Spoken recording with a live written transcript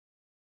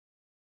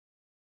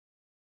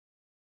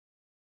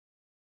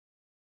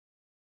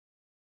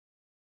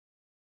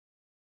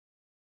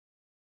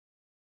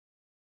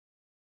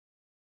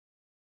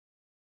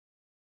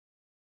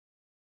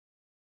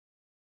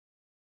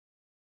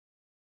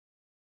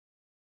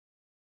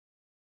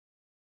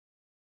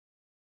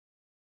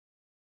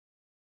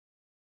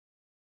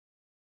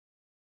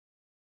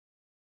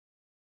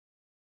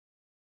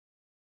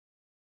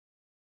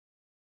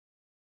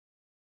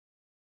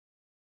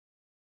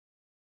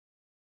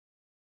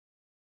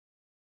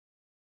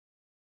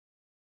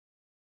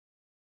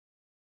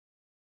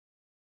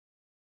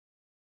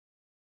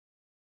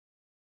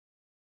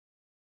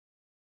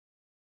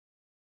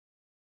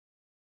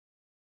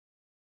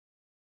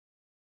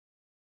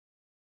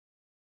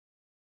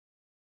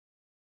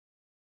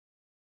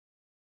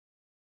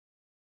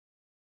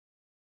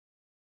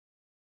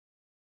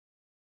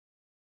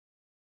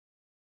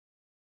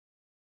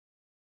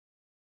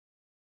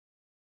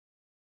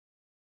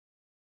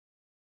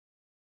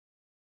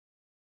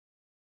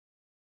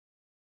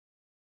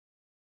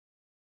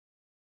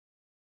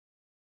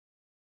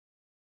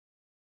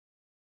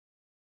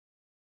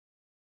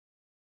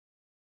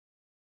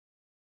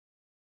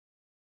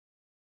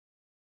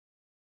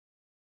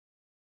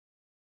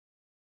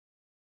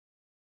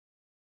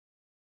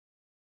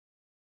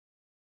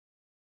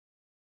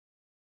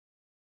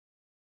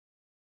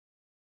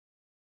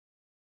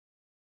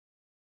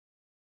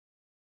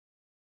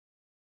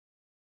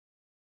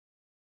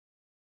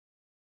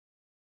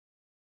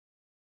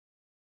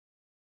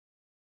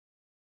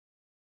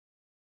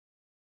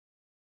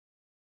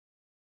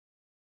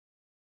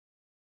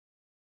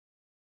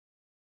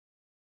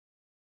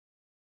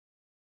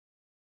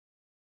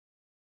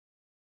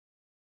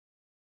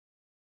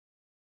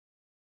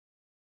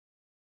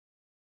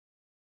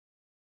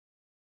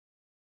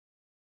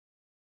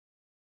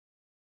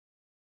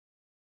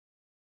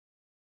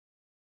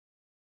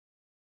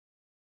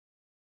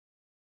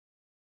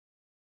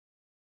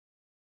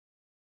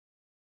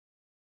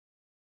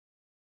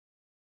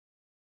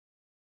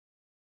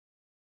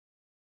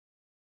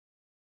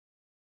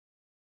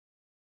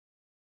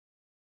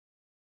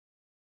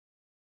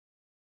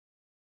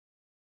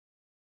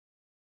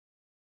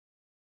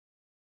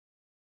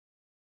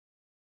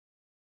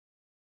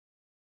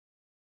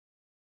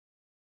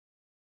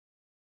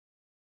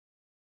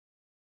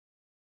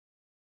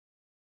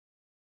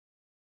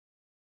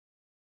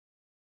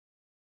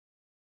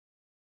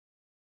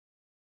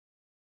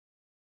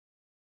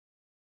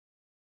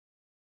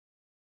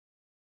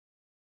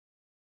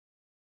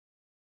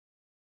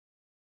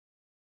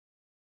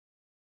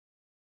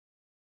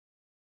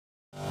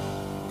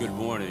Good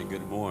morning,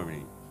 good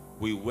morning.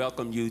 We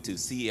welcome you to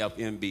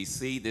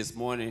CFMBC this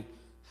morning.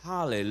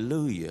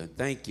 Hallelujah.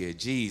 Thank you,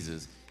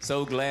 Jesus.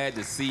 So glad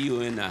to see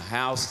you in the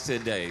house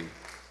today.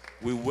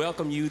 We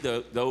welcome you,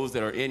 those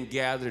that are in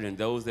gathered and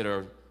those that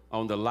are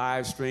on the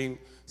live stream.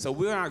 So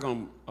we're not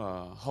going to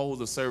hold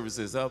the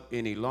services up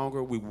any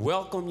longer. We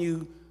welcome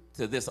you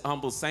to this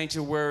humble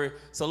sanctuary.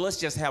 So let's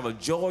just have a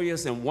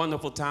joyous and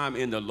wonderful time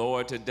in the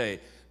Lord today.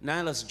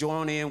 Now let's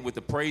join in with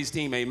the praise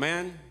team.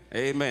 Amen.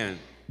 Amen.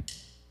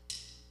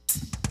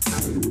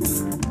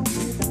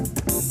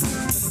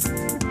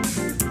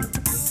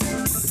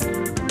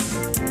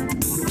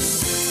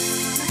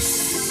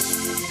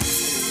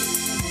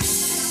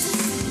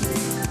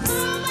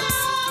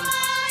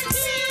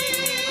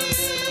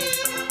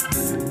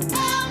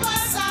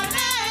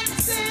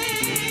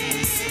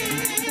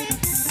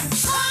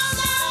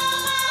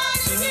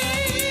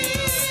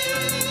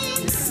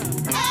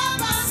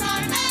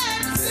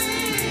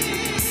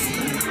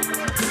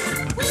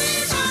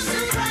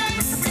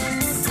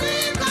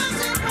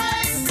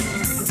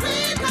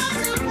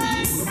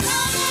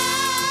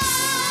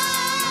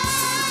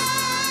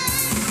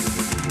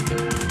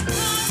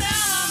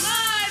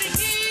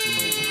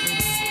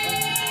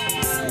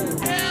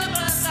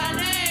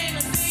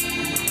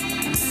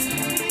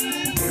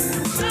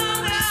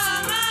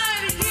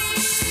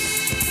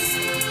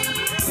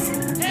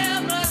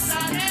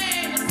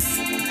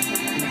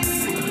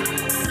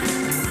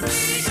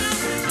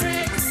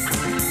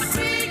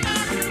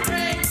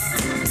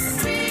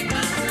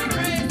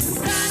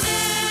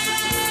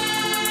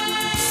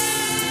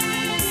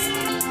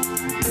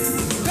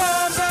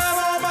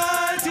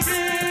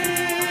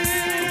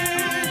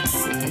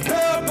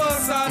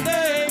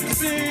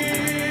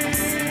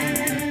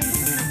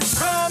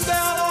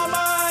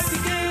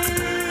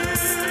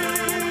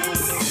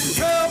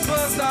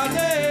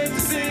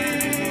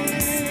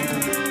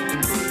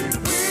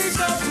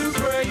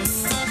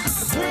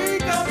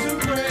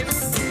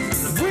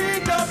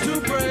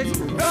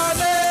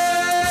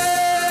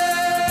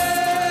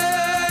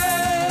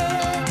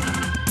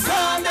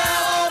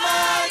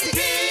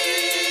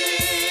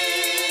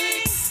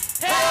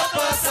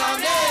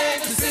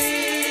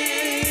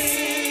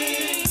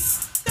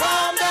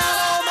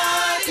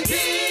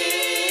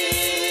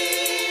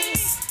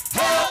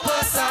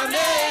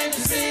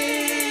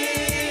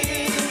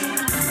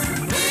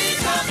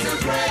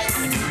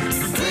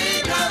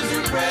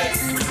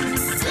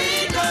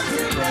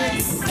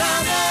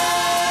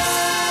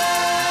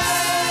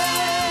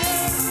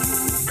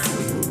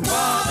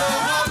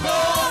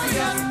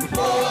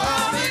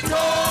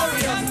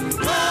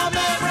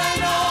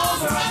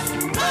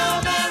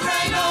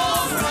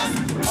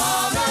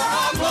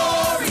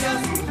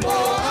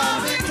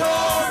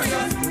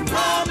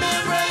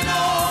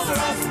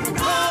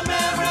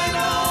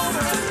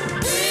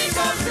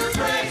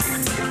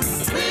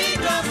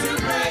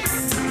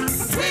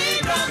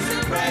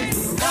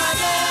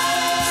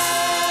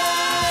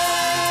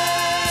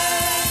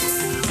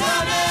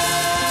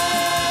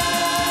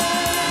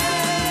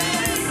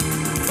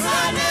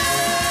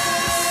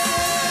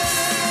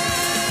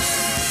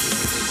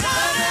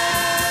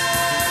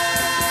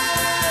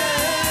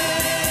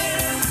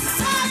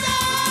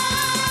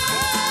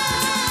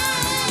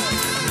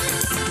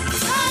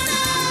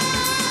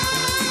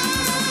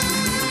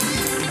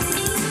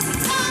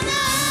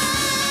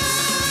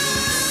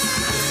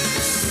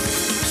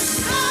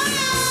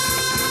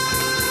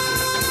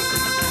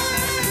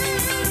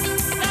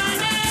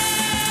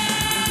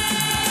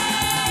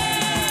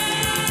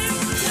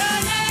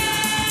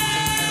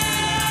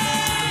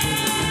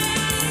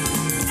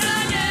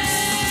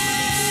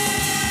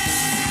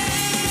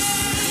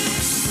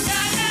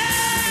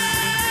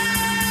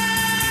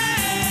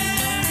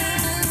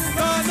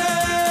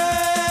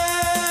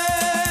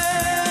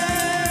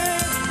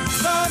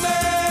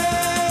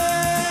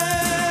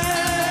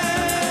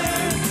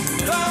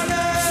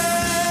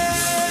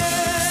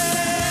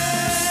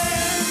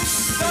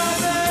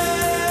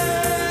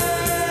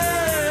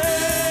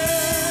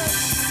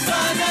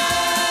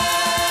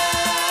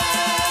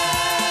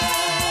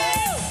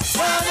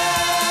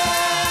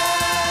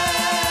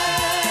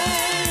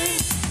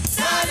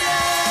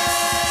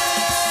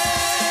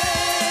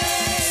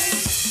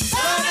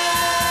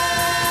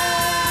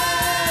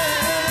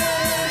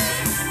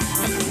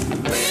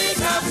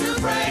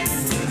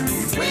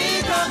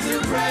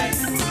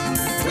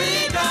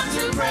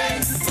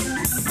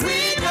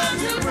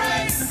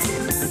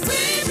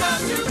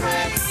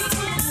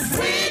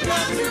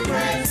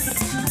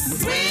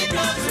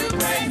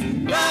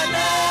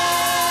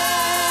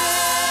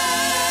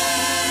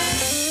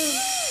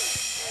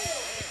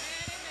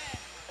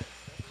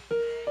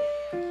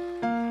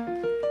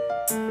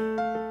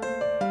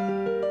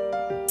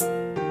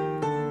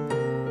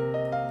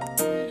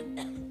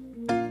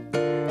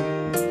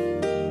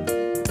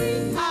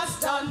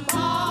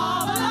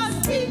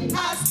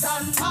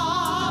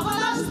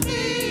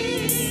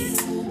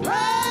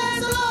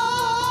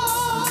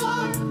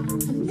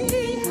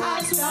 He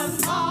has done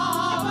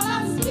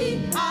marvelous.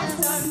 He has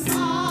done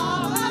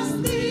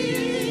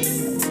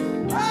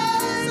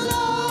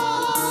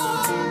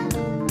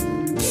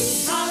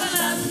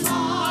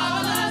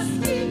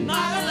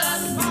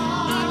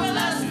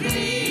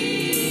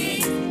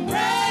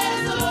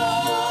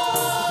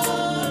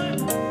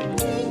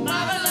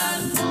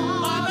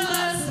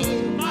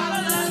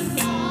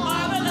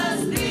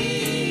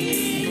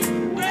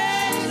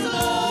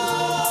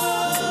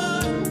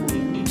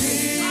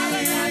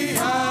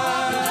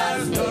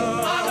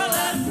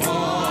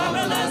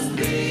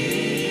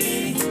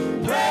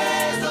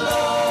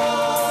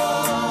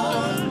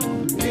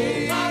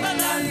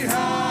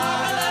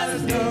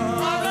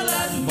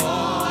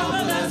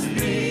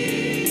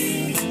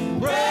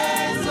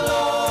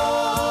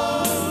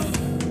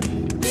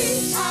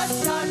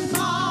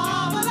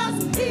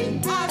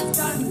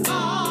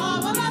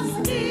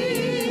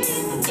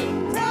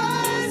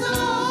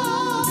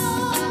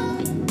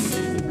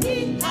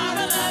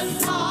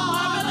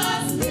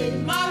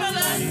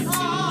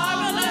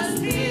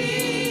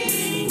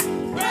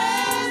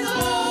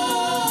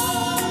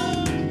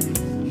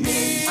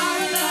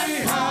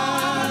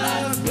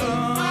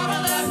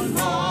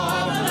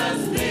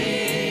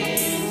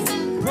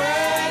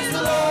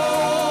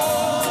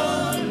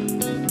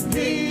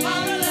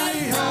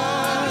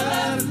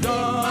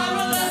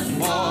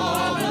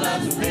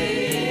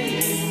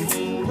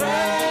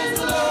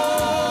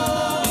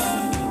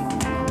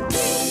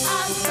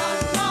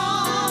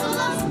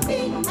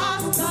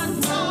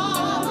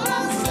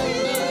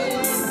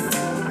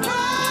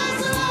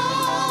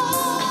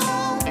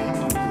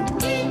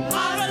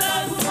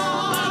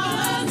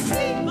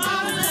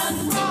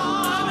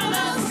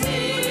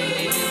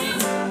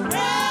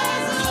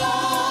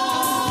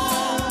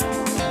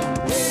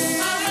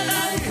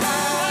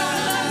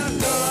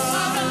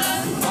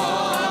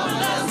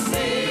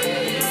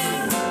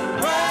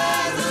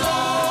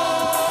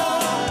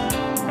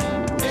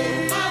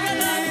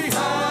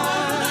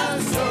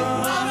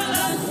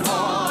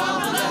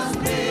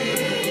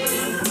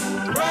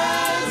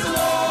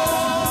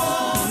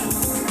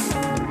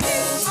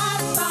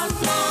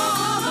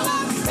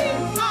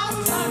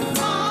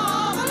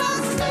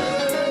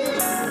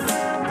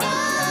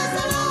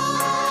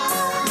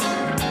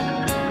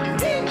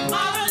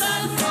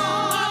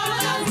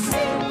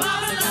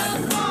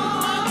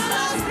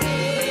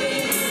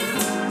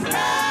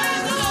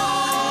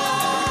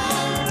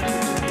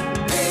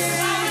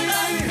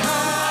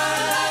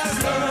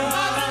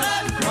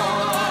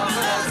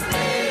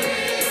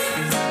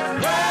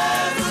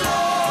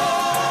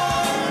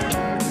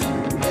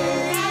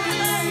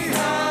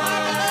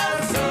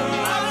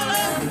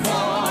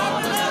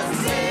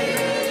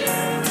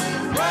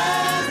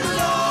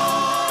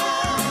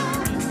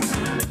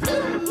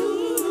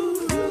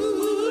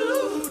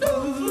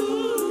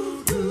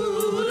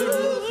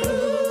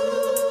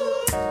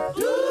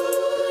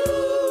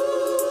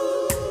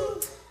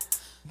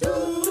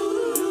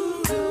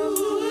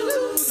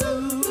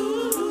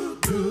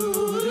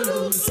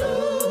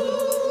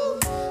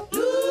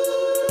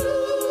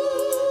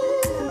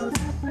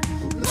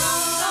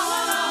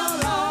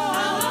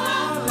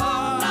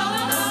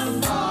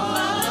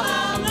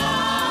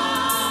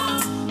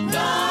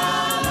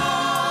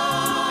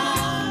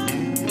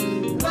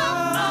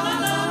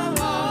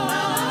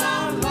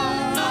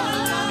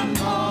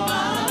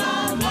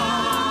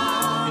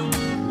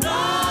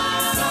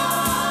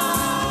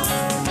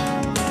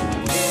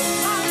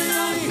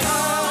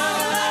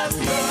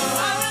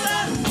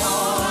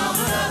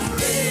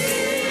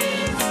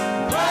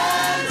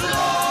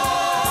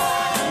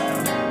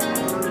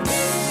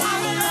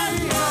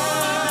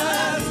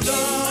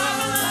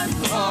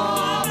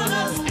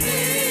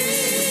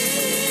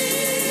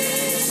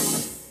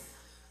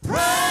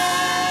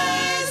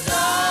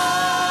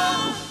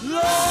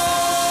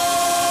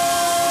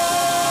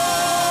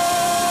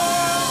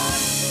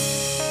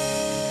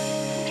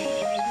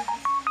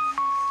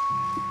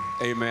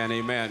Amen,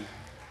 amen.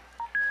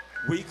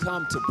 We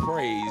come to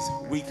praise,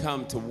 we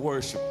come to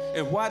worship.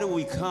 And why do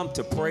we come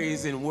to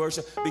praise and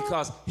worship?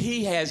 Because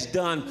he has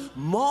done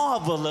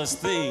marvelous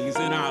things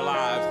in our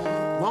lives.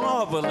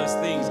 Marvelous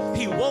things.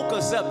 He woke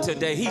us up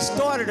today. He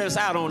started us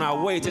out on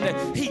our way today.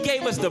 He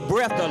gave us the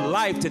breath of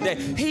life today.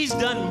 He's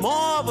done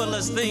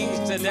marvelous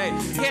things today.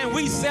 Can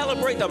we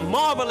celebrate the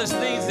marvelous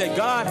things that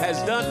God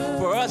has done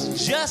for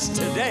us just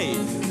today?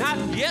 Not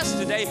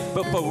yesterday,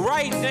 but for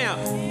right now.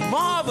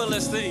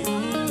 Marvelous things.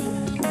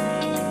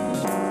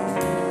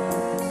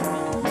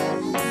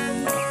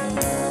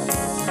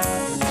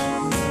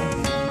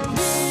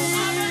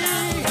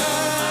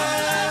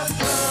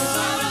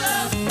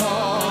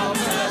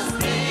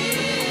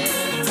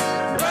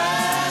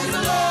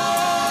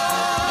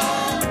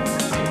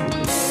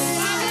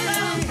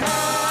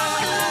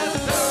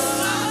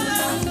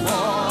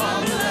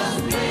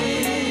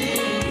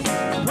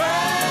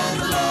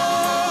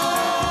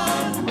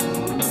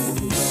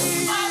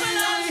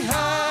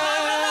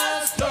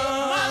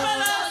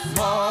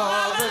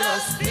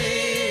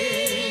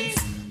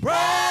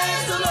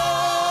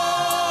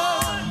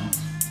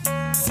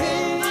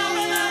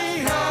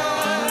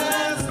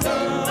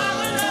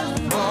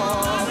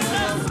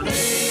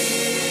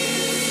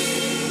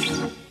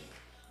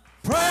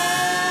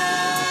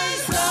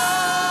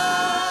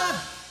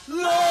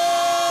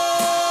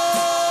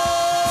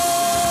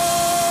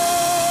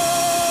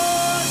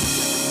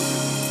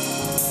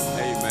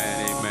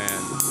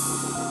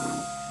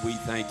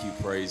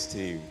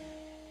 Team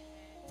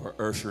for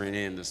ushering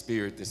in the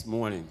Spirit this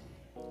morning.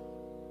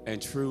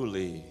 And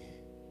truly,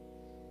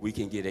 we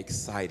can get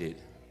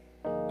excited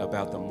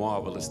about the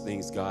marvelous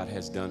things God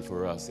has done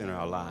for us in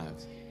our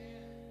lives.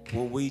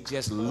 When we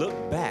just look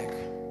back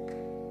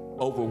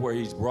over where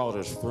he's brought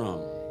us from,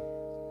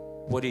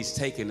 what he's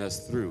taken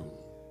us through,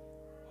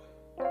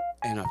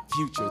 and a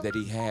future that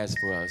he has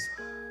for us,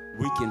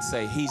 we can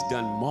say he's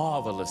done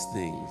marvelous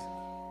things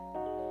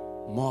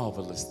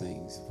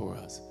for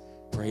us.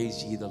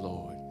 Praise ye the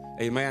Lord.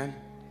 Amen.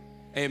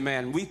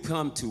 Amen. We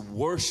come to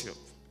worship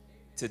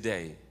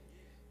today.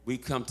 We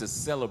come to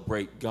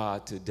celebrate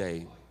God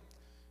today.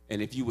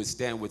 And if you would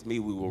stand with me,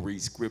 we will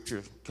read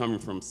scripture coming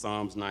from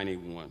Psalms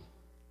 91.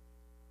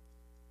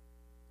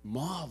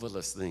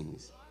 Marvelous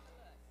things.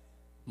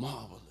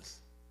 Marvelous.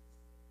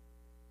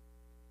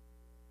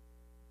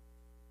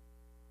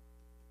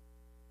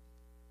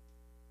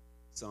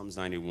 Psalms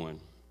 91.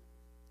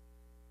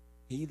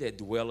 He that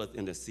dwelleth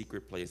in the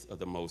secret place of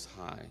the Most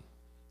High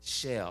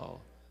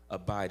shall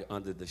abide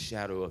under the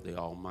shadow of the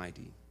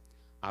Almighty.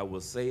 I will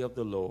say of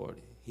the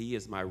Lord, he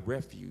is my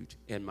refuge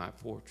and my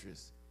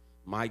fortress.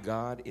 My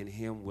God, in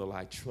him will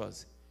I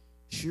trust.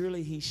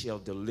 Surely he shall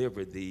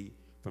deliver thee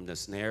from the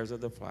snares of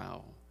the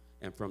fowler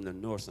and from the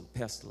noisome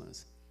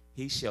pestilence.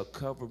 He shall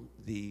cover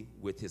thee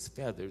with his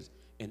feathers,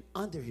 and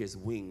under his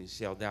wings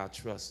shalt thou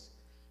trust.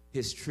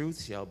 His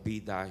truth shall be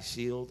thy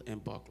shield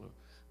and buckler.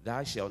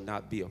 Thou shalt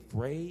not be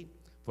afraid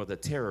for the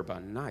terror by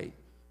night,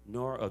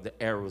 nor of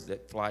the arrows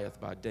that flieth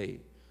by day,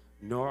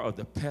 nor of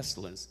the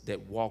pestilence that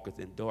walketh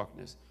in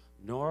darkness,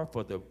 nor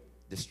for the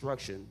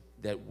destruction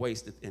that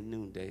wasteth in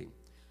noonday.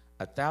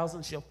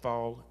 1,000 shall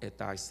fall at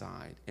thy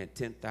side, and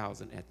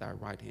 10,000 at thy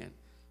right hand,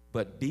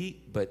 but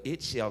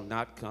it shall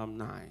not come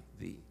nigh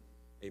thee.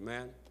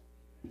 Amen.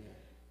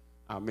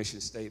 Our mission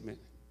statement: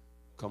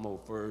 Como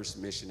First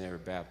Missionary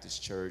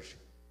Baptist Church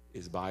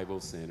is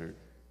Bible-centered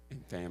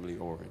and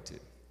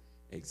family-oriented,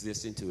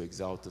 existing to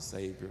exalt the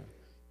Savior,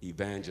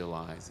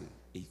 evangelizing,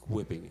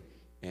 equipping,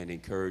 and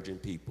encouraging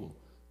people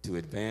to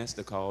advance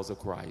the cause of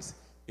Christ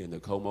in the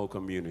Como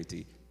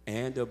community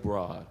and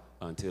abroad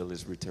until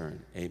his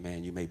return.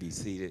 Amen. You may be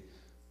seated.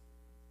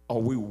 Are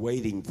we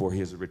waiting for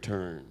his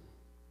return?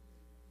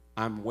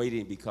 I'm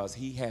waiting because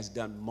he has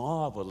done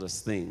marvelous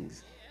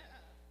things.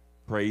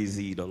 Praise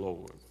ye the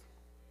Lord.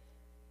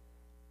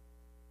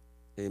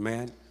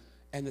 Amen.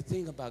 And the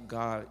thing about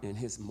God and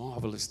his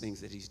marvelous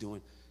things that he's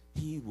doing,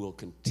 he will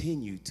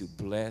continue to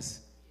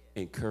bless,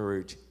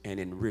 encourage,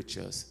 and enrich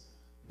us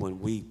when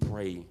we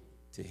pray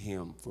to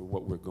him for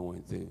what we're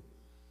going through.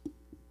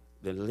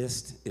 The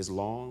list is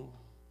long,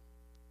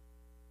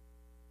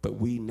 but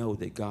we know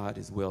that God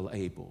is well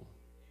able.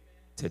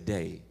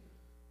 Today,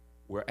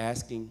 we're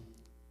asking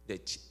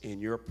that in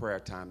your prayer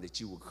time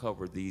that you will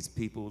cover these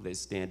people that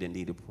stand in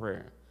need of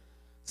prayer.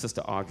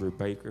 Sister Audrey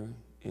Baker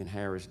in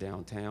Harris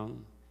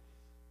downtown.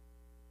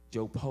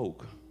 Joe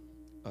Polk,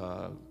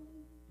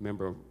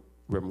 member of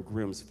Reverend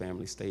Grimm's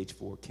family, stage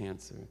 4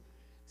 cancer.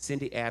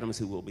 Cindy Adams,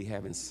 who will be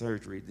having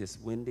surgery this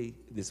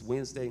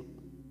Wednesday.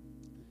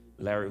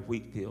 Larry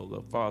Wheatfield,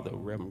 the father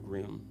of Reverend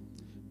Grimm.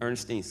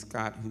 Ernestine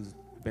Scott, who's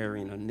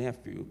burying a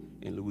nephew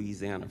in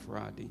Louisiana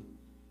Friday.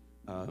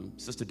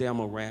 Sister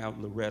Delma Rav,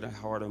 Loretta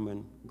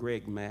Hardeman,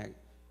 Greg Mack,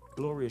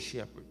 Gloria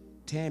Shepherd,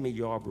 Tammy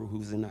Yarbrough,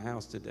 who's in the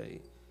house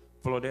today,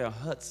 Flordell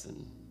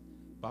Hudson,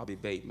 Bobby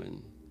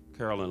Bateman,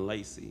 Carolyn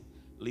Lacey,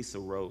 Lisa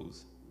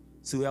Rose,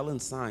 Sue Ellen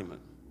Simon,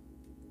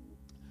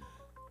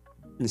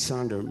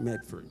 Nishanda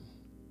Medford,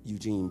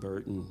 Eugene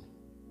Burton,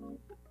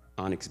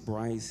 Onyx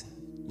Bryce,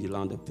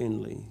 Yolanda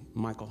Finley,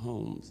 Michael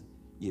Holmes,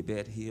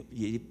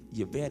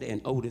 Yvette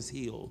and Otis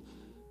Hill.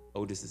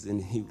 Otis is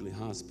in Hughley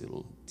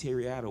Hospital.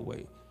 Terry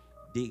Attaway,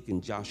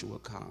 Deacon Joshua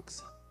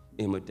Cox,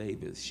 Emma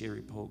Davis,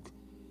 Sherry Polk,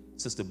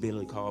 Sister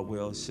Billy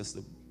Caldwell,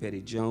 Sister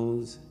Betty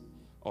Jones,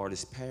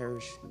 Artist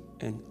Parrish,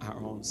 and our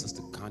own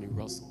Sister Connie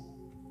Russell,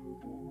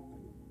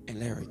 and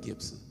Larry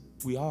Gibson.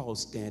 We all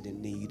stand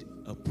in need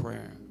of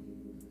prayer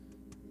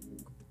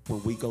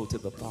when we go to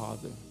the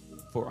Father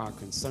for our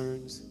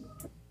concerns,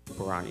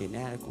 for our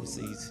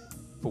inadequacies,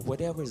 for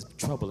whatever is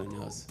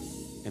troubling us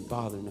and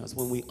bothering us.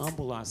 When we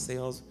humble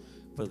ourselves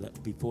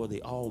before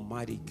the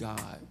Almighty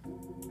God,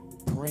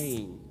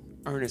 praying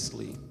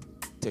earnestly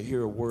to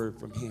hear a word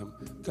from Him,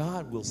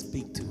 God will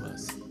speak to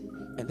us.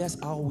 And that's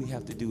all we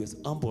have to do, is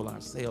humble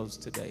ourselves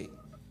today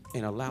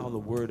and allow the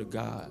word of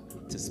God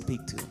to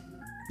speak to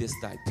this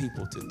thy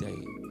people today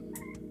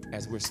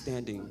as we're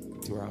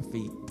standing to our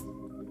feet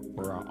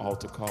for our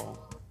altar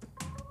call.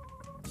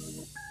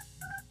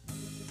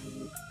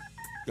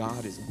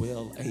 God is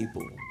well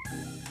able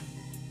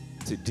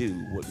to do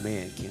what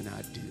man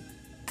cannot do.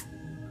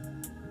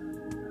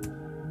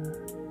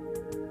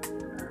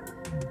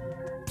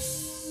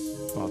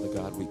 Father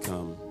God, we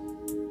come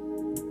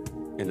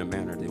in the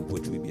manner in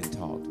which we've been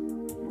taught,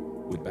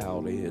 with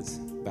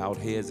bowed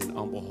heads and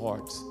humble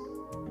hearts,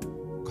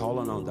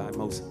 calling on thy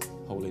most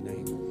holy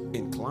name.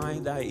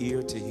 Incline thy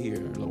ear to hear,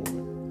 Lord,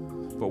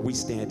 for we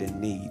stand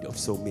in need of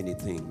so many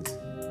things,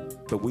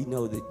 but we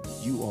know that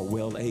you are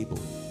well able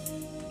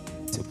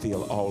to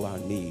fill all our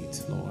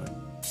needs, Lord.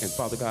 And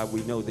Father God,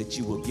 we know that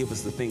you will give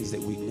us the things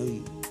that we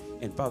need.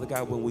 And Father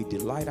God, when we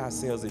delight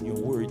ourselves in your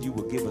word, you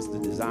will give us the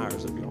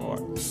desires of your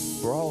heart.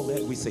 For all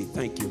that, we say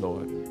thank you,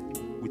 Lord.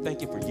 We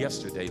thank you for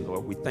yesterday,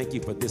 Lord. We thank you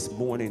for this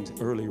morning's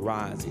early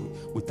rising.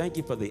 We thank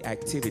you for the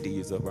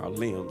activities of our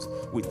limbs.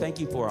 We thank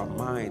you for our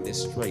mind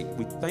that's straight.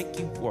 We thank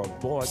you for a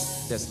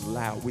voice that's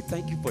loud. We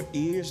thank you for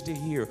ears to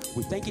hear.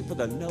 We thank you for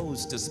the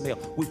nose to smell.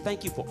 We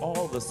thank you for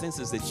all the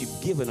senses that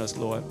you've given us,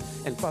 Lord.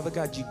 And Father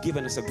God, you've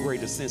given us a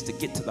greater sense to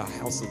get to the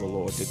house of the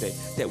Lord today,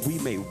 that we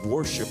may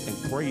worship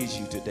and praise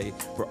you today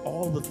for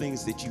all the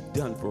things that you've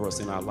done for us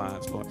in our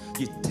lives, Lord.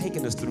 You've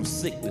taken us through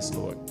sickness,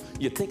 Lord.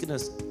 You're taking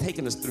us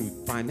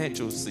through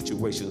financial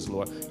situations,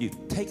 Lord.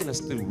 You've taken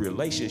us through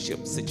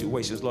relationship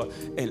situations, Lord.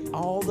 And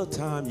all the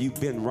time you've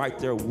been right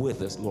there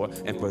with us, Lord.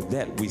 And for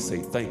that we say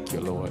thank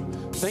you, Lord.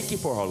 Thank you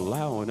for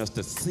allowing us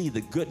to see the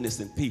goodness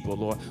in people,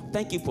 Lord.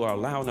 Thank you for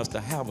allowing us to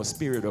have a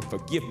spirit of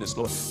forgiveness,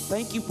 Lord.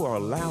 Thank you for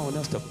allowing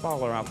us to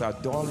follow out our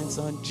darling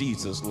son,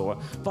 Jesus, Lord.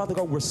 Father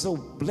God, we're so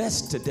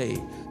blessed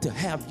today to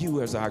have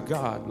you as our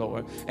God,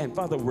 Lord. And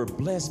Father, we're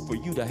blessed for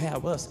you to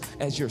have us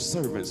as your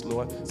servants,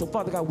 Lord. So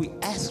Father God, we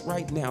ask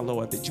right now,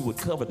 Lord, that you would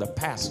cover the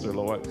pastor,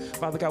 Lord.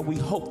 Father God, we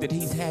hope that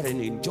he's had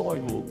an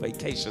enjoyable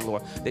vacation,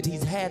 Lord, that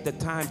he's had the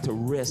time to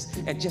rest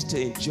and just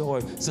to enjoy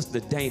Sister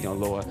Dana,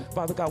 Lord.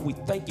 Father God, we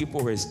thank you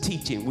for his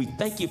teaching. We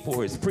thank you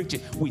for his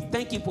preaching. We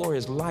thank you for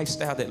his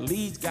lifestyle that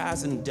leads,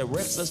 guides, and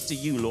directs us to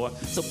you, Lord.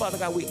 So Father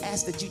God, we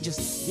ask that you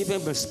just give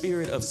him a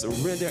spirit of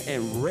surrender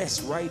and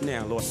rest right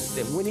now, Lord,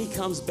 that when he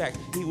comes back,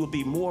 he will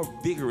be more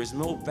vigorous,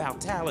 more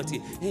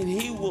vitality, and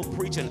he will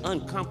preach an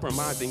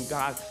uncompromising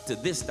God to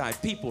this thy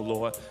people,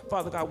 Lord.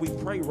 Father God, we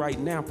pray right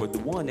now for the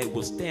one that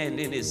will stand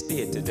in his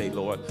stead today,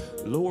 Lord.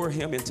 Lower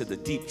him into the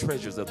deep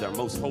treasures of their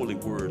most holy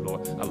word,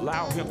 Lord.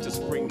 Allow him to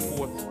spring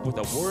forth with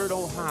a word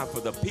on high for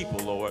the people,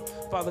 Lord.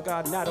 Father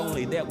God, not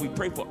only that, we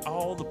pray for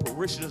all the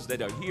parishioners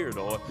that are here,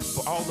 Lord,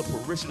 for all the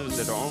parishioners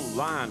that are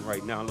online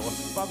right now, Lord.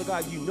 Father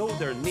God, you know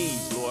their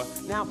needs, Lord.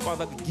 Now,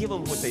 Father, give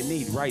them what they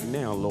need right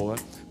now,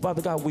 Lord.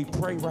 Father God, we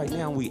pray right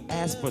now, we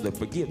ask for the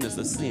forgiveness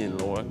of sin,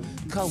 Lord.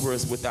 Cover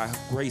us with thy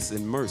grace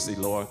and mercy,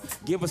 Lord.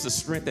 Give us the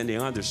strength and the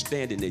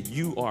understanding that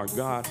you are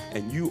God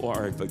and you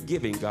are a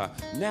forgiving God.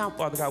 Now,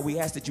 Father God, we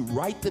ask that you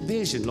write the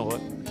vision,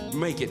 Lord.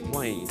 Make it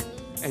plain.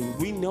 And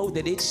we know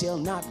that it shall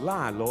not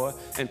lie, Lord.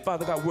 And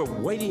Father God, we're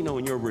waiting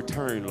on your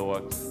return,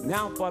 Lord.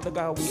 Now, Father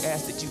God, we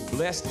ask that you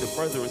bless the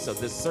furtherance of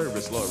this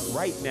service, Lord,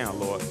 right now,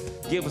 Lord.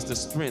 Give us the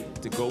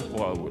strength to go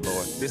forward,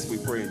 Lord. This we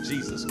pray in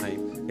Jesus'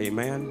 name.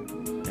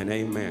 Amen and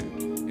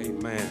amen.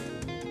 Amen.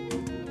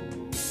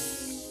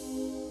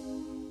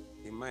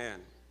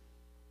 Amen.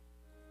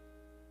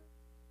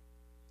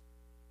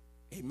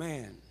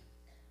 Amen.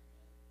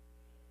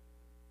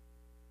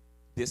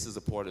 This is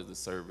a part of the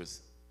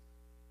service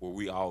where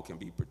we all can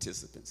be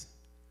participants.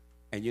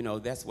 And you know,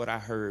 that's what I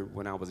heard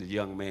when I was a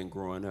young man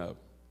growing up.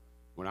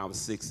 When I was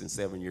 6 and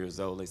 7 years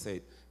old, they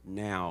said,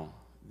 now,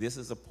 this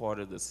is a part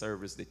of the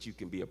service that you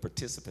can be a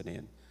participant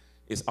in.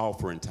 It's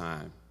offering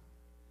time.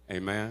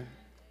 Amen?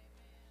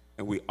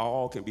 And we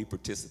all can be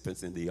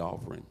participants in the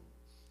offering.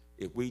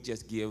 If we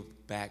just give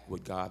back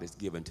what God has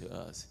given to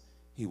us,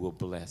 he will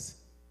bless.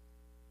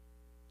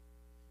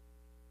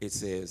 It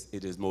says,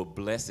 it is more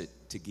blessed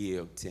to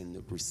give than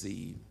to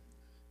receive.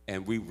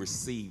 And we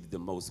received the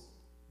most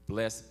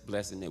blessed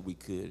blessing that we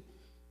could,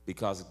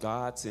 because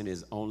God sent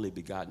his only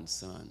begotten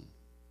son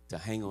to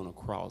hang on a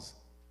cross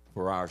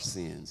for our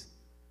sins,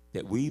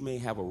 that we may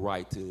have a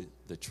right to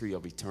the tree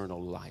of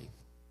eternal life.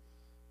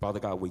 Father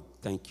God, we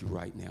thank you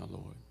right now,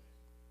 Lord.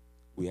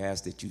 We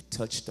ask that you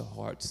touch the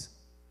hearts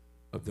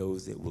of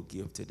those that will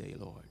give today,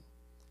 Lord.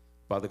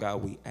 Father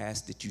God, we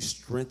ask that you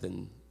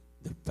strengthen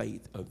the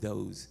faith of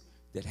those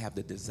that have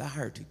the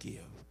desire to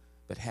give,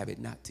 but have it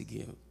not to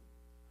give.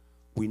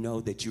 We know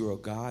that you're a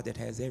God that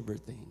has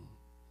everything,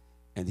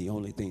 and the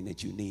only thing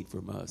that you need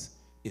from us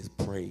is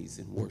praise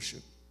and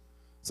worship.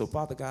 So,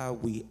 Father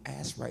God, we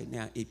ask right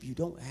now, if you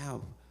don't have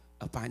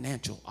a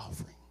financial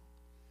offering,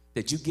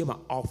 that you give an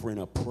offering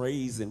of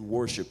praise and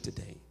worship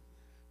today,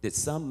 that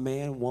some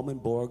man, woman,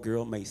 boy, or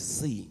girl may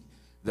see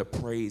the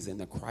praise and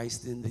the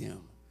Christ in them,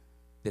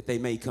 that they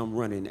may come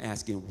running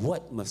asking,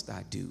 what must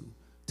I do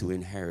to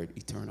inherit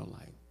eternal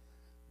life?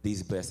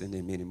 These blessings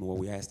and many more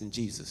we ask in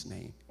Jesus'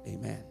 name.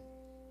 Amen.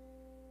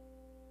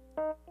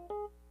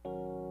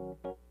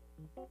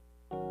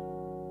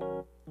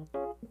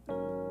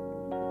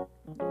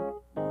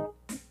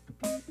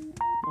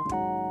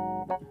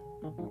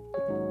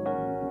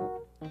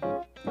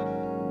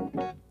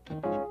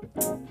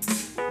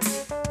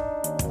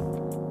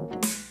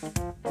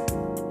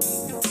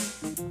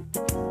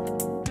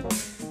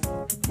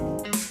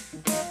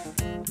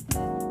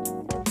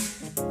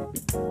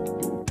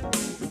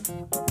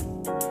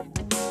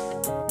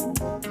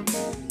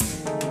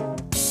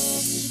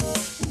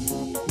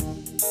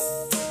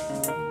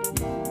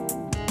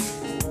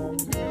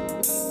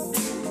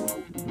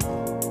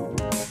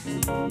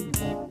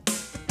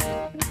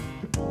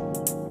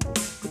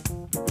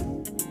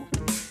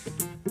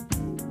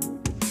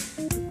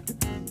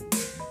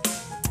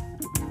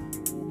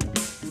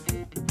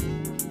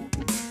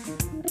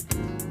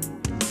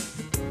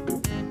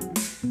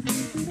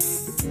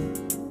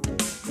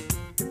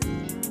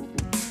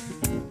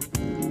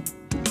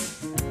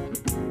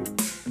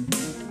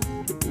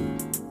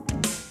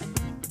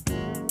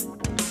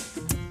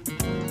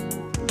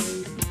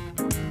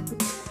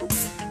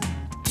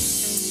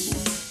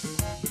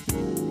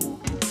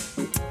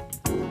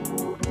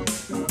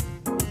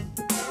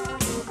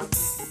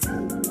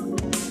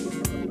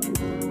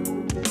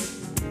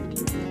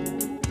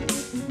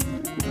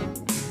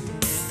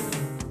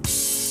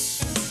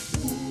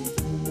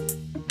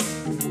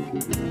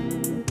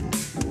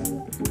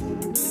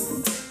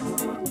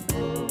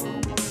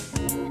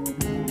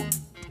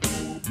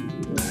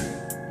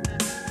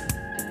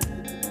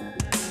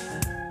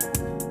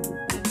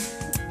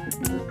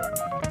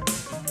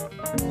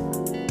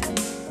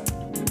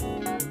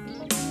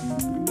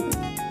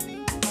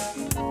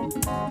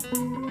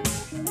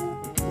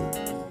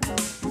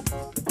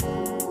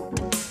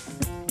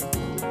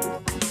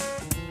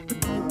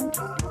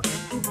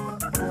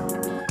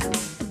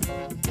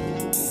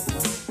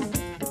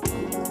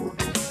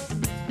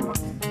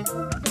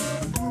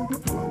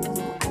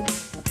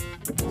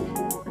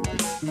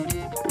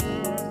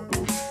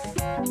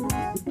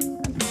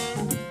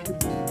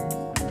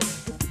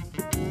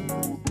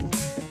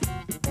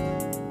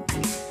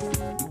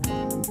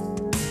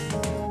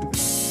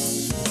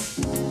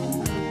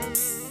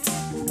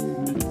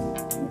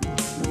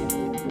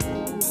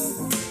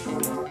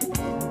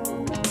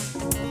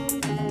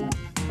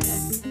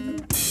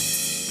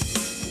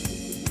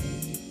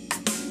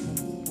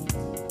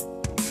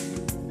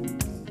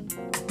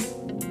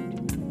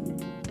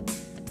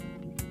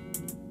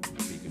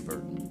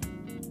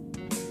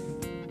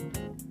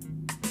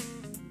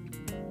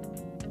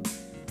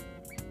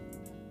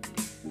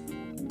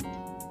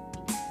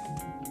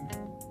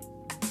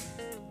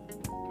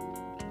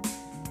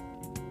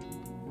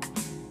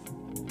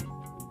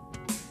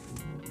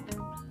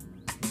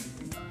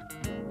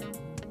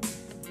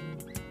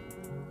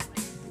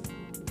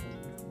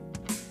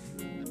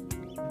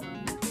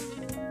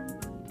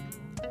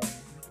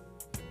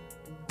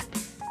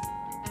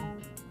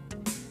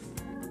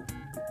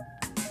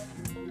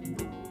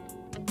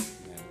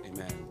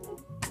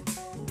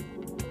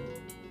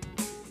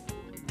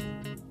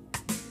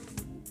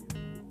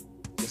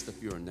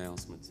 Your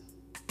announcements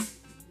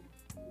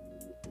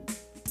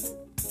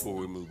before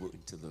we move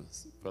into the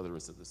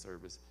furtherance of the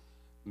service.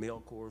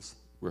 Male course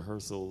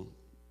rehearsal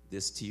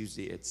this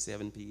Tuesday at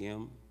 7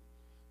 p.m.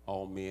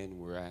 All men,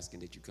 we're asking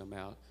that you come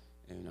out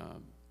and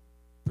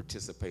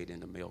participate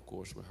in the male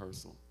course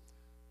rehearsal.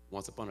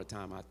 Once upon a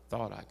time, I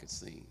thought I could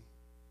sing,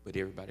 but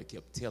everybody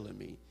kept telling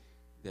me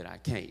that I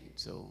can't,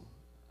 so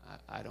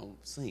I don't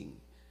sing.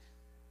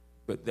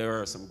 But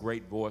there are some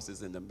great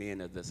voices in the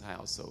men of this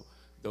house, so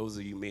those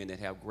of you men that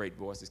have great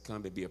voices,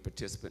 come and be a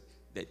participant,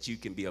 that you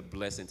can be a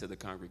blessing to the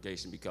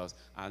congregation, because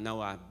I know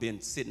I've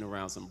been sitting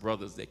around some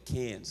brothers that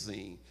can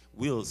sing,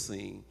 will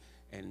sing,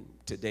 and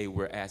today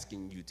we're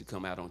asking you to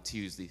come out on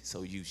Tuesday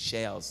so you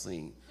shall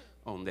sing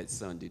on that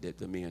Sunday that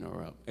the men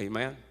are up.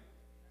 Amen?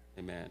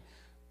 Amen.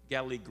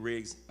 Galilee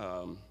Griggs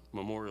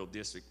Memorial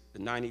District, the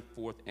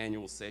 94th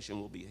annual session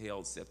will be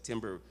held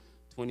September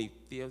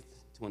 25th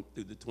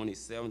through the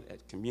 27th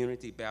at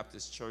Community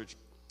Baptist Church,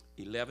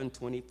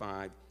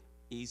 1125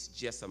 East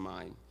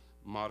Jessamine.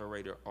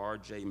 Moderator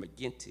R.J.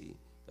 McGinty,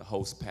 the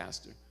host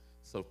pastor.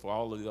 So for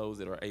all of those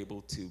that are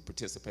able to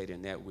participate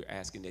in that, we're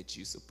asking that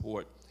you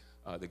support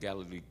the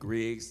Galilee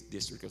Griggs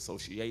District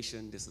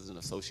Association. This is an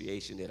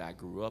association that I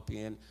grew up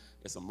in.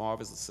 It's a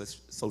marvelous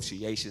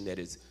association that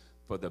is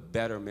for the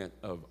betterment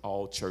of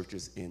all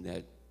churches in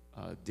that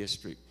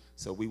district.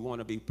 So we want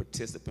to be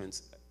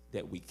participants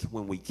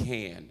when we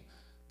can,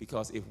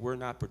 because if we're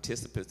not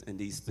participants in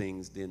these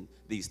things, then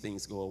these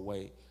things go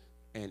away.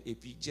 And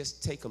if you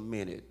just take a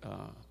minute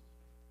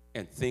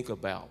and think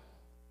about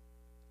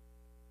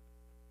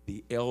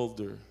the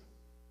elder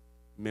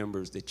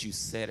members that you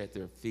sat at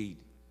their feet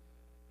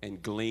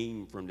and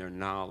glean from their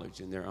knowledge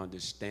and their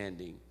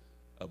understanding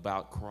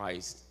about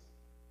Christ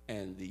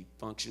and the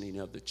functioning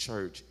of the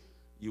church,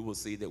 you will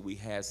see that we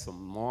had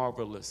some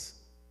marvelous,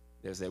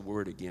 there's that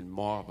word again,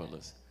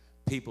 marvelous,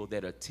 people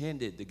that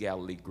attended the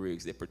Galilee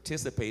Griggs, that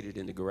participated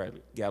in the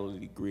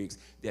Galilee Griggs,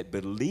 that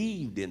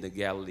believed in the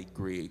Galilee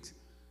Griggs.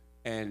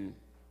 And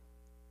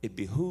it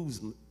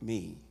behooves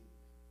me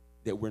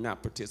that we're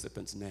not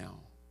participants now,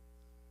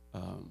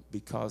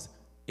 because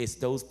it's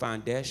those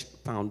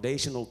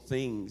foundational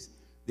things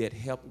that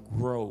help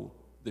grow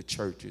the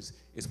churches.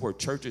 It's where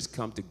churches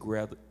come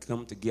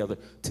together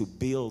to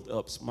build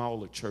up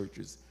smaller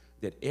churches,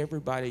 that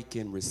everybody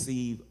can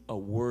receive a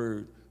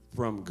word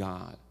from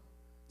God.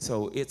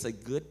 So it's a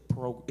good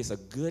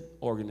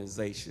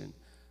organization.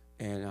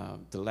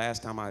 And the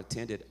last time I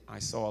attended, I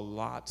saw a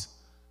lot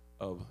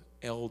of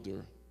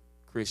elder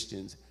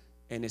Christians,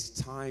 and it's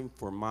time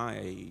for my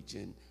age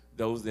and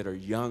those that are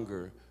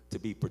younger to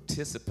be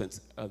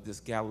participants of this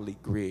Galilee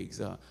Griggs.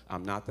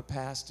 I'm not the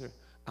pastor.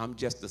 I'm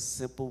just a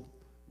simple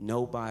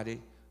nobody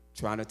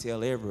trying to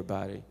tell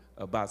everybody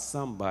about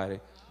somebody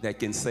that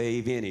can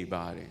save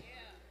anybody.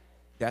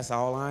 That's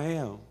all I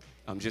am.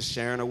 I'm just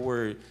sharing a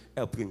word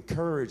of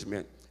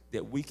encouragement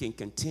that we can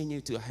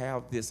continue to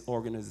have this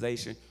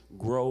organization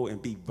grow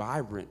and be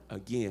vibrant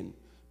again,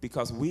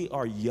 because we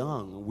are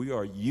young, we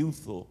are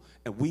youthful,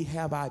 and we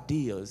have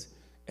ideas,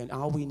 and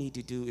all we need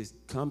to do is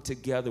come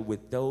together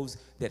with those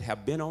that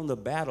have been on the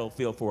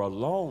battlefield for a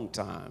long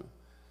time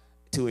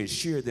to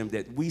ensure them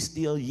that we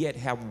still yet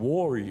have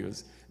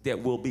warriors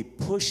that will be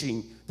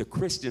pushing the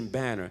Christian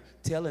banner,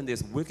 telling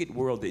this wicked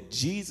world that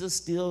Jesus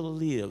still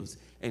lives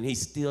and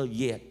he's still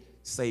yet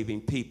saving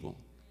people.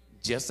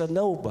 Just a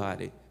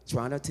nobody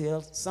trying to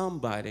tell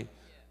somebody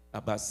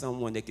about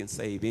someone that can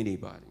save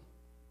anybody.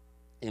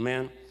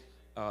 Amen.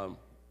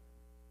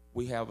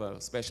 We have a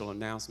special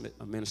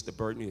announcement. Minister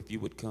Burton, if you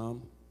would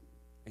come.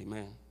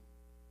 Amen.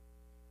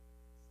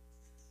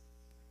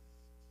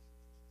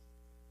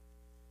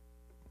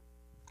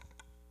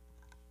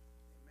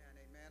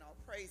 Amen. All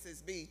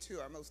praises be to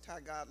our Most High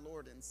God,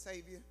 Lord and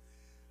Savior.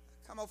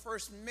 Come on,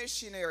 First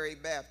Missionary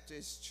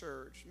Baptist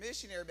Church.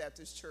 Missionary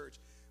Baptist Church.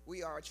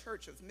 We are a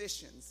church of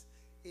missions,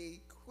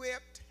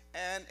 equipped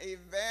and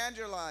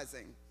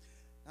evangelizing.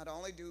 Not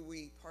only do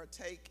we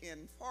partake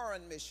in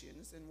foreign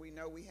missions, and we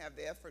know we have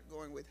the effort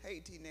going with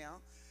Haiti now,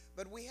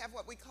 but we have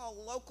what we call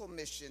local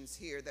missions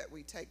here that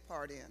we take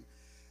part in.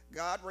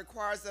 God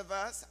requires of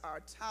us our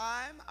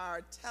time,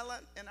 our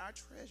talent, and our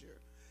treasure.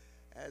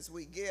 As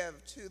we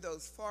give to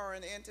those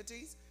foreign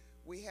entities,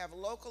 we have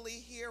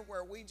locally here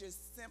where we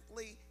just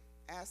simply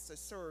ask to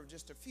serve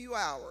just a few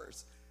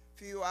hours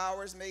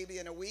maybe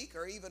in a week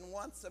or even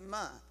once a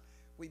month.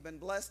 We've been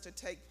blessed to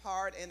take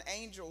part in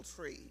Angel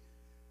Tree,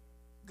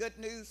 Good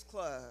News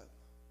Club,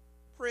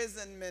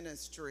 prison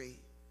ministry,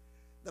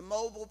 the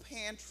mobile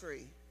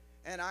pantry,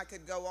 and I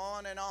could go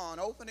on and on,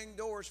 opening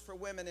doors for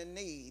women in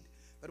need.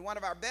 But one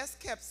of our best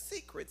kept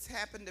secrets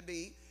happened to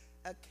be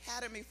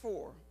Academy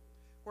 4,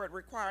 where it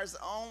requires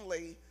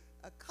only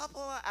a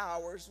couple of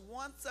hours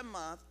once a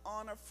month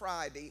on a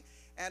Friday.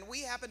 And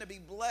we happen to be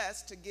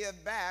blessed to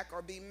give back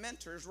or be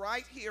mentors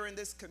right here in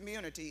this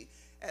community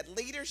at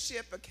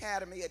Leadership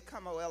Academy at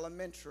Como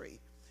Elementary.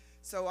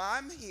 So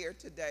I'm here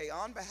today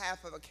on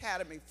behalf of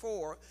Academy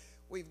 4.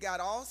 We've got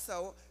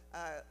also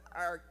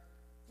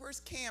where's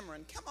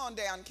Cameron? Come on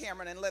down,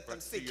 Cameron, and let them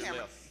see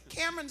Cameron.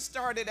 Cameron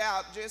started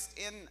out just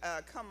in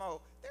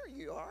Como. There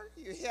you are.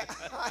 Yeah.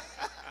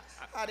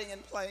 Hiding in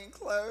plain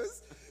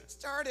clothes.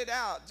 Started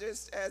out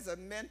just as a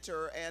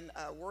mentor and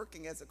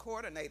working as a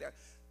coordinator.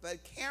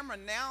 But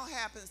Cameron now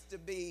happens to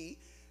be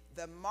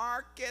the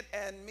market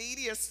and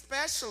media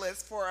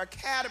specialist for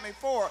Academy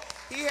 4.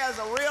 He has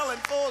a real and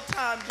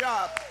full-time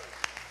job.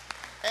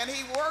 And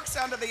he works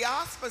under the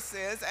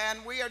auspices,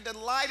 and we are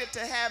delighted to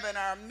have in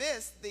our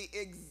midst the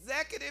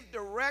executive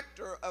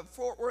director of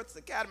Fort Worth's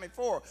Academy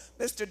 4,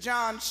 Mr.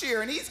 John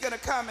Shear, and he's going to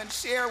come and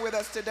share with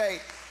us today.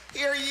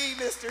 Hear ye,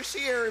 Mr.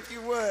 Shear, if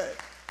you would.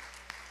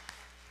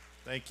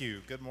 Thank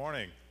you. Good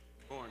morning.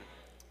 Good morning.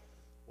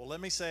 Well,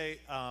 let me say,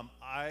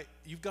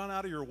 you've gone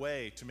out of your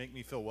way to make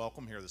me feel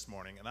welcome here this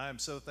morning, and I am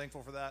so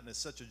thankful for that, and it's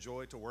such a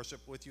joy to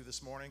worship with you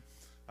this morning.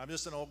 I'm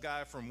just an old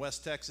guy from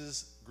West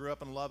Texas, grew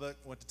up in Lubbock,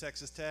 went to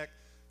Texas Tech,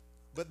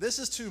 but this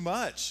is too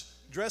much.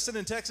 Dressing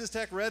in Texas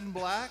Tech red and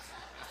black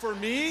for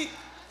me?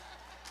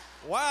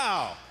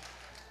 Wow.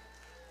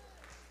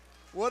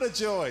 What a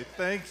joy.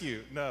 Thank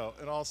you. No,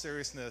 in all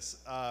seriousness,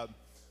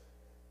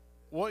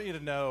 want you to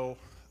know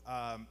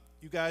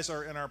you guys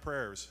are in our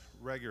prayers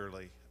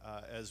regularly.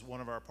 as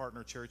one of our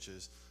partner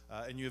churches,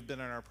 and you have been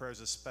in our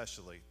prayers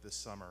especially this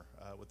summer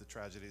with the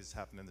tragedy that's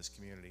happened in this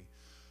community.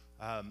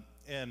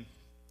 And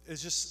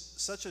it's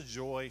just such a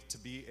joy to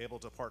be able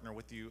to partner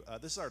with you.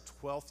 This is our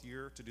 12th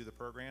year to do the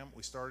program.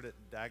 We started at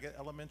Daggett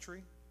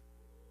Elementary,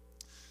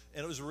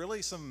 and it was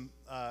really some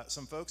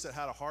folks that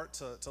had a heart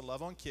to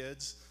love on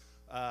kids,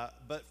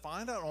 but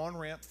find an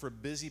on-ramp for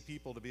busy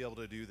people to be able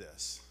to do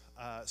this,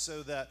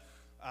 so that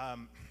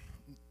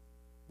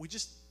we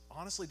just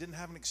honestly didn't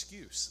have an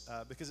excuse,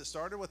 because it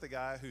started with a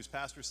guy whose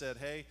pastor said,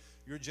 hey,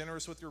 you're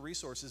generous with your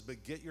resources,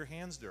 but get your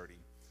hands dirty.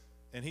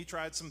 And he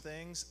tried some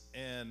things,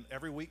 and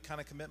every week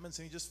kind of commitments,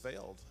 and he just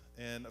failed.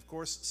 And of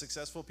course,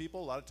 successful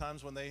people, a lot of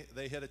times when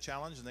they hit a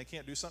challenge and they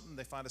can't do something,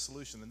 they find a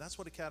solution. And that's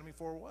what Academy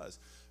 4 was.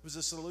 It was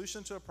a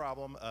solution to a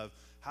problem of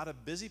how do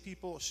busy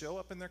people show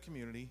up in their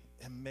community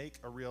and make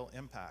a real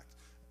impact.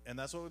 And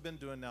that's what we've been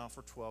doing now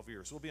for 12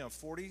 years. We'll be on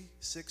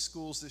 46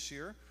 schools this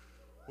year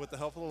with the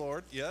help of the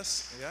Lord.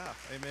 Yes, yeah,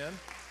 amen.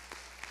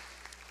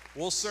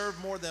 We'll serve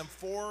more than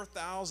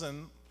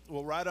 4,000.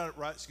 Well, right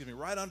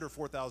under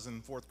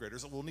 4,000 fourth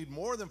graders. We'll need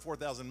more than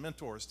 4,000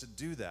 mentors to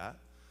do that.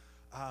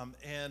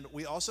 And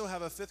we also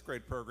have a fifth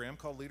grade program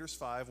called Leaders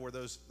 5, where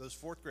those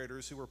fourth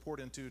graders who report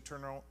into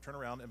turn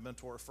around and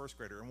mentor a first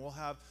grader. And we'll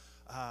have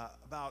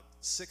about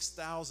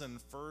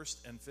 6,000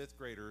 first and fifth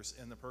graders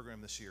in the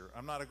program this year.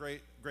 I'm not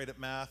great at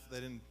math. They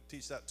didn't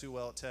teach that too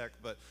well at Tech,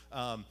 but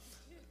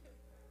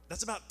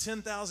that's about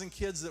 10,000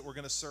 kids that we're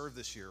going to serve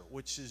this year,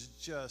 which is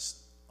just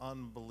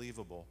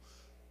unbelievable.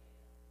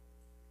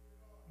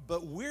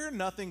 But we're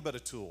nothing but a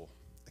tool,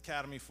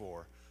 Academy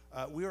 4.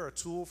 We are a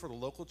tool for the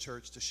local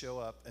church to show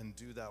up and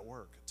do that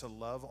work, to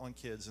love on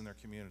kids in their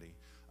community.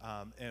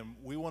 And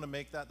we want to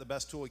make that the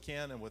best tool we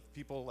can. And with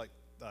people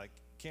like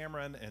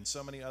Cameron and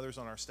so many others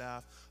on our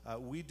staff,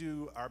 we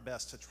do our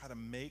best to try to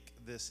make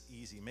this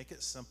easy, make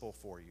it simple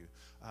for you.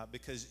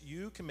 Because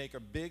you can make a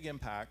big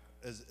impact,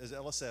 as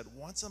Ella said,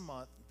 once a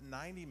month,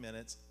 90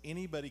 minutes,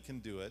 anybody can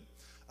do it.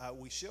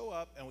 We show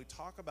up and we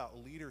talk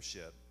about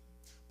leadership,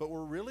 but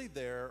we're really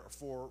there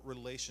for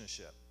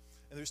relationship.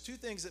 And there's two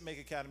things that make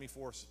Academy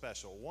 4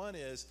 special. One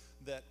is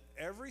that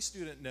every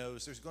student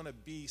knows there's going to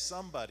be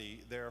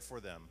somebody there for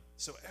them.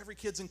 So every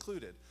kid's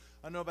included.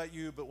 I don't know about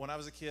you, but when I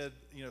was a kid,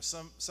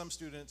 some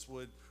students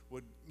would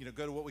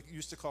go to what we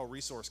used to call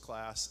resource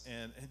class,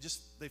 and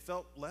just they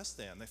felt less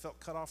than. They felt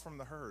cut off from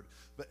the herd.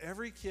 But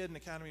every kid in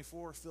Academy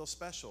 4 feels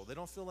special. They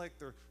don't feel like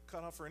they're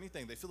cut off for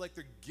anything. They feel like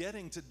they're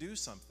getting to do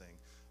something,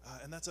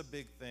 and that's a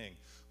big thing.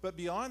 But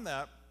beyond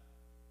that,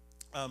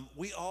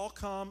 we all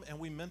come and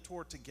we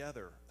mentor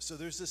together. So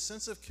there's this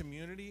sense of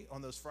community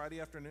on those Friday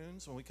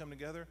afternoons when we come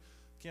together.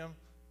 Kim,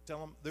 tell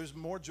them there's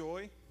more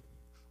joy,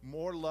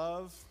 more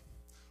love,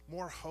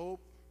 more hope,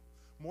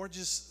 more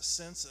just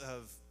sense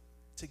of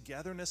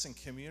togetherness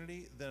and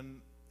community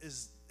than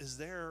is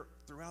there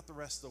throughout the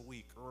rest of the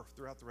week or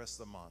throughout the rest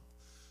of the month.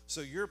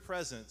 So your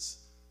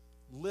presence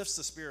lifts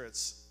the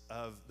spirits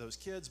of those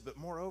kids, but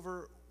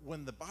moreover,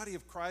 when the body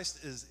of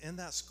Christ is in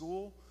that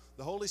school,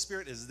 the Holy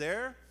Spirit is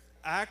there,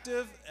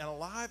 active and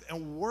alive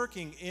and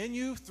working in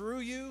you, through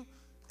you,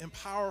 in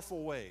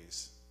powerful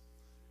ways.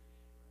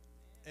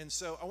 And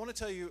so I want to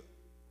tell you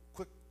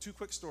two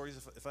quick stories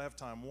if I have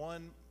time.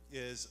 One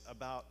is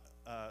about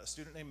a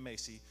student named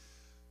Macy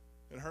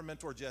and her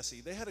mentor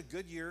Jesse. They had a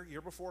good year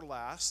before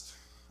last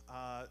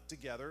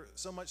together,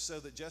 so much so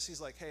that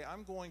Jesse's like, hey,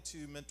 I'm going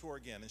to mentor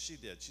again. And she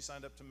did. She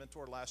signed up to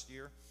mentor last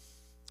year,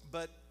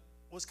 but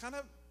was kind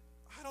of,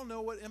 I don't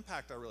know what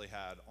impact I really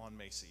had on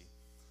Macy,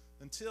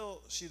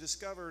 until she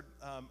discovered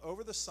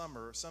over the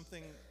summer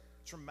something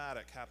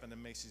traumatic happened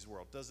in Macy's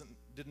world.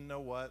 Didn't know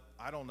what.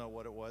 I don't know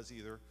what it was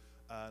either.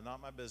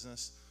 Not my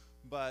business.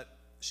 But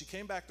she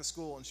came back to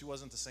school and she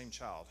wasn't the same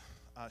child.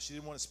 She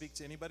didn't want to speak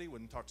to anybody,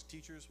 wouldn't talk to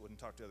teachers, wouldn't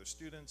talk to other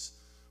students,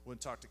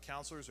 wouldn't talk to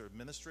counselors or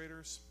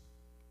administrators,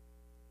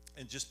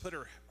 and just put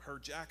her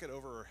jacket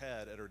over her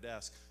head at her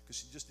desk because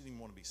she just didn't even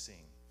want to be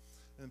seen.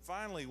 And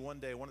finally, one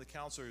day, one of the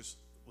counselors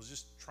was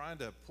just trying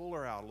to pull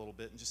her out a little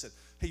bit and just said,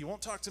 hey, you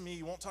won't talk to me,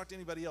 you won't talk to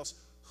anybody else.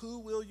 Who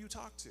will you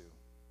talk to?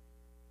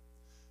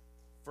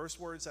 First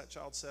words that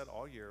child said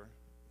all year,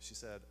 she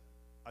said,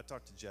 I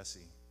talked to Jesse,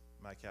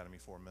 my Academy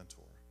 4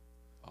 mentor.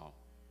 Oh.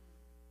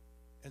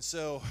 And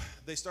so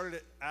they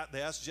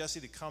asked Jesse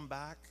to come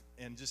back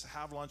and just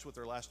have lunch with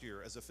her last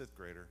year as a fifth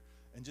grader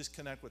and just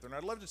connect with her. And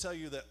I'd love to tell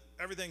you that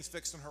everything's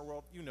fixed in her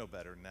world. You know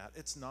better than that.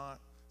 It's not.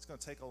 It's going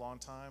to take a long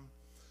time.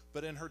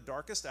 But in her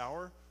darkest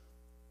hour,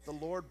 the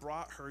Lord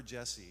brought her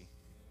Jesse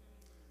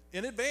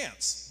in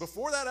advance.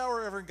 Before that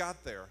hour ever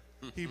got there,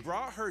 he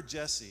brought her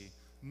Jesse,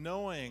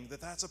 knowing that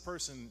that's a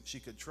person she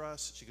could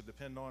trust, she could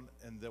depend on,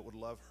 and that would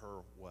love her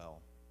well.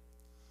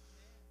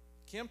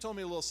 Cam told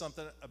me a little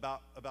something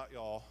about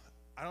y'all.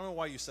 I don't know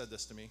why you said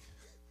this to me,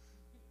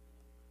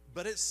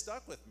 but it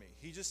stuck with me.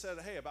 He just said,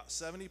 hey, about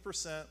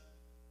 70%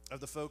 of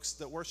the folks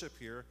that worship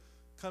here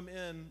come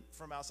in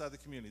from outside the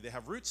community. They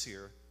have roots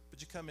here,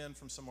 but you come in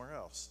from somewhere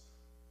else.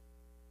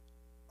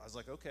 I was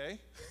like, okay.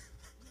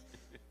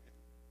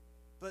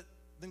 But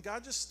then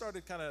God just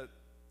started kind of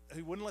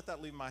he wouldn't let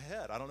that leave my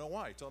head. I don't know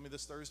why. He told me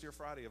this Thursday or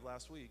Friday of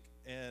last week.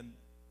 And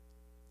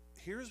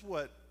here's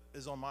what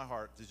is on my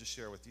heart to just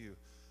share with you.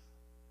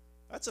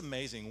 That's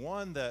amazing.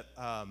 One, that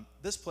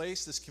this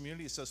place, this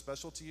community is so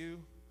special to you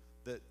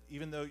that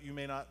even though you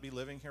may not be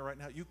living here right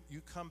now,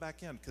 you come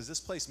back in because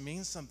this place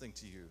means something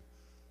to you.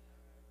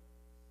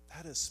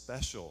 That is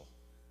special.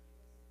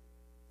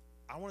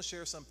 I want to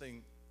share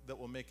something that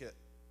will make it,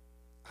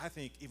 I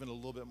think, even a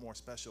little bit more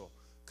special.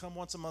 Come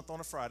once a month on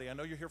a Friday. I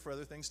know you're here for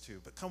other things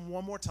too, but come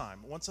one more time,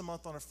 once a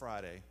month on a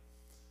Friday,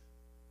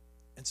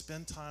 and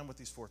spend time with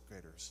these fourth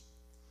graders.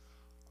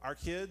 Our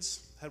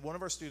kids had one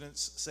of our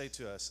students say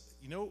to us,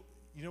 you know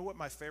what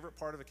my favorite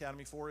part of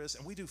Academy 4 is?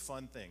 And we do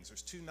fun things.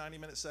 There's 2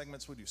 90-minute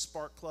segments. We do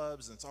spark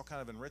clubs, and it's all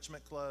kind of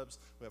enrichment clubs.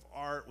 We have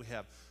art, we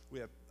have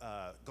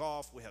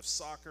golf, we have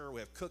soccer, we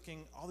have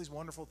cooking, all these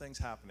wonderful things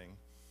happening.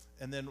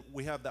 And then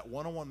we have that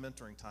one-on-one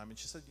mentoring time. And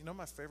she said, you know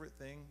my favorite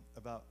thing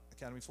about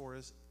Academy 4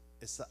 is?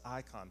 It's the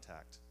eye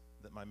contact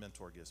that my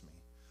mentor gives me.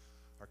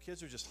 Our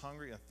kids are just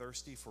hungry and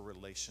thirsty for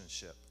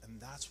relationship,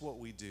 and that's what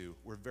we do.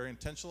 We're very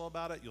intentional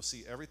about it. You'll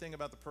see everything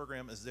about the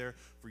program is there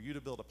for you to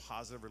build a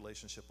positive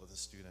relationship with a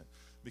student,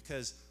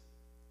 because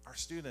our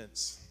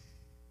students,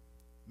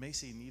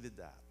 Macy needed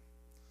that.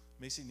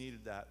 Macy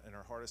needed that in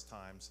her hardest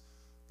times.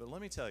 But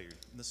let me tell you,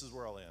 and this is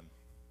where I'll end.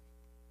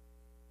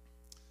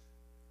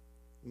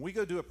 When we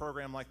go do a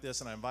program like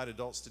this, and I invite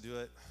adults to do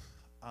it,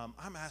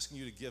 I'm asking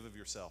you to give of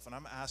yourself, and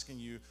I'm asking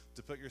you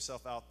to put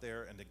yourself out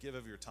there and to give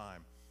of your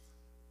time.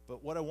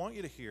 But what I want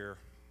you to hear,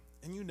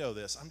 and you know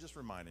this, I'm just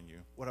reminding you,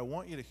 what I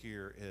want you to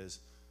hear is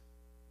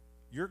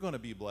you're going to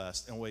be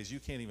blessed in ways you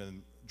can't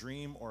even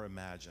dream or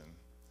imagine.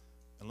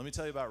 And let me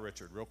tell you about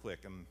Richard real quick,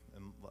 and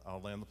I'll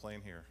land the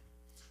plane here.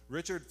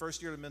 Richard,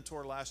 first year to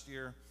mentor last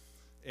year,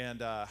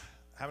 and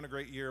having a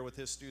great year with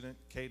his student,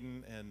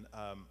 Caden. And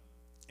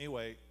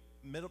anyway,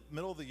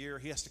 middle of the year,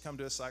 he has to come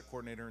to his site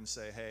coordinator and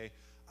say, hey,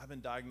 I've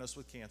been diagnosed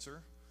with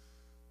cancer,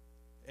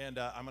 and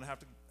I'm going to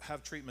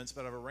have treatments,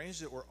 but I've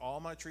arranged it where all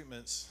my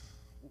treatments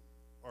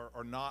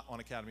are not on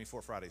Academy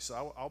 4 Friday,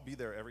 so I'll be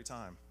there every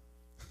time.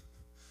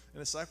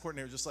 And the site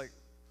coordinator was just like,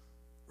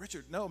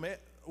 Richard, no, man,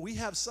 we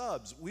have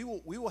subs. We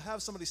will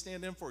have somebody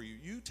stand in for you.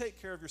 You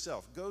take care of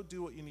yourself. Go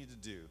do what you need to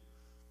do.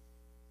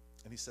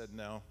 And he said,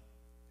 no.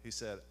 He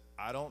said,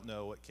 I don't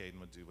know what Caden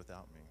would do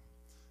without me.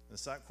 And the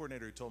site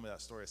coordinator who told me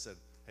that story, I said,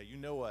 hey, you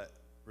know what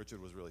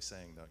Richard was really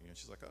saying, don't you? And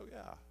she's like, oh, yeah.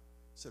 I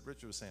said,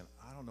 Richard was saying,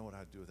 I don't know what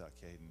I'd do without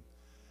Caden.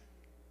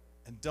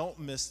 And don't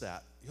miss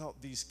that. Y'all,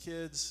 these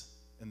kids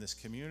in this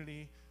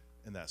community,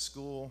 in that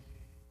school,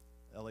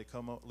 LA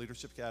Como,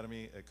 Leadership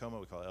Academy at Como,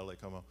 we call it LA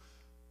Como,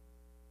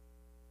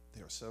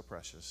 they are so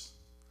precious.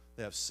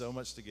 They have so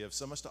much to give,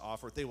 so much to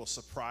offer. They will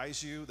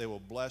surprise you. They will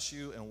bless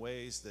you in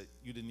ways that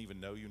you didn't even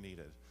know you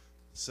needed.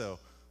 So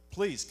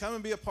please come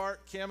and be a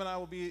part. Cam and I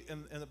will be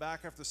in the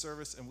back after the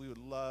service, and we would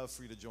love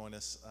for you to join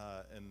us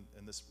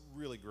in this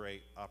really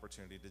great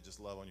opportunity to just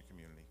love on your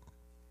community.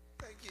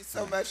 Thank you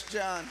so much,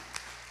 John.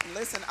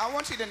 Listen, I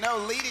want you to know,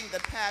 leading the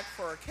pack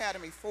for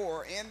Academy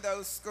 4 in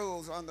those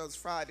schools on those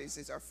Fridays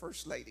is our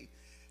First Lady.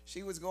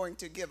 She was going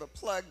to give a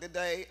plug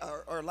today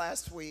or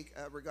last week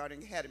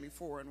regarding Academy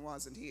 4 and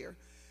wasn't here.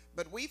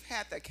 But we've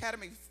had the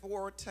Academy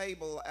 4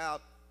 table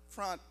out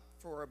front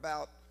for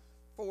about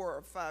 4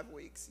 or 5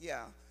 weeks,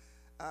 yeah.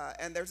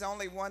 And there's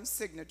only one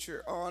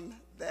signature on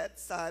that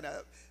sign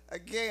up.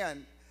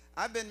 Again,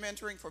 I've been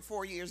mentoring for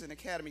 4 years in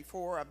Academy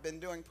 4. I've been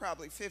doing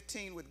probably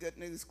 15 with Good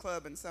News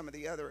Club and some of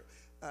the other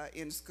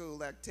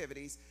in-school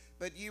activities.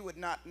 But you would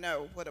not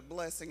know what a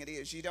blessing it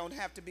is. You don't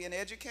have to be an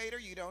educator.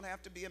 You don't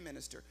have to be a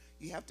minister.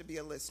 You have to be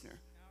a listener.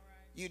 All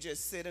right. You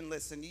just sit and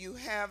listen. You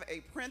have a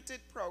printed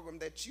program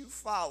that you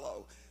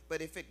follow.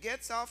 But if it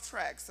gets off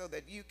track so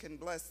that you can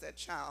bless that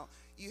child,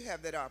 you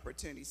have that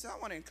opportunity. So I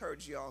want to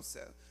encourage you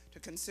also to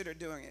consider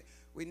doing it.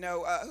 We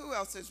know who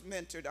else has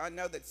mentored. I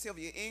know that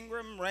Sylvia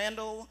Ingram,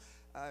 Randall,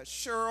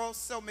 Cheryl,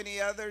 so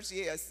many others,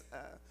 yes,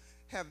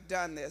 have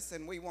done this,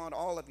 and we want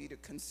all of you to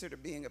consider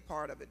being a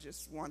part of it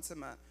just once a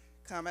month.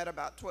 Come at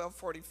about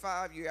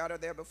 12:45. You're out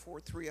of there before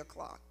 3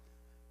 o'clock.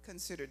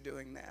 Consider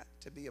doing that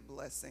to be a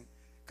blessing.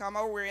 Come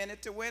on, we're in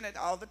it to win it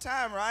all the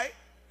time, right?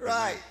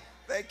 Right.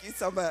 Thank you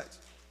so much.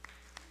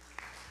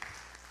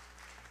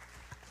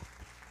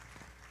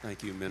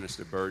 Thank you,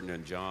 Minister Burden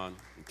and John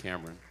and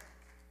Cameron.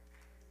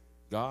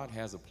 God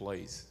has a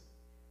place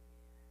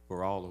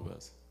for all of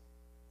us.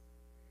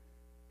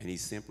 And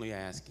he's simply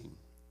asking,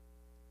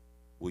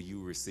 will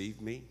you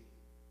receive me?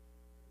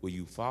 Will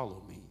you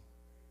follow me?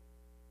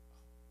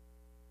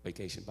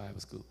 Vacation Bible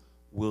School.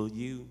 Will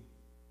you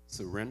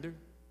surrender?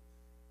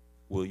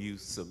 Will you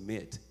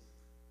submit?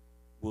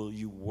 Will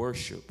you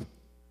worship?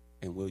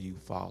 And will you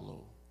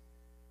follow?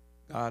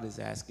 God is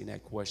asking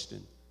that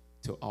question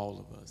to all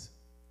of us.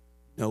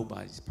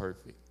 Nobody's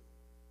perfect.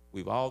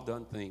 We've all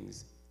done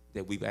things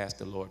that we've asked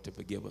the Lord to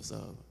forgive us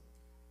of.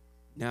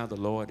 Now the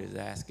Lord is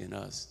asking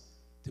us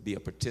to be a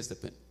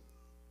participant,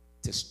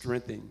 to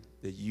strengthen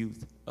the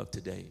youth of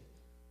today.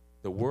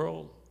 The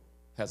world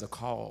has a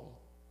call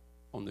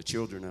on the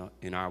children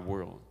in our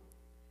world.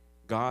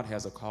 God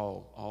has a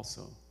call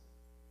also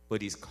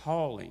but he's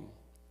calling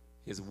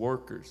his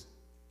workers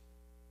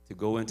to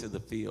go into the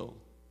field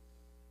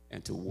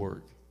and to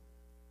work.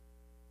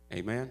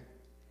 Amen?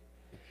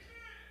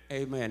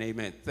 Amen,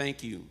 amen.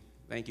 Thank you,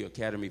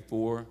 Academy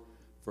 4,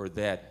 for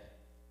that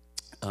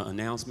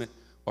announcement.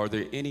 Are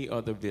there any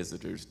other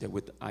visitors that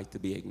would like to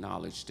be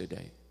acknowledged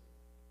today?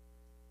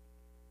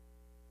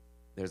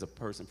 There's a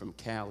person from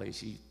Cali.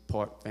 She's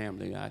part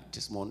family. I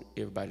just want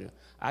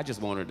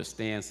her to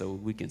stand so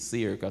we can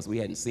see her, because we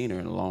hadn't seen her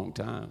in a long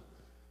time.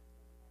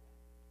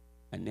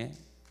 Annette?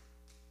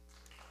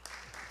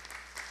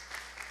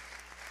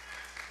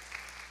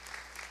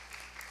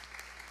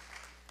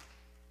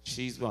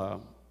 She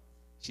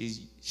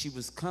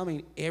was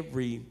coming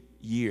every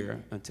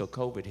year until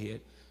COVID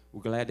hit.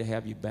 We're glad to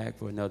have you back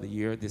for another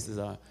year. This is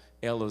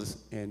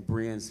Ella's and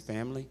Brian's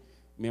family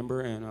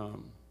member,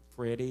 and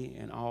Freddie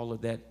and all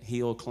of that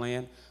Hill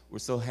clan. We're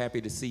so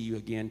happy to see you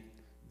again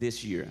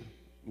this year.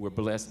 We're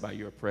blessed by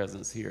your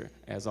presence here,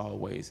 as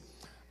always.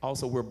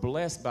 Also, we're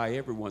blessed by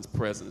everyone's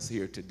presence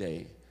here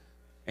today.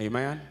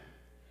 Amen?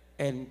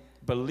 And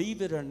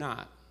believe it or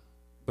not,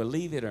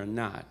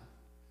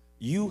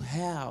 you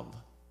have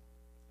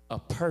a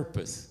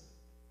purpose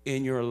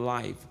in your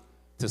life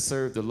to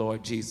serve the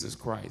Lord Jesus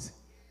Christ.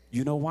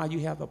 You know why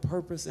you have a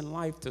purpose in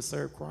life to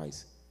serve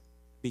Christ?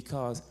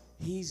 Because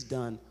he's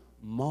done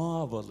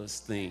marvelous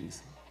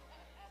things.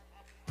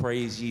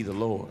 Praise ye the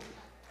Lord.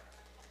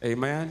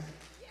 Amen?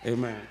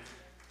 Amen.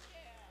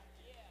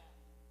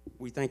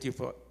 We thank you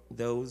for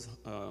those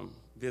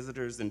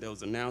visitors and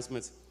those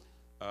announcements.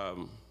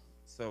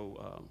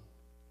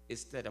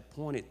 It's that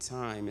appointed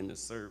time in the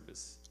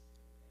service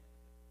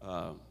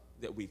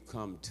that we've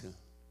come to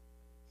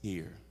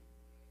hear.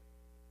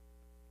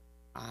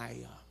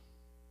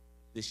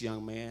 This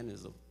young man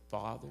is a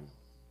father.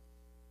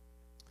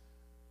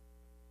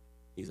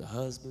 He's a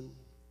husband.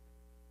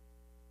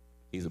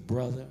 He's a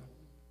brother.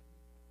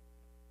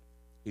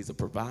 He's a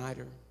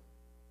provider.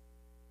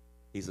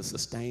 He's a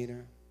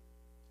sustainer.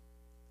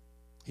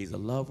 He's a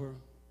lover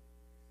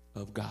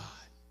of God.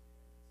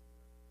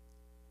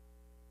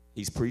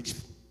 He's preached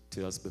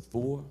to us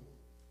before,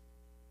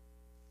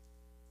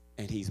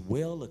 and he's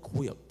well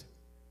equipped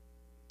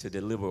to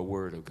deliver a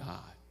word of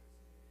God.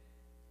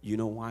 You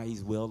know why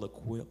he's well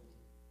equipped?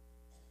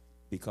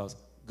 Because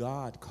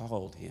God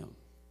called him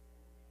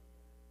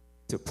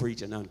to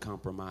preach an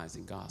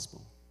uncompromising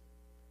gospel.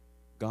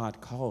 God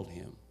called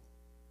him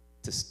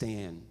to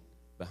stand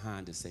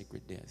behind the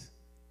sacred desk.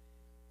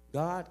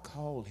 God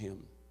called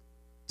him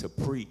to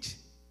preach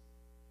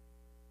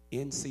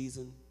in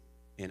season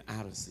and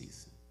out of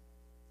season,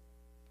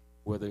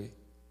 whether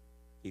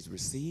he's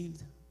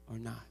received or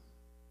not.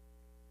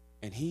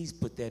 And he's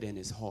put that in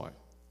his heart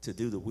to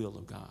do the will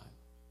of God.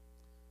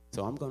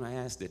 So I'm going to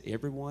ask that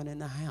everyone in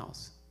the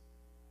house,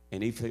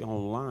 and if you're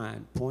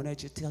online, point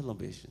at your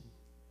television,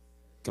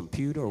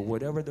 computer, or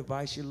whatever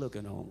device you're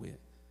looking on with.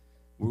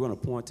 We're going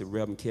to point to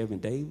Reverend Kevin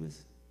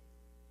Davis,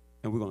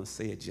 and we're going to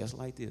say it just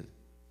like this.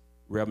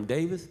 Reverend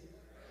Davis,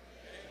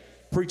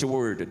 preach a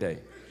word today.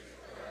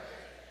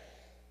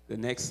 The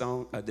next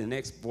song, the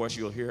next voice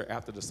you'll hear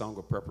after the song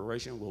of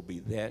preparation will be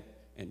that,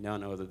 and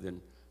none other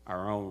than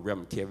our own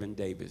Reverend Kevin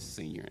Davis,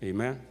 Sr.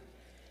 Amen?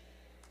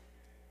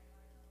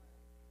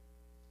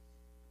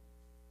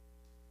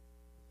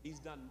 He's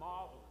done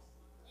marvelous.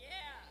 Yeah.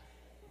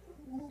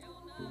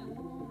 Still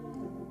not.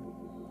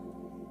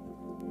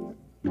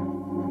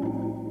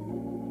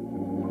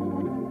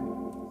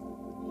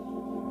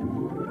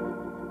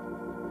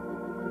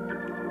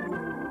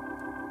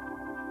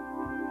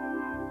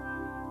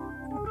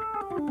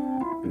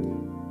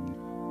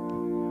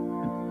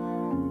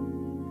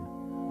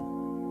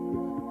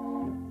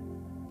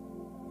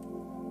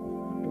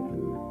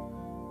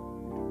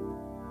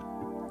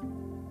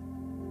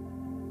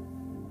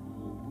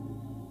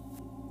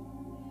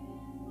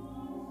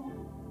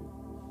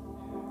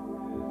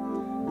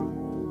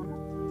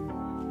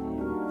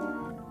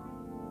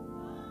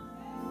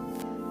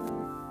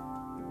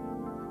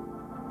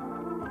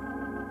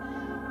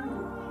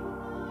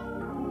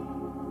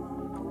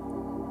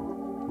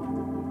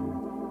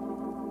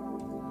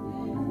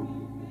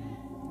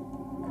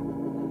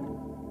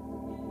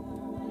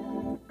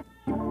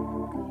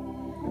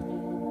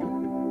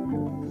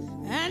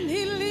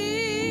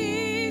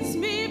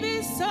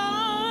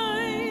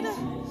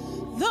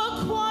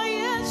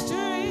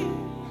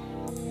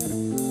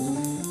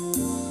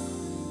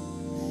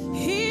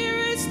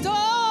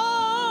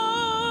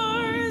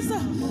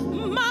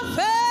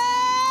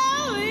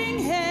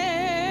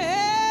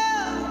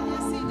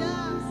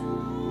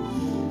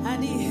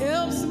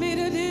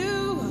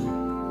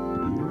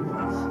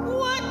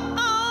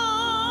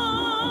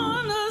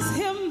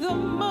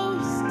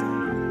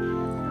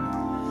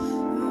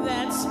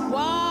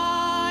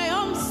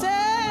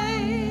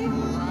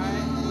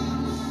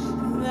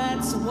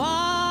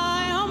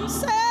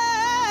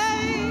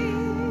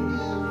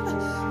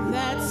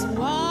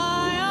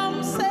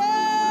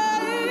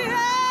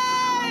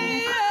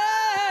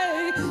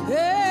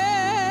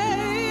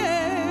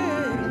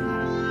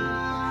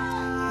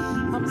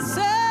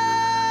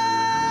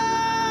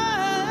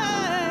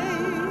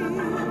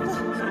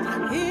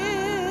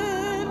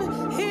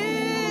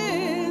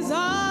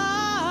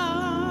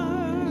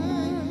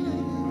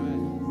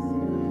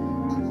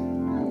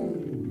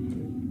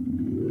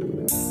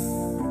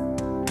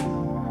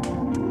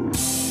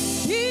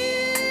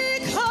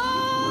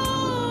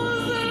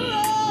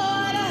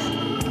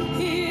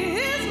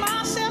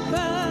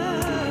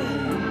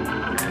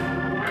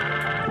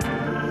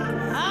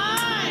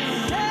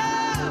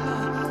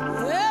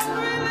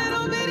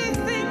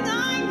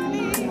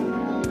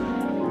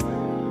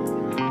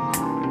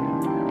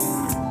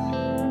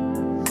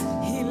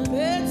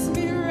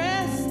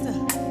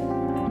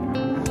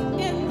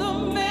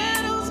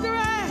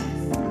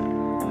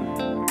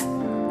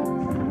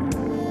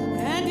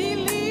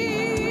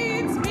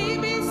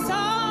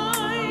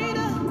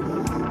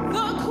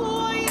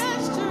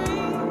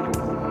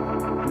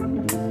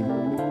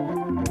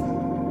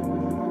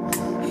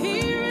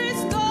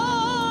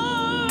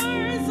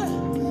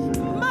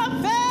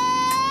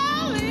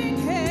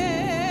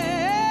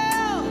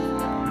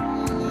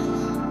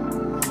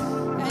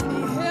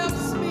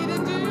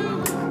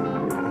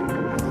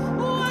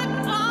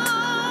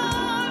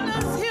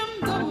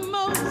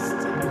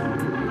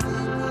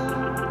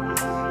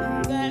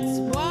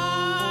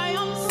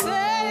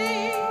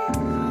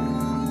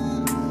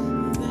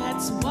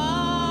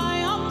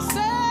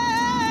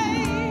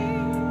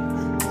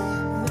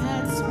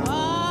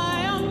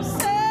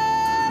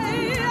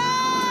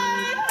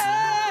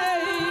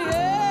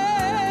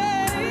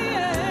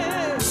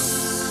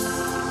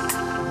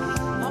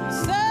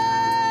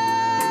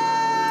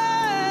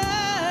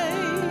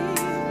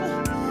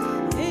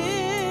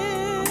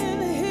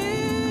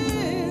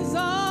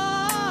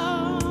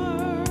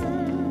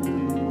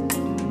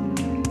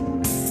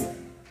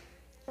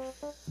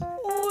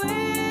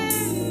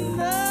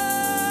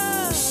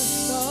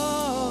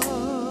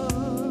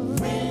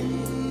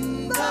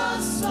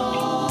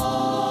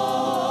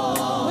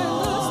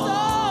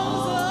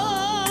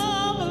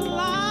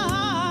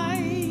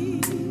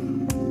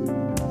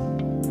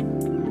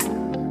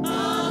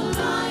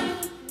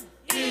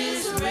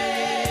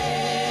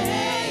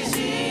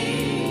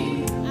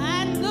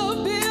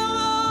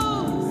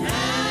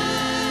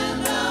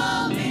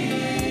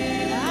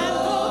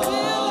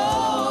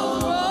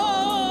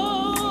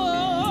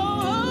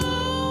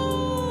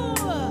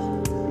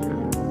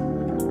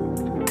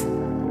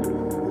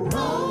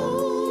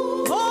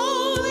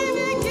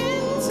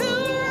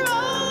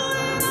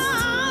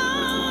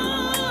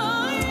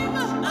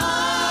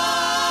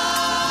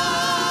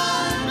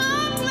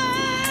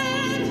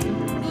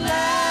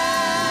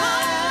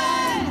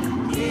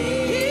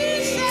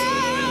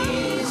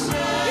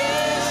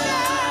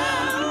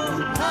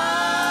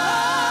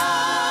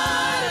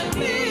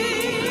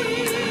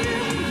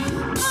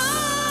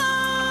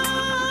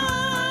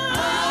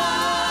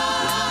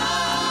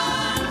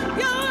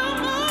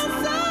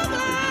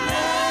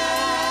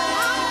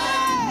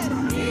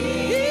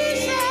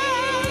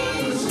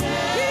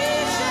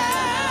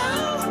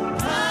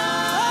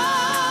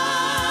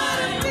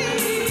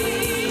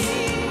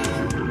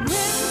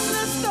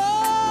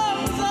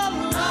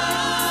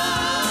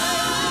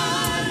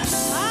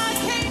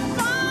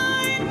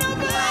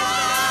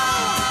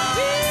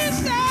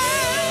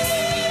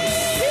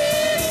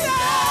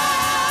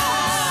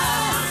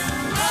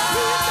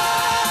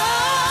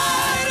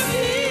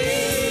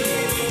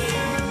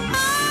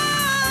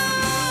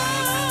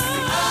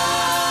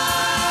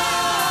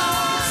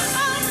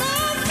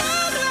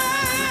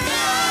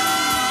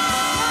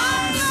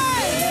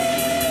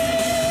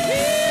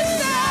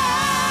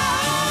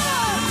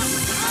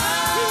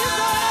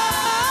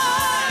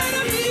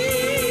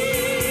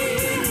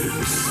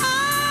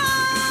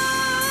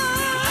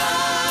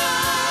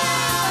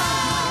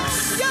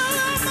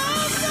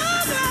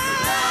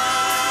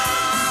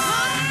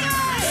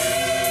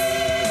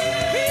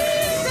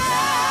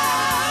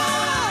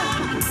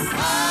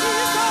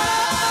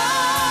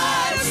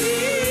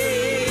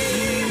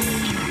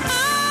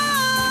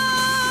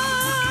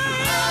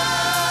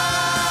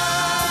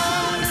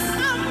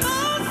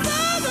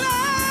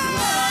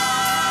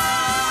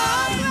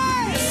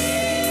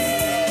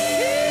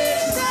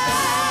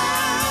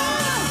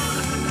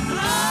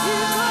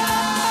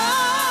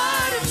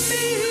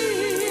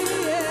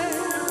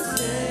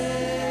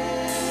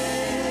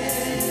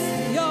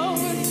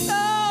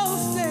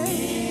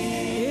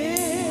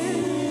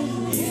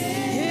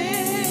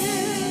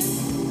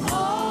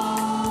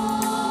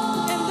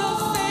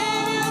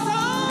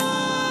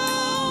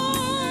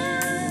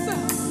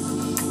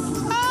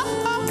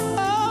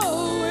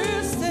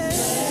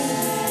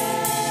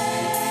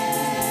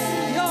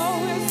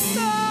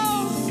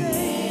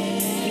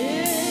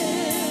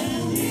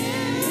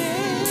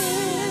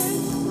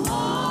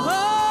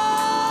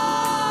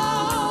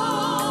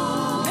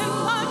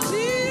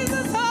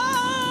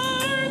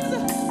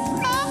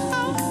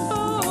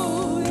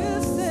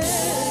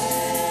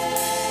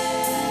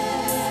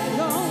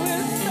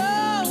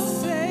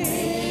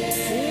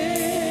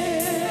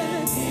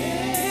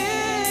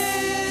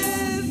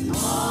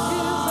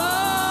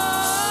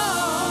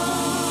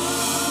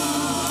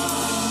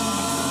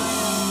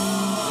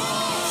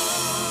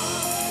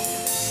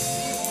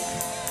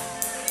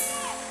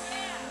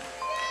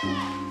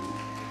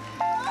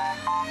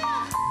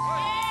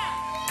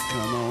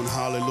 Come on,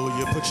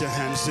 hallelujah. Put your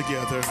hands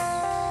together.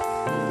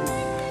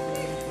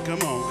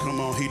 Come on.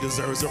 He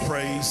deserves the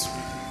praise.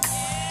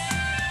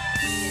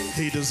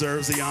 He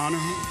deserves the honor.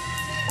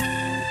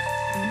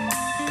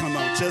 Come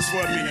on, just for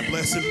a minute,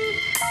 bless him.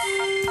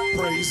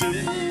 Praise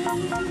him.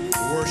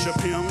 Worship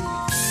him.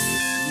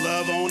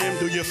 Love on him.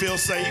 Do you feel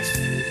safe?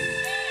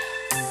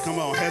 Come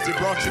on, has he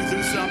brought you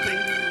through something?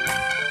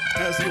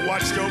 Has he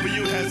watched over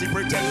you? Has he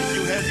protected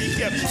you? Has he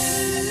kept you?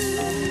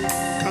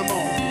 Come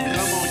on,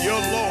 your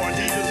Lord,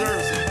 he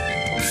deserves it.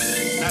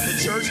 Not the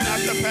church, not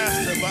the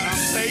pastor, but I'm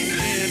safe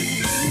in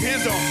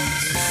his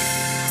arms.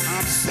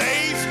 I'm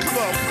safe. Come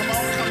on.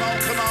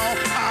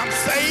 I'm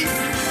safe.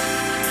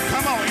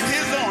 Come on, in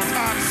his arms,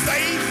 I'm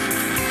safe.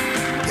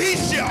 He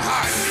shall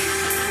hide me.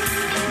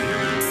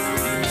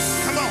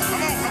 Come on.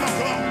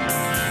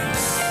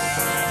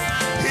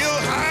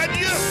 He'll hide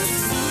you.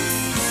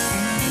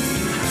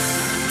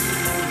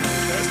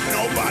 There's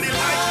nobody like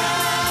him.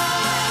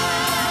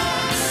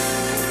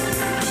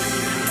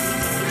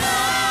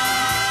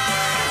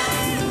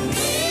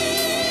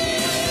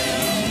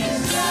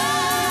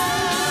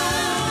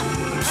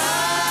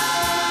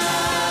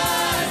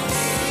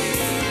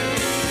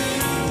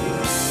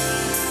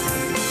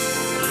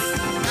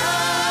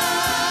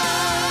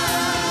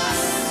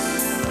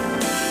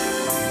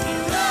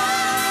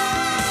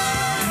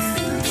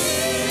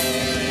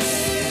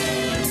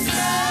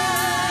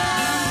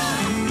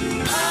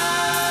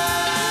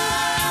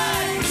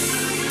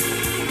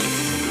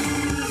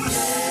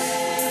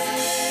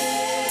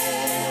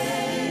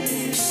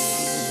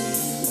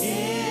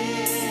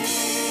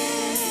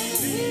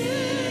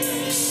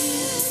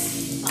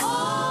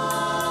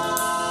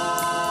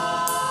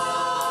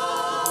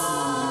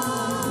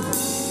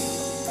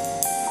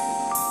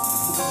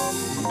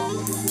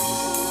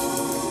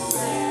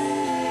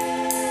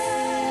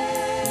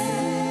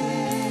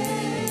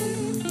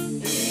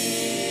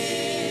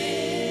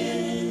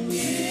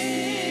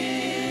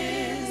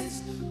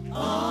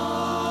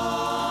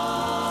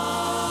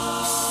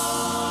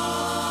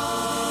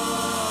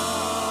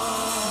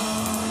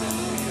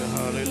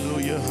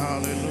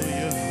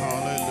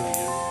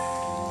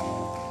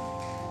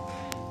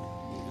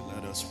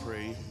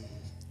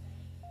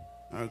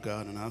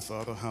 God and our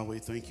Father, how we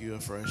thank you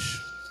afresh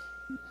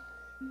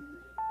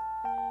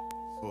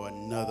for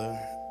another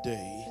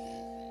day,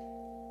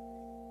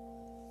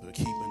 for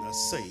keeping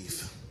us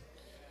safe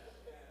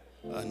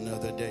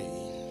another day.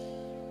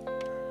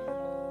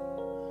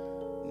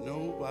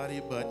 Nobody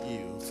but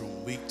you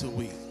from week to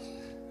week.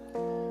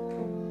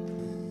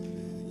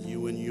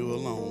 You and you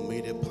alone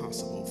made it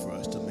possible for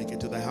us to make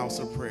it to the house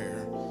of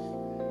prayer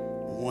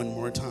one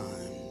more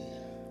time.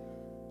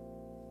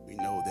 We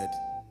know that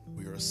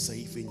we are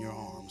safe in your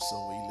arms,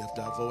 so we lift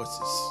our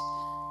voices.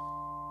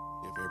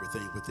 If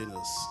everything within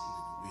us,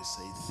 we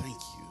say thank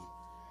you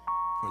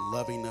for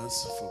loving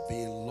us, for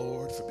being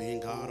Lord, for being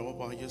God all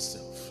by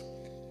yourself.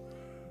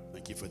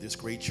 Thank you for this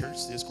great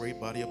church, this great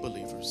body of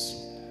believers.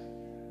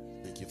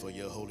 Thank you for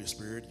your Holy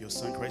Spirit, your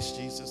Son Christ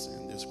Jesus,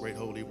 and this great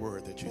holy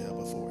word that you have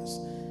before us.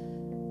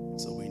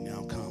 So we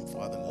now come,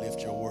 Father,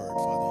 lift your word,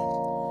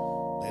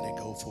 Father. Let it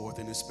go forth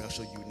in a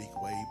special, unique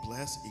way.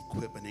 Bless,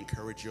 equip, and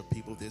encourage your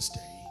people this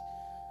day.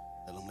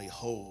 Let them lay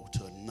hold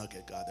to a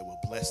nugget, God, that will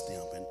bless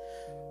them and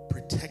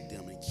protect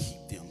them and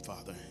keep them,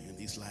 Father, in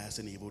these last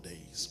and evil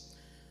days.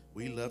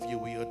 We love you,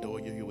 we adore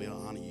you, we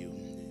honor you.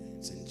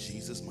 It's in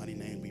Jesus' mighty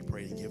name we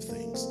pray and give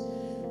thanks.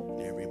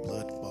 And every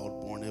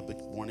blood-bought,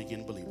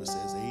 born-again believer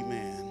says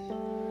amen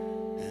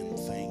and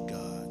thank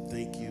God.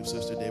 Thank you,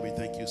 Sister Debbie.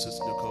 Thank you,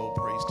 Sister Nicole.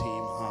 Praise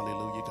team.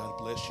 Hallelujah. God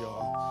bless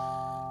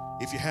y'all.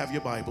 If you have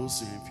your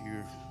Bibles, and if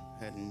you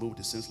hadn't moved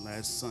it since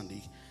last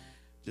Sunday,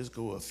 just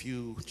go a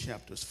few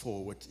chapters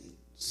forward.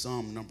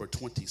 Psalm number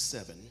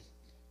 27.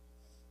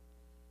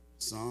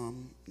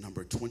 Psalm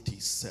number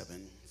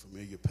 27,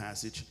 familiar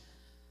passage.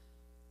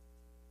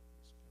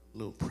 A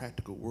little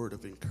practical word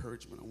of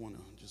encouragement I want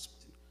to just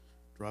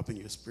drop in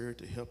your spirit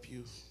to help you.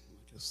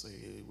 Like I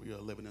say, we are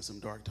living in some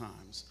dark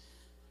times,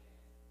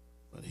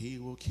 but he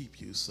will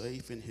keep you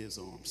safe in his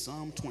arms.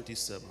 Psalm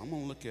 27. I'm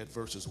going to look at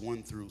verses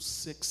 1 through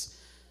 6,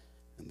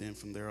 and then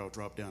from there I'll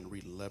drop down and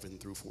read 11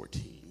 through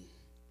 14.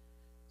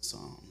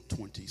 Psalm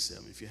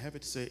 27. If you have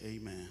it, say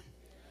amen.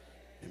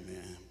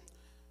 Amen.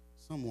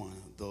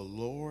 Someone, the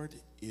Lord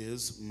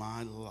is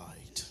my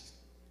light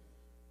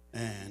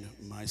and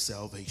my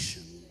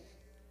salvation.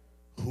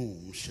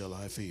 Whom shall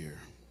I fear?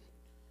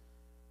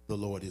 The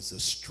Lord is the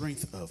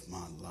strength of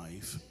my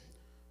life.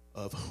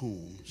 Of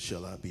whom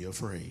shall I be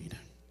afraid?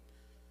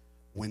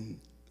 When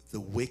the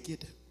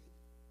wicked,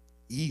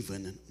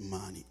 even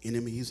mine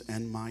enemies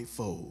and my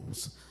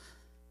foes,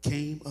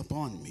 came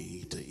upon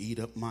me to eat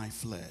up my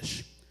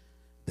flesh,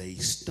 they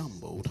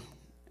stumbled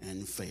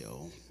and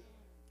fell.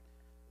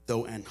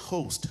 Though an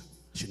host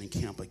should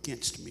encamp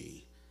against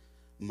me,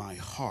 my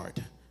heart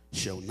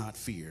shall not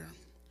fear.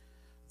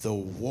 Though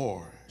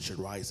war should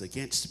rise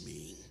against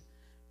me,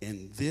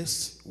 in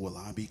this will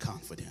I be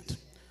confident.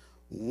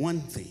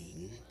 One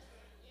thing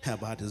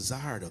have I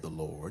desired of the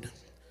Lord,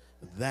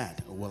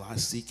 that will I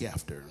seek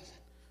after,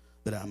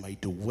 that I may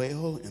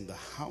dwell in the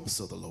house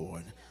of the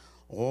Lord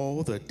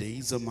all the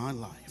days of my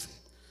life,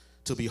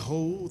 to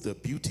behold the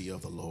beauty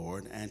of the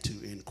Lord and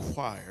to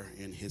inquire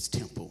in his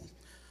temple.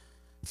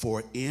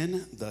 For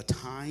in the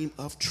time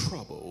of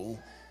trouble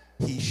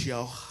he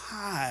shall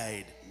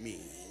hide me.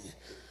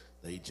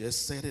 They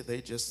just said it, they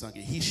just sung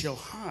it. He shall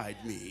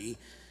hide me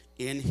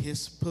in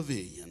his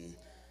pavilion.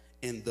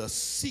 In the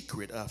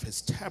secret of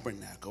his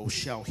tabernacle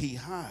shall he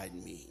hide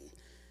me.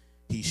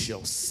 He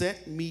shall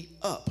set me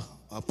up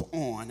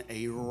upon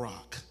a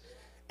rock.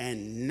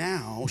 And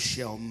now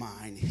shall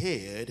mine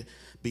head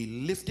be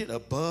lifted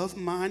above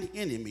mine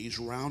enemies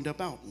round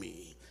about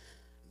me.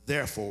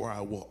 Therefore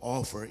I will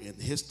offer in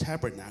his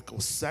tabernacle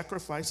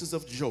sacrifices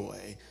of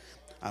joy.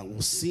 I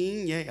will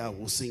sing, yea, I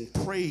will sing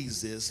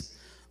praises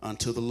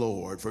unto the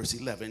Lord. Verse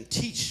 11,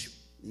 teach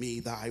me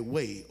thy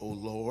way, O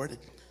Lord,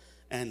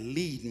 and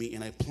lead me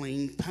in a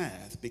plain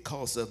path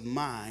because of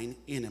mine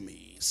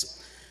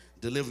enemies.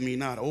 Deliver me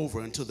not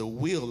over unto the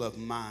will of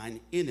mine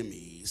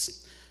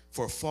enemies,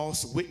 for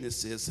false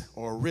witnesses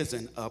are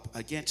risen up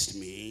against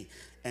me,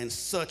 and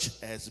such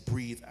as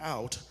breathe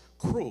out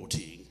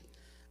cruelty.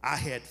 I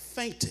had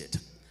fainted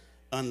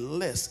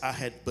unless I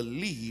had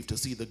believed to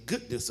see the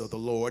goodness of the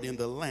Lord in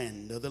the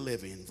land of the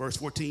living. Verse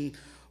 14,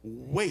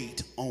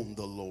 wait on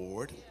the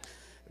Lord,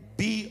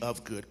 be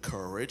of good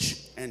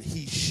courage, and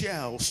he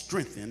shall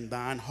strengthen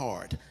thine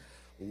heart.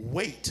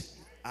 Wait,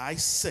 I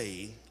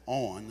say,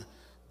 on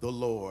the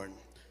Lord.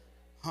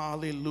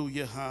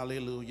 Hallelujah,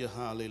 hallelujah,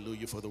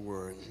 hallelujah for the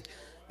word.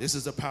 This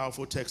is a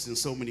powerful text in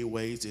so many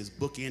ways. It's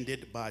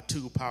bookended by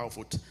two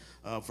powerful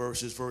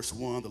verses. Verse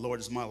 1, the Lord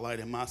is my light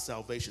and my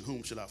salvation,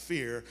 whom shall I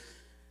fear?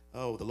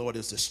 Oh, the Lord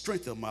is the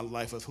strength of my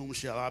life, of whom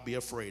shall I be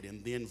afraid?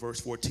 And then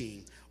verse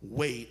 14,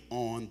 wait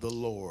on the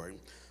Lord.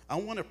 I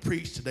want to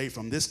preach today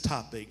from this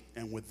topic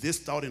and with this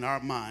thought in our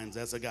minds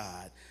as a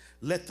guide.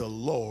 Let the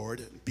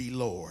Lord be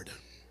Lord.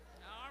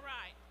 All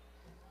right.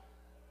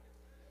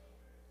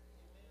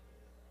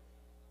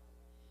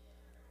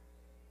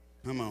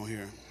 Come on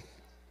here.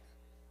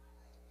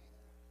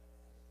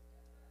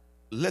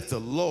 Let the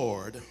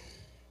Lord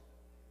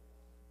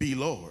be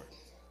Lord.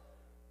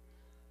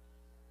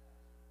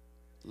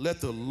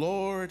 Let the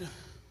Lord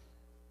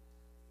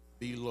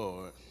be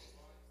Lord.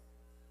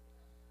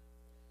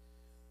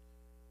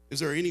 Is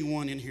there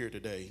anyone in here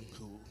today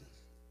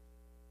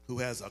who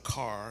has a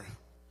car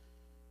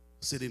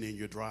sitting in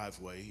your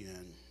driveway,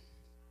 and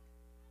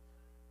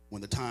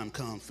when the time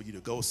comes for you to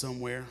go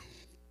somewhere,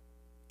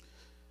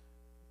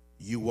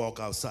 you walk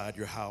outside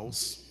your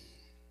house,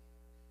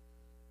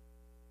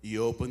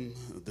 you open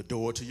the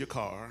door to your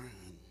car,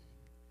 and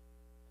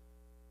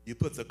you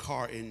put the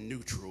car in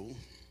neutral,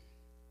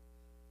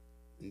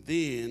 and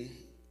then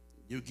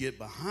you get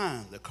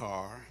behind the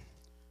car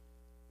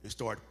and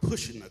start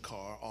pushing the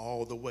car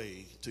all the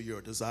way to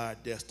your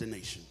desired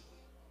destination?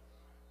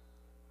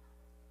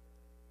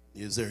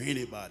 Is there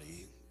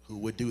anybody who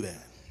would do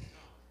that?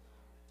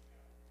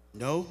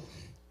 No?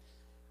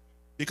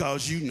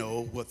 Because you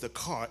know what the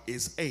car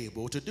is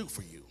able to do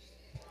for you.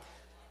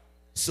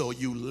 So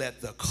you let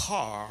the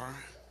car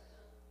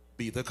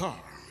be the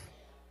car,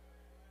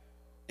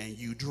 and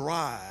you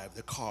drive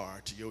the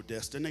car to your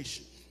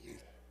destination.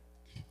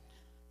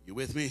 You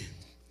with me?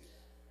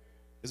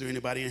 Is there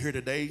anybody in here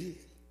today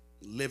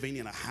living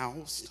in a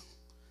house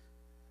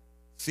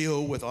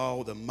filled with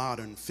all the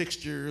modern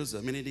fixtures,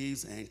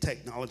 amenities, and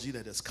technology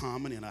that is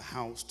common in a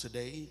house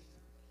today,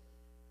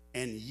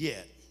 and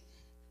yet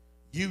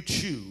you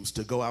choose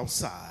to go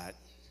outside,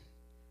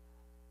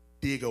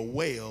 dig a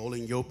well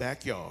in your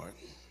backyard,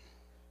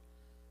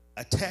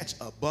 attach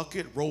a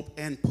bucket, rope,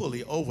 and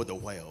pulley over the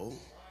well,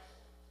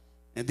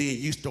 and then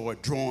you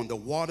start drawing the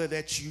water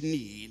that you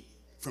need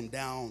from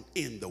down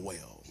in the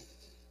well?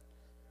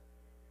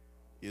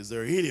 Is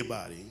there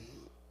anybody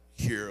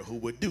here who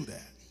would do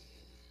that?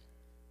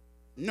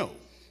 No.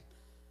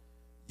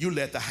 You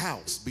let the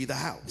house be the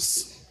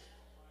house,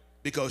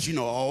 because you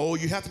know all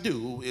you have to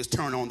do is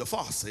turn on the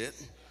faucet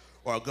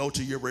or go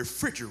to your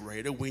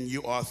refrigerator when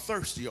you are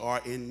thirsty or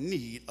in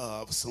need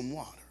of some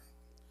water.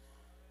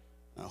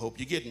 I hope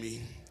you get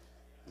me.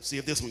 Let's see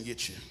if this one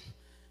gets you.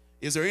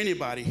 Is there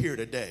anybody here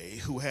today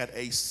who had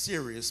a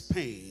serious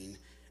pain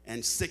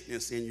and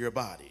sickness in your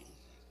body,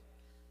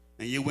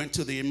 and you went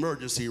to the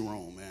emergency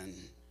room, and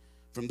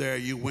from there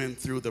you went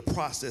through the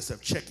process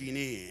of checking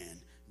in,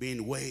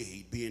 being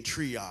weighed, being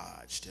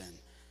triaged,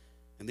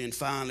 and then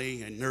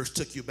finally a nurse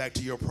took you back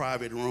to your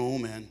private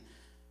room, and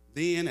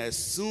then as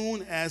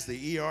soon as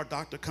the ER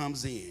doctor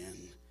comes in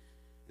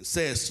and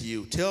says to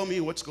you, tell me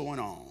what's going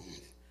on,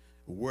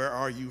 where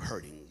are you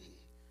hurting?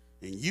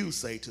 And you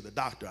say to the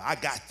doctor, I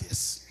got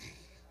this.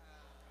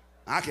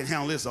 I can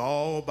handle this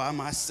all by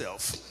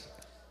myself.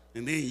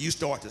 And then you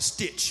start to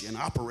stitch and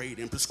operate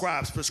and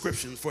prescribe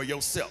prescriptions for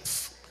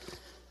yourself.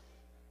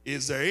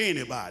 Is there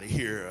anybody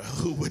here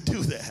who would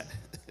do that?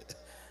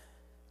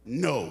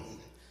 No,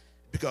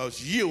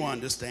 because you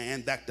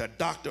understand that the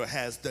doctor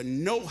has the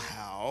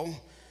know-how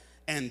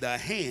and the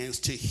hands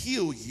to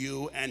heal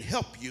you and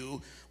help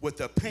you with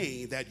the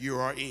pain that you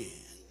are in.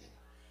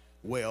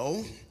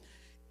 Well,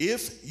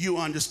 if you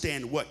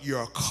understand what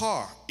your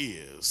car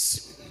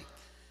is,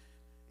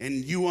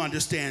 and you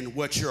understand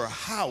what your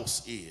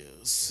house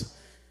is,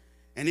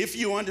 and if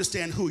you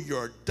understand who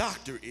your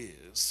doctor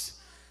is,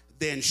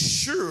 then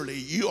surely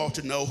you ought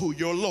to know who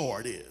your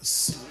Lord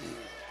is.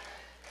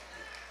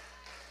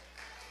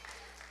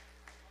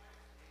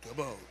 Come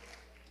on.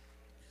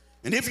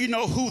 And if you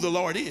know who the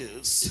Lord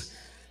is,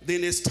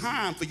 then it's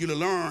time for you to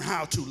learn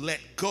how to let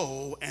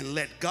go and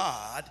let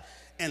God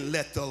and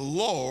let the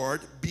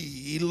Lord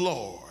be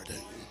Lord.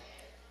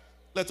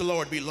 Let the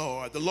Lord be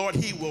Lord. The Lord,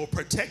 he will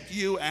protect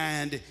you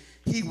and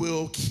he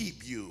will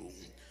keep you.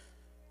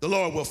 The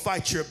Lord will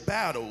fight your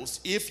battles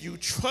if you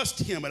trust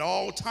him at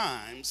all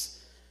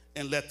times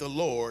and let the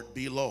Lord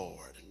be Lord.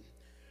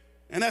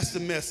 And that's the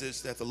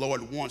message that the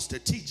Lord wants to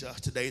teach us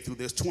today through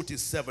this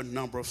 27th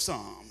number of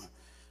Psalm.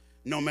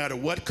 No matter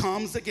what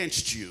comes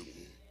against you,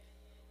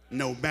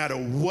 no matter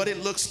what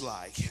it looks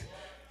like,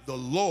 the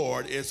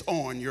Lord is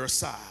on your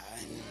side.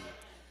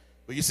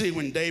 But you see,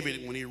 when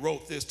David, when he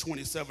wrote this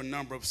 27th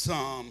number of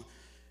Psalm,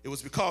 it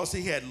was because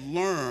he had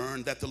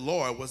learned that the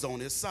Lord was on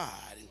his side.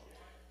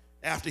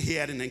 After he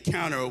had an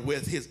encounter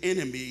with his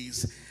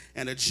enemies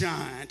and a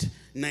giant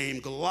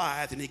named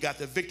Goliath, and he got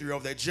the victory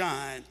over that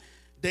giant,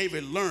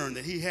 David learned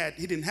that he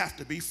didn't have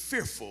to be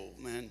fearful.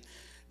 And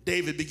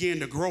David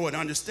began to grow and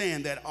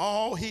understand that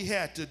all he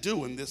had to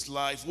do in this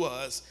life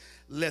was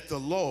let the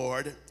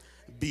Lord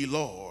be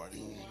Lord.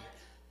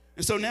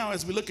 And so now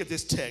as we look at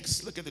this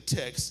text, look at the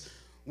text,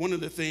 one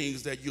of the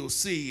things that you'll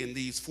see in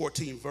these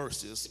 14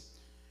 verses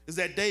is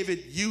that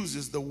David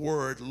uses the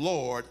word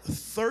Lord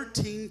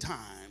 13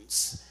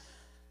 times.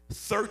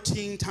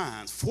 13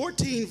 times,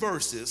 14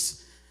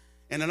 verses,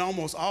 and in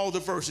almost all the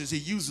verses he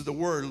uses the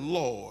word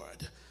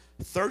Lord.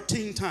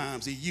 13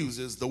 times he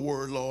uses the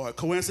word Lord.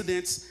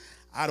 Coincidence?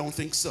 I don't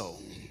think so.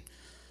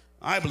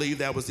 I believe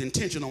that was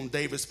intentional on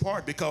David's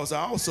part, because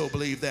I also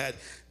believe that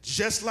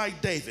just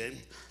like David,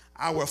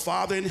 our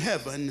Father in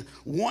heaven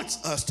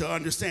wants us to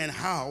understand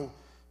how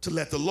to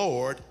let the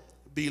Lord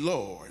be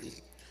Lord.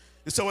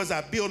 And so as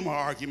I build my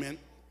argument,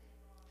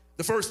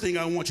 the first thing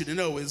I want you to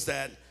know is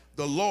that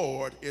the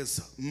Lord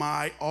is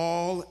my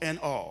all and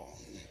all.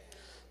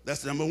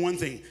 That's the number one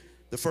thing.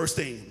 The first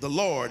thing, the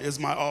Lord is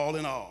my all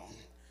in all.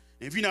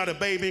 And if you're not a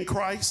babe in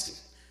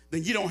Christ,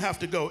 then you don't have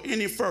to go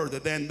any further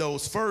than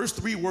those first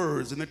three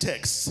words in the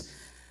text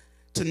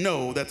to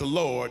know that the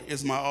Lord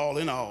is my all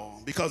in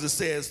all, because it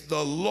says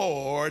the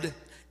Lord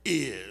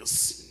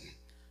is.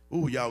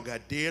 Ooh, y'all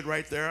got dead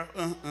right there.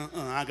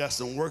 I got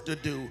some work to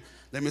do.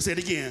 Let me say it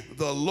again.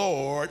 The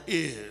Lord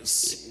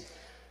is.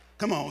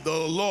 Come on, the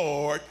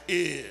Lord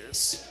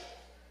is.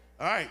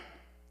 All right,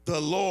 the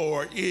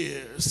Lord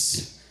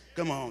is.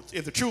 Come on,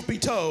 if the truth be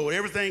told,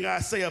 everything I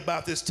say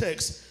about this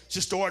text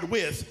should start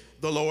with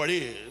the Lord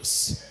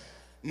is.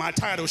 My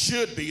title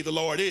should be the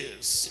Lord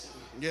is.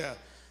 Yeah.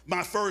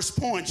 My first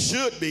point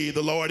should be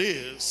the Lord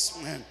is.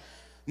 And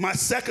my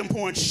second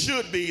point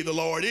should be the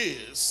Lord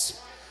is.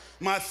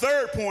 My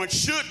third point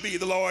should be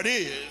the Lord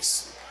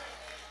is.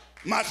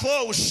 My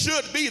close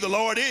should be the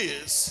Lord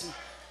is.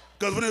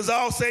 Because when it's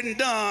all said and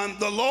done,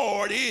 the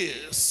Lord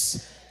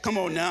is. Come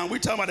on now, we're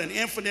talking about an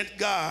infinite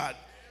God.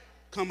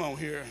 Come on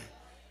here.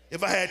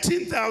 If I had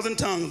 10,000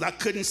 tongues, I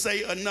couldn't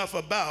say enough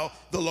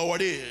about the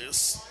Lord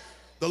is.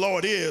 The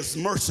Lord is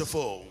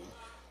merciful.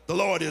 The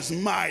Lord is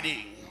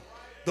mighty.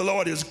 The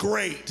Lord is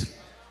great.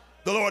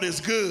 The Lord is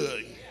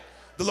good.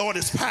 The Lord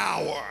is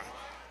power.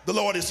 The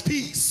Lord is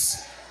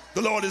peace.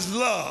 The Lord is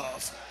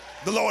love.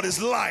 The Lord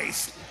is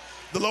life.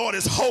 The Lord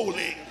is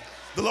holy.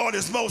 The Lord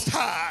is most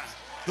high.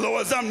 The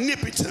Lord is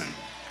omnipotent.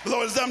 The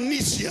Lord is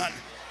omniscient.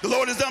 The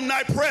Lord is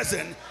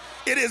omnipresent.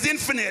 It is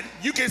infinite.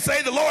 You can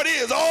say the Lord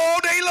is all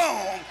day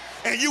long,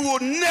 and you will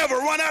never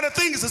run out of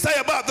things to say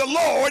about the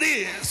Lord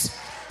is.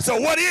 So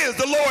what is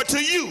the Lord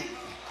to you?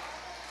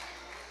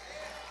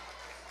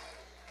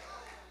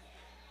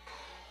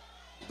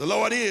 The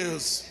Lord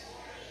is.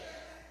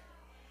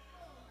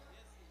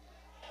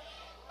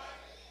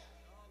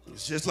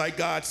 It's just like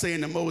God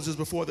saying to Moses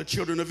before the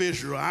children of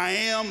Israel, I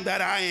am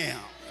that I am.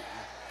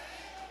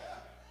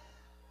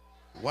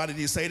 Why did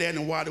he say that,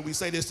 and why do we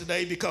say this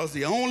today? Because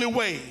the only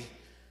way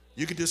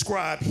you can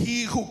describe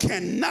he who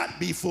cannot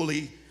be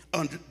fully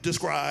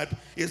described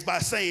is by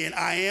saying,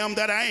 I am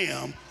that I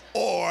am,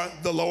 or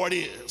the Lord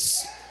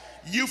is.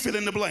 You fill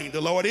in the blank. The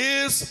Lord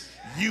is,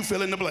 you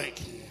fill in the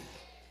blank.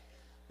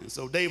 And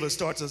so David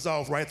starts us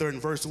off right there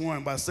in verse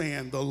 1 by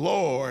saying, the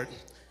Lord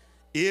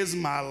is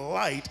my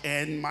light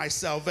and my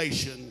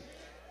salvation.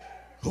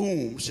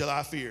 Whom shall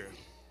I fear?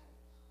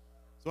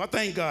 So I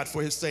thank God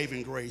for his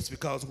saving grace,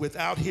 because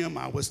without him,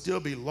 I would still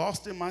be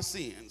lost in my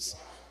sins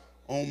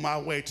on my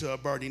way to a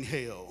burning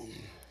hell.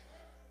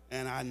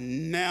 And I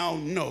now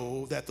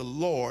know that the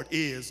Lord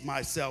is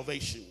my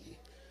salvation.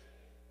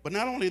 But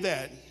not only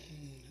that,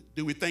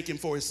 do we thank him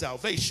for his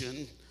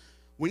salvation,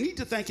 we need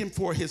to thank him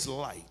for his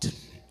light.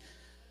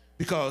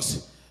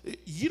 Because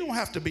you don't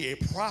have to be a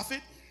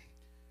prophet.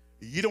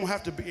 You don't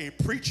have to be a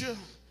preacher.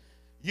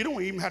 You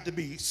don't even have to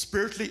be a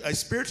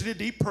spiritually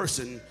deep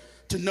person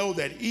to know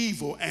that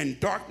evil and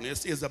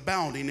darkness is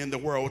abounding in the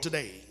world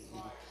today.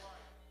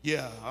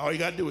 Yeah, all you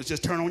got to do is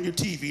just turn on your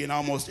TV, and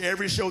almost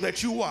every show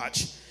that you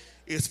watch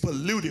is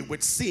polluted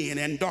with sin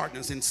and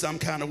darkness in some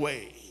kind of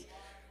way.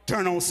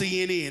 Turn on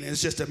CNN, and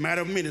it's just a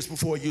matter of minutes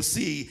before you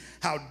see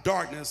how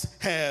darkness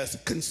has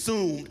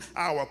consumed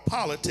our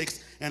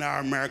politics and our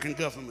American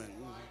government.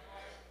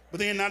 But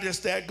then not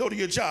just that, go to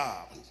your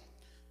job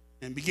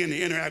and begin to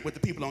interact with the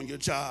people on your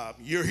job.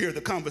 You'll hear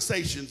the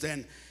conversations,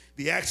 and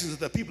the actions of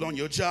the people on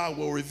your job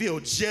will reveal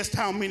just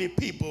how many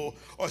people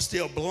are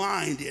still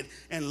blinded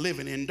and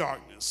living in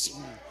darkness.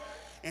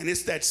 And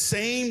it's that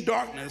same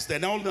darkness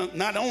that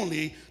not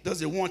only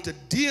does it want to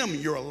dim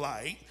your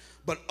light,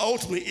 but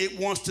ultimately it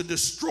wants to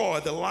destroy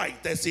the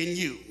light that's in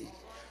you.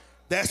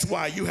 That's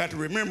why you have to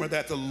remember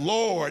that the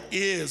Lord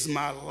is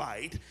my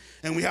light,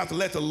 and we have to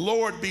let the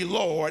Lord be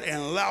Lord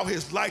and allow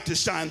his light to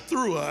shine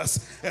through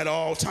us at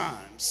all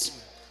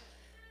times.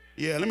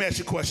 Yeah, let me ask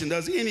you a question.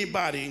 Does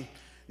anybody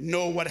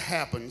know what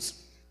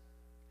happens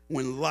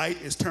when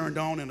light is turned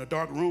on in a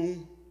dark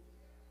room?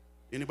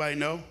 Anybody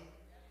know?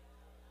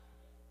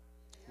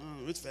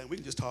 Oh, it's fine. We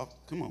can just talk.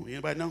 Come on.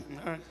 Anybody know?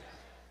 All right.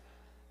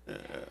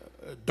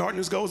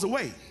 Darkness goes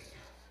away.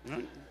 All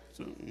right?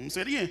 So I'm going to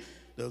say it again.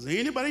 Does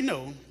anybody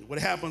know what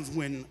happens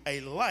when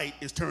a light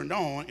is turned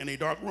on in a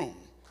dark room?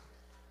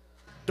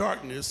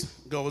 Darkness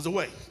goes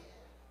away.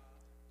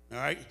 All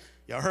right?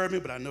 Y'all heard me,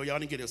 but I know y'all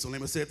didn't get it, so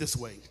let me say it this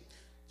way,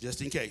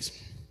 just in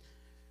case.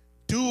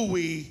 Do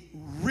we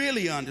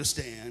really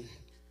understand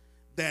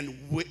that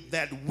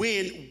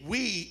when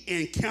we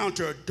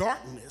encounter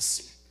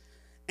darkness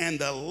and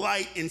the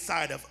light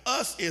inside of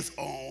us is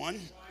on,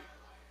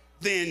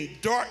 then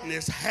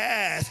darkness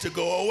has to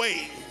go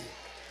away?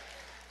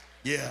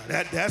 Yeah,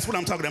 that's what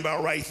I'm talking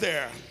about right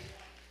there.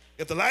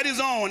 If the light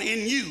is on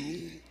in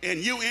you and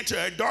you enter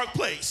a dark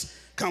place,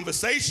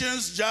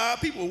 conversations, job,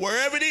 people,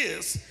 wherever it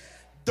is,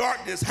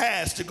 darkness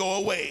has to go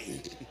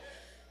away.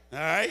 All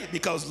right?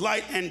 Because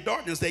light and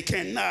darkness, they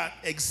cannot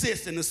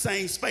exist in the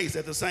same space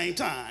at the same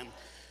time.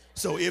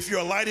 So if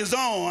your light is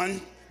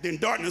on, then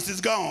darkness is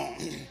gone.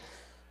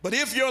 But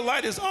if your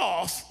light is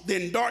off,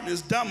 then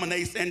darkness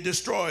dominates and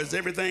destroys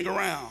everything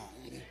around.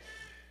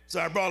 So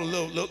I brought a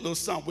little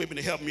something with me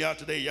to help me out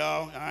today,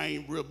 y'all. I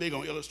ain't real big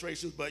on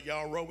illustrations, but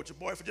y'all roll with your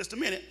boy for just a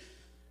minute.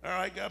 All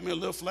right, got me a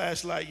little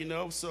flashlight, you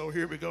know, so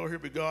here we go.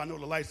 I know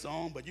the light's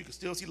on, but you can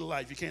still see the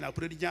light. If you can't, I'll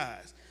put it in your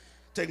eyes.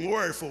 Take my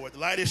word for it. The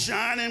light is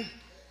shining.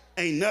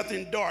 Ain't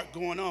nothing dark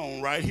going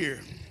on right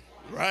here,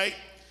 right?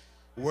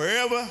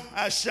 Wherever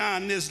I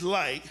shine this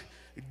light,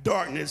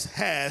 darkness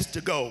has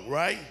to go,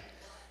 right?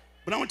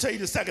 But I'm going to tell you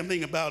the second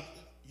thing about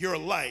your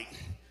light.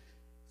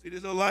 See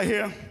this little light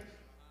here?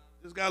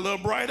 This got a little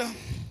brighter.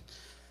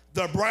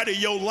 The brighter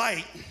your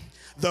light,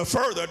 the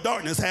further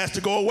darkness has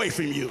to go away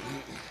from you.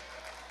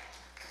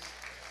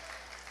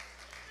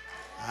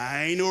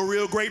 I ain't no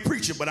real great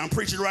preacher, but I'm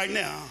preaching right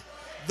now.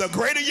 The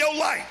greater your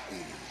light,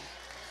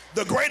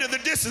 the greater the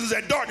distance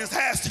that darkness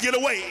has to get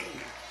away.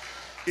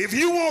 If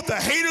you want the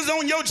haters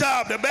on your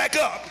job to back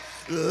up,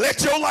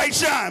 let your light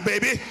shine,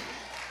 baby.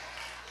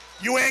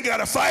 You ain't got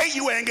to fight,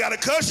 you ain't got to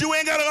cuss, you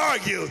ain't got to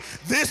argue.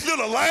 This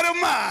little light of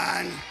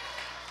mine,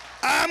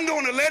 I'm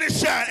going to let it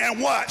shine and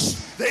watch.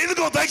 They're either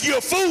going to think you're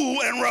a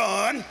fool and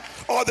run,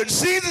 or the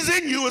Jesus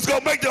in you is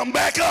going to make them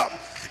back up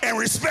and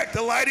respect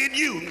the light in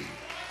you.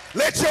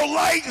 Let your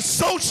light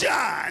so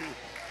shine.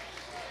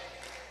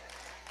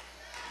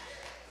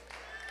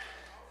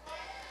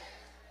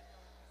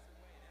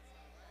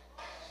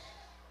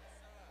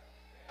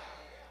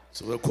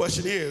 So the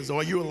question is,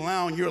 are you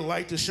allowing your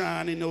light to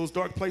shine in those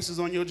dark places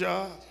on your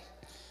job?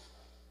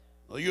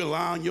 Are you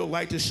allowing your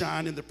light to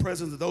shine in the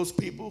presence of those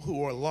people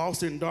who are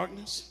lost in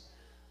darkness?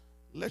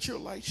 Let your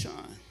light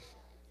shine.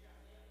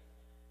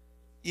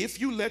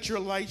 If you let your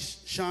light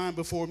shine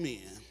before men,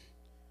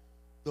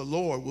 the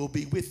Lord will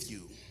be with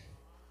you.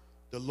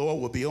 The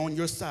Lord will be on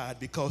your side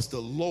because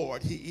the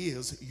Lord, he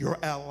is your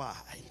ally.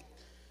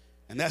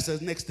 And that's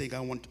the next thing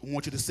I want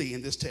you to see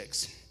in this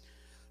text.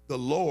 The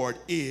Lord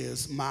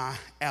is my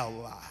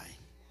ally.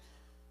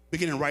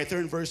 Beginning right there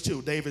in verse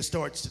 2, David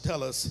starts to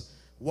tell us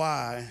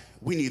why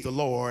we need the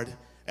Lord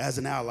as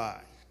an ally.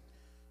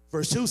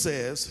 Verse 2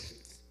 says,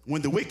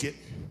 when the wicked,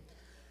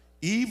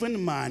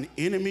 even mine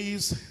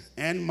enemies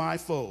and my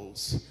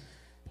foes,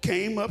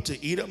 came up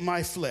to eat up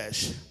my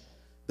flesh,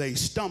 they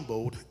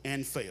stumbled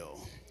and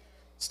fell.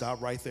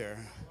 Stop right there.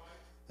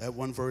 That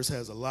one verse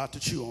has a lot to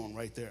chew on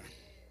right there.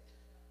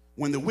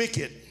 When the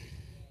wicked,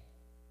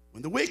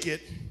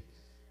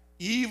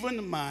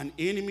 even mine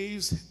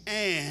enemies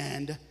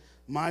and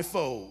my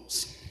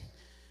foes.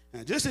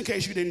 Now, just in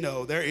case you didn't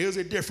know, there is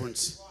a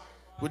difference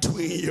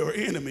between your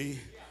enemy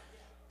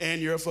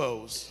and your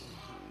foes.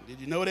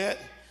 Did you know that?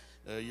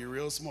 You're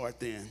real smart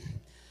then.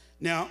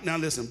 Now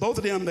listen, both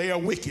of them, they are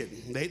wicked.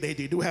 They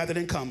do have that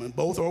in common.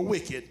 Both are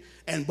wicked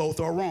and both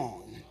are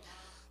wrong.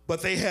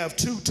 But they have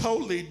two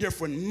totally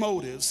different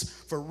motives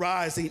for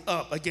rising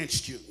up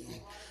against you.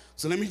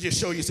 So let me just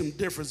show you some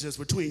differences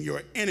between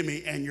your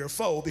enemy and your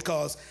foe,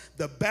 because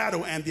the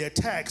battle and the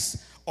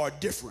attacks are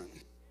different.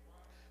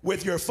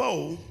 with your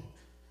foe,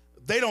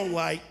 they don't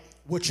like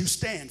what you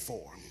stand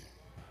for.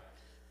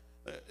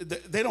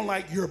 They don't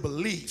like your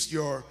beliefs,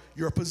 your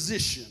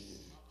position.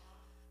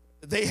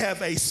 They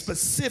have a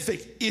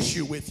specific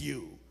issue with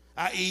you,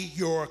 i.e.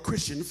 your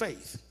Christian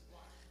faith.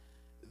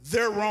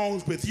 Their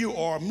wrongs with you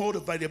are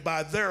motivated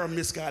by their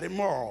misguided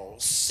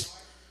morals.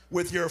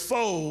 With your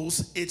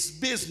foes, it's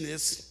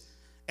business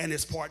and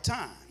it's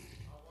part-time,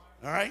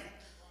 all right?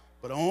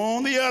 But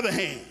on the other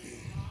hand,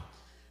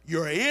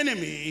 your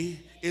enemy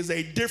is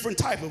a different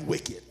type of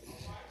wicked.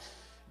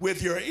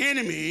 With your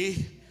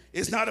enemy,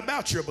 it's not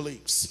about your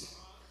beliefs.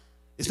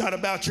 It's not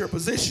about your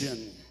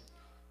position.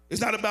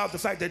 It's not about the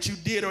fact that you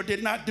did or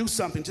did not do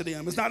something to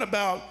them. It's not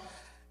about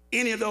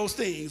any of those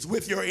things.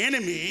 With your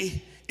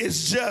enemy,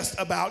 it's just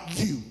about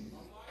you.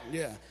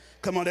 Yeah,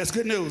 come on, that's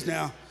good news.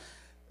 Now,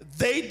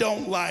 they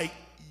don't like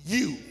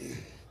you.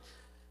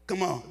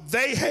 Come on,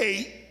 they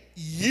hate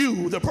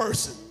you, the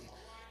person.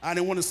 I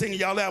didn't want to sing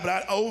y'all out,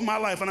 but over my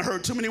life, and I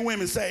heard too many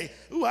women say,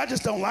 ooh, I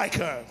just don't like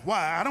her.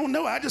 Why? I don't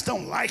know, I just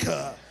don't like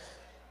her.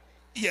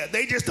 Yeah,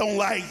 they just don't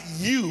like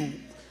you.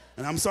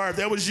 And I'm sorry if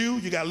that was you,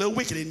 you got a little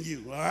wicked in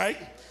you, all right?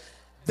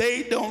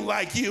 They don't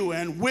like you,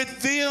 and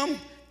with them,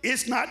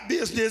 it's not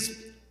business,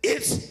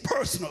 it's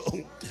personal,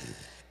 and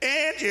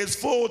it's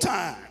full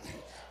time.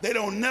 They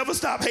don't never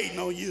stop hating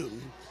on you.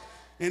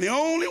 And the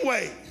only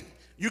way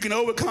you can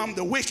overcome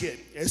the wicked,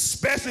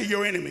 especially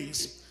your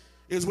enemies,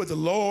 is with the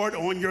Lord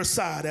on your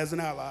side as an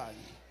ally.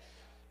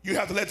 You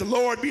have to let the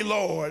Lord be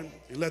Lord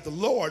and let the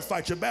Lord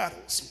fight your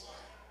battles.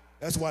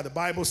 That's why the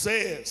Bible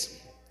says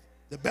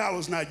the battle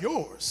is not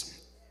yours,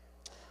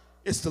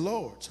 it's the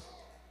Lord's.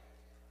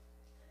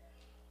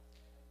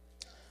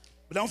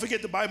 But don't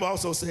forget, the Bible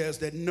also says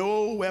that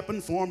no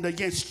weapon formed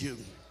against you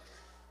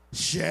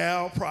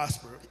shall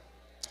prosper.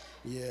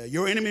 Yeah,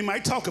 your enemy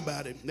might talk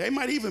about it. They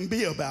might even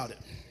be about it.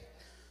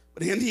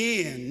 But in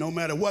the end, no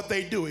matter what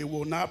they do, it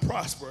will not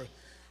prosper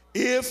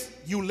if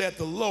you let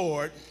the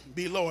Lord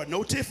be Lord.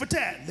 No tit for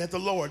tat, let the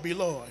Lord be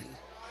Lord.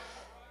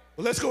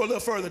 Well, let's go a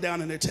little further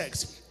down in the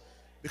text,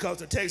 because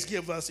the text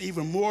gives us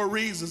even more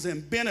reasons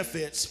and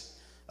benefits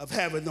of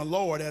having the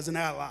Lord as an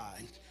ally.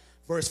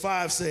 Verse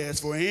 5 says,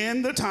 for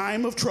in the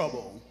time of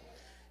trouble,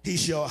 he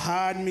shall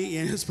hide me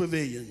in his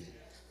pavilion.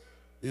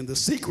 In the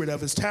secret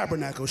of his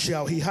tabernacle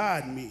shall he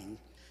hide me.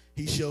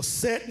 He shall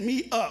set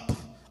me up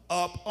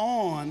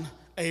on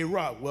a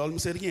rock. Well, let me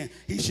say it again.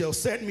 He shall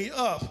set me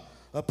up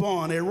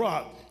upon a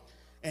rock.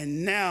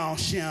 And now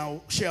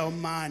shall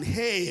mine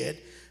head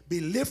be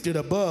lifted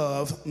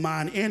above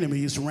mine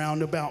enemies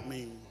round about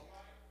me.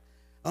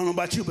 I don't know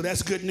about you, but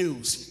that's good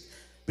news.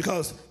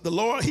 Because the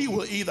Lord, he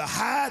will either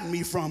hide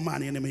me from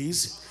mine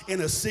enemies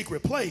in a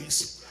secret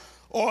place,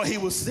 or he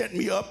will set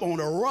me up on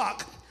a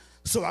rock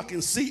so I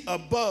can see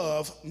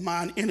above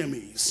mine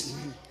enemies.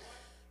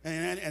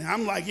 And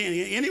I'm like,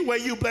 any way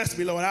you bless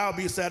me, Lord, I'll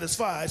be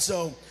satisfied.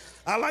 So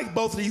I like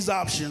both of these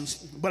options,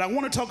 but I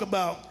want to talk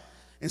about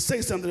and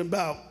say something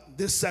about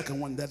this second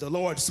one, that the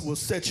Lord will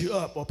set you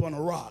up on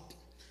a rock.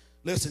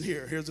 Listen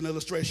here, here's an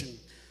illustration.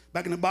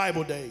 Back in the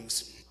Bible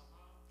days,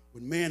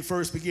 when men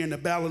first began to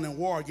battle and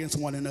war against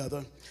one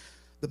another,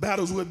 the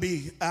battles would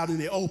be out in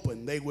the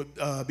open. They would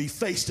be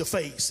face to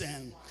face.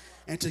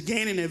 And to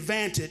gain an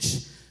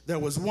advantage, there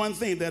was one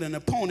thing that an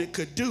opponent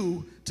could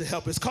do to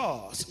help his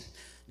cause.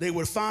 They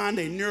would find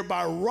a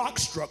nearby rock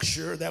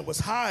structure that was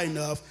high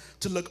enough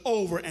to look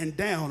over and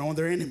down on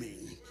their enemy.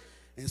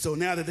 And so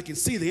now that they can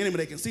see the enemy,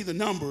 they can see the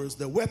numbers,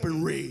 the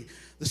weaponry,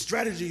 the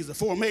strategies, the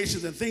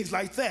formations, and things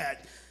like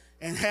that,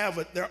 and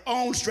have their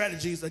own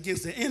strategies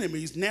against the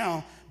enemies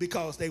now,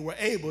 because they were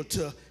able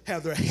to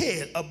have their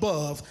head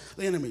above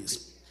the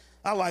enemies.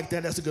 I like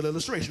that. That's a good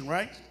illustration,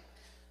 right?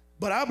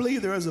 But I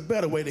believe there is a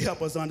better way to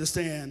help us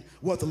understand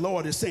what the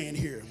Lord is saying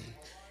here.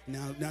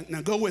 Now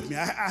go with me.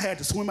 I had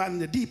to swim out in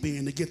the deep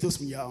end to get this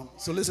one, y'all.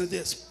 So listen to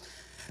this.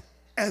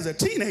 As a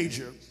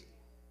teenager,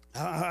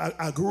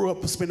 I grew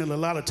up spending a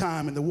lot of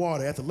time in the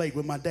water at the lake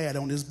with my dad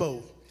on his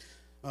boat.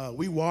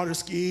 We water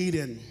skied,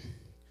 and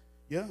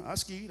yeah, I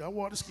skied. I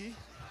water skied.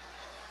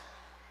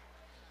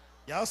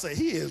 Y'all say,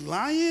 he is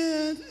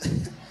lying.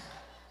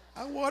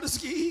 I water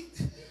skied.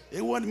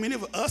 It wasn't many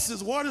of us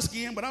as water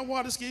skiing, but I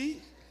water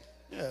skied.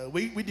 Yeah,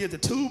 we did the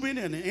tubing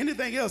and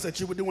anything else that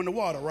you would do in the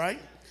water, right?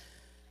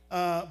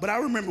 But I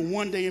remember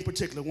one day in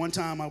particular, one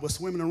time I was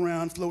swimming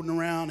around, floating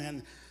around,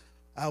 and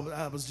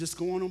I was just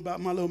going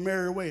about my little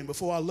merry way. And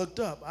before I looked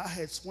up, I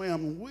had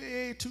swam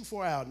way too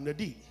far out in the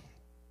deep.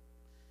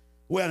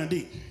 Way out in the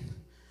deep.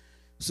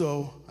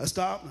 So I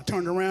stopped, and I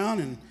turned around,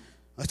 and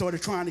I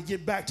started trying to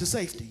get back to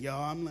safety.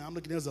 Y'all, I'm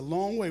looking, there's a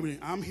long way.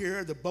 I'm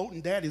here, the boat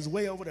and Daddy's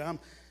way over there.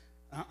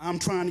 I'm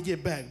trying to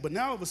get back. But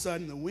now all of a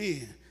sudden, the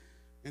wind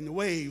and the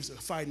waves are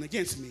fighting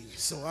against me.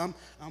 So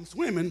I'm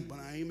swimming, but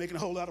I ain't making a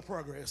whole lot of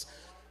progress.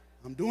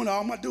 I'm doing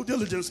all my due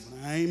diligence,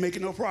 but I ain't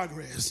making no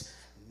progress.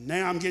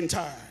 Now I'm getting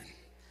tired.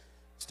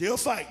 Still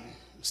fighting,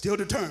 still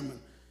determined,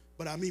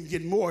 but I'm even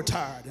getting more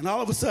tired. And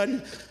all of a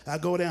sudden, I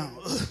go down,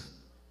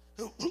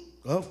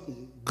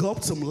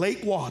 gulp some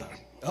lake water.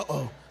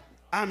 Uh-oh,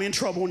 I'm in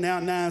trouble now.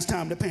 Now it's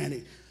time to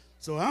panic.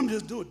 So I'm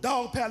just doing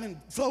dog paddling,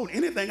 floating,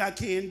 anything I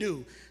can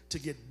do to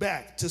get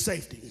back to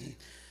safety.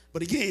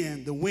 But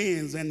again, the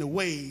winds and the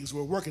waves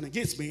were working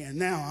against me, and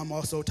now I'm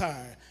also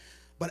tired.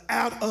 But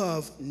out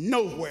of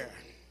nowhere,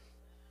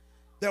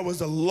 there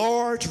was a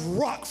large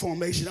rock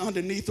formation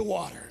underneath the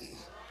water.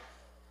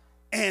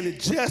 And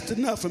just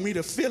enough for me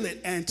to feel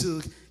it and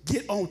to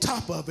get on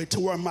top of it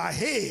to where my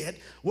head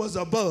was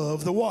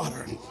above the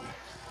water.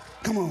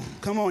 Come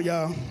on,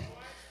 y'all.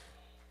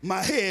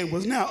 My head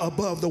was now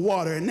above the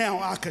water, and now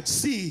I could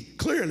see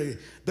clearly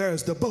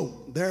there's the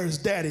boat, there's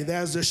daddy,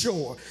 there's the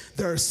shore,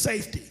 there's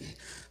safety.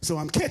 So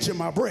I'm catching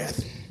my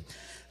breath.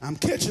 I'm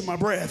catching my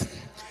breath.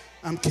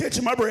 I'm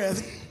catching my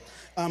breath.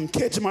 I'm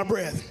catching my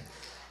breath.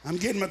 I'm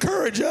getting my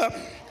courage up.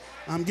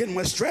 I'm getting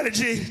my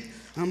strategy.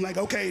 I'm like,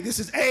 okay, this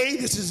is A,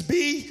 this is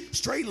B,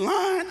 straight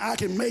line, I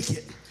can make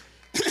it.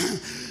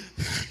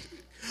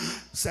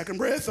 Second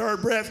breath,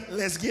 third breath,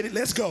 let's get it,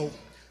 let's go.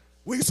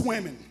 We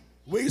swimming.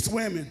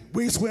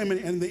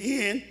 In the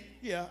end,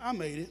 yeah, I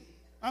made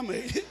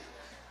it.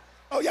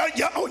 Oh, y'all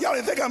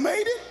didn't think I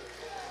made it?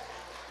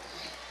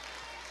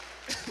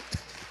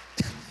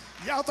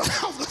 Y'all thought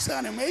I was gonna say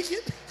I didn't make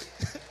it?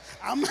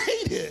 I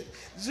made it,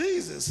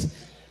 Jesus.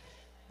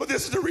 But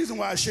this is the reason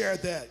why I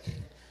shared that.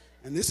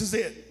 And this is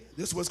it.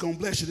 This is what's gonna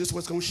bless you. This is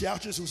what's gonna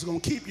shout you. This is what's gonna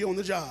keep you on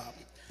the job.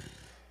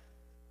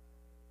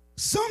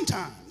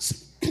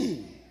 Sometimes,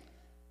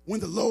 when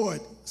the Lord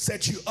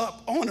sets you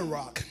up on a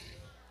rock,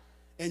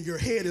 and your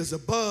head is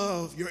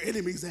above your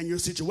enemies and your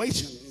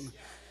situation,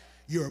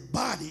 your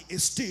body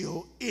is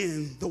still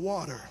in the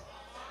water.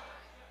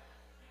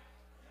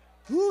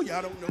 Ooh,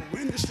 y'all don't know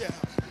when to shout.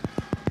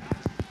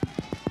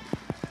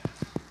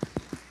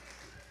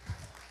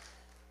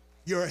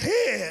 Your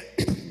head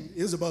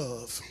is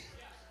above.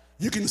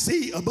 You can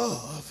see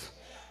above.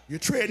 You're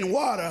treading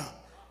water.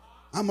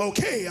 I'm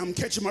okay, I'm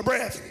catching my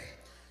breath,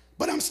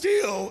 but I'm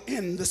still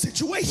in the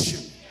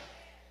situation.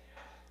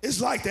 It's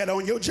like that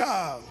on your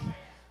job.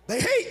 They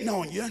hating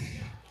on you.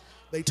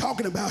 They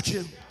talking about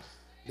you.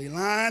 They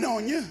lying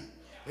on you.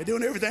 They're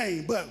doing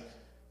everything. But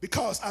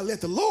because I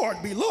let the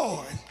Lord be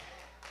Lord,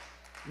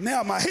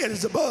 now my head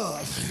is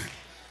above.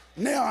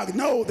 Now I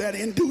know that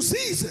in due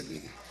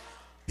season,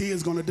 He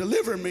is going to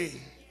deliver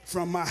me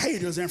from my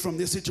haters and from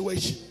this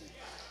situation.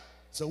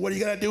 So what you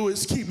got to do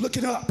is keep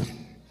looking up.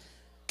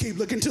 Keep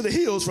looking to the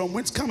hills from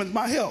whence cometh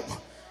my help.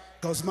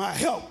 Because my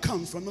help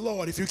comes from the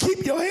Lord. If you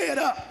keep your head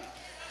up,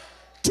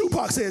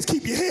 Tupac says,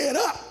 keep your head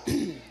up.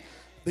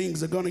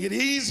 Things are going to get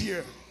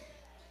easier.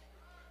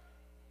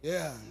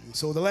 Yeah.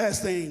 So the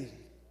last thing,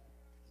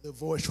 the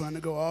voice trying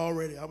to go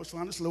already. I was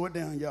trying to slow it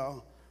down,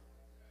 y'all.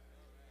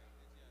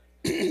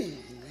 We're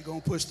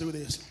going to push through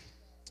this.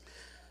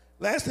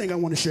 Last thing I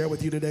want to share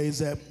with you today is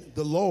that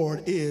the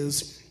Lord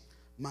is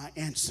my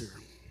answer.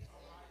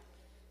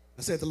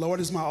 I said the Lord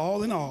is my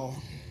all in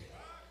all.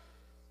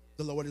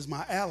 The Lord is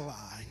my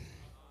ally.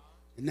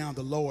 And now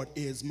the Lord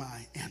is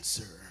my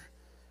answer.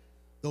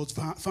 Those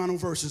final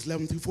verses,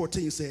 11 through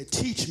 14, said,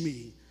 teach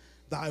me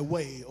thy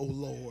way, O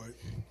Lord,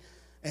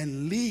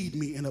 and lead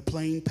me in a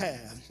plain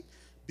path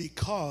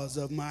because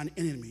of mine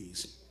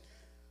enemies.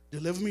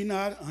 Deliver me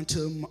not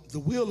unto the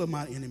will of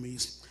my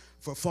enemies,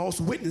 for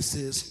false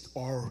witnesses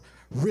are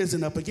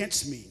risen up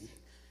against me,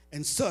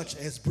 and such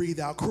as breathe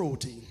out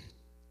cruelty.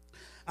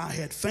 I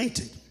had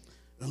fainted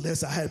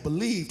unless I had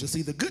believed to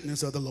see the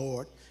goodness of the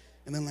Lord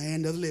in the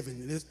land of the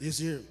living.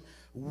 This year,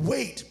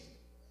 wait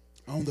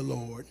on the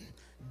Lord.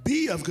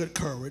 Be of good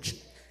courage,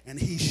 and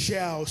He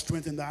shall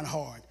strengthen thine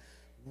heart.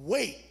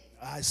 Wait,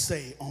 I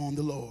say, on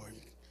the Lord.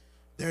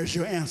 There's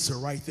your answer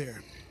right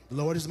there. The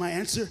Lord is my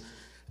answer.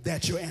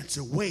 That's your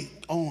answer. Wait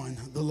on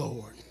the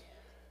Lord.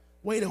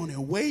 Wait on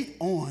Him. Wait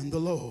on the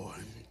Lord.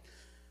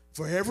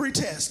 For every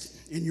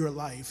test in your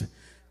life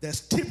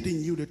that's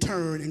tempting you to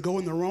turn and go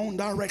in the wrong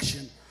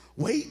direction,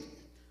 wait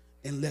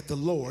and let the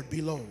Lord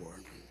be Lord.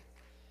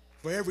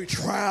 For every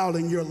trial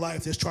in your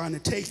life that's trying to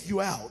take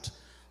you out,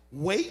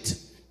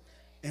 wait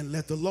and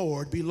let the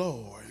Lord be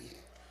Lord.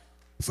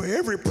 For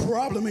every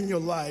problem in your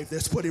life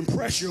that's putting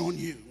pressure on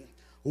you,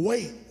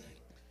 wait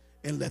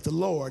and let the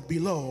Lord be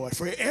Lord.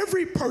 For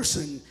every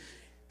person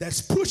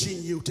that's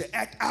pushing you to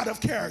act out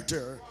of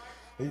character,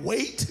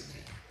 wait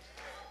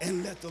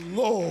and let the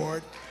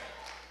Lord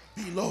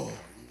be Lord.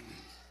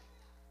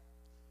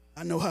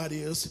 I know how it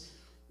is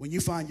when you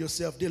find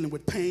yourself dealing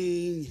with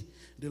pain,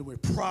 dealing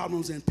with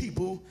problems and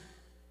people.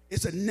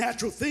 It's a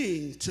natural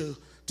thing to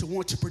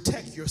want to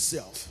protect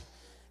yourself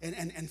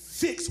and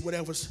fix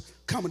whatever's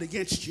coming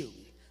against you.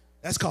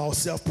 That's called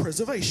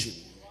self-preservation.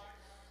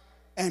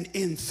 And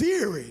in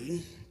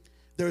theory,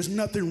 there's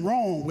nothing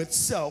wrong with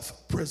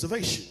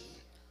self-preservation.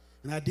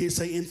 And I did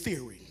say in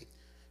theory,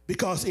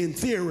 because in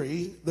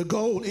theory, the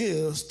goal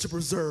is to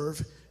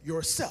preserve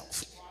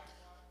yourself.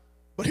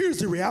 But here's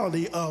the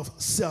reality of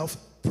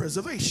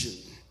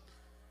self-preservation.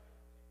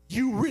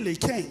 You really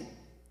can't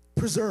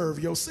preserve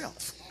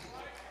yourself.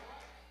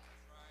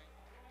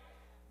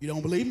 You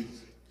don't believe me?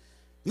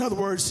 In other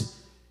words,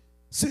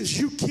 since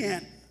you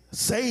can't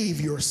save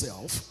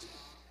yourself,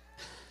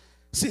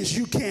 since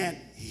you can't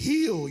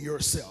heal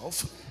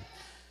yourself,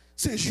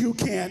 since you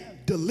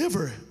can't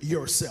deliver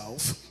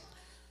yourself,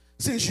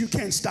 since you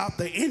can't stop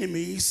the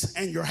enemies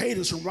and your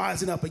haters from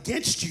rising up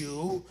against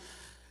you,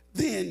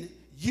 then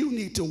you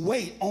need to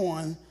wait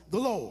on the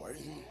Lord.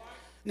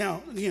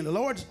 Now, again, the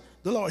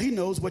Lord, he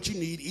knows what you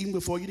need even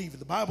before you need it.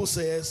 The Bible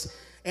says,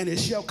 and it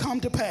shall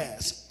come to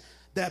pass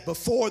that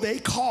before they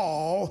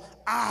call,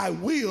 I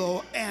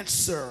will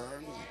answer.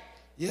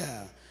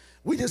 Yeah,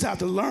 we just have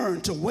to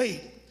learn to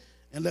wait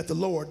and let the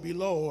Lord be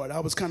Lord. I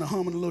was kind of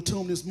humming a little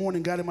tune this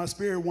morning, got in my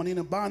spirit,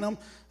 Juanita Bonham.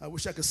 I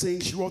wish I could sing.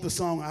 She wrote the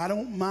song, I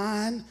Don't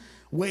Mind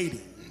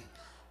Waiting.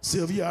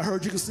 Sylvia, I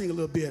heard you can sing a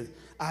little bit.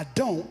 I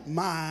don't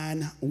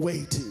mind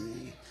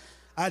waiting.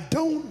 I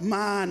don't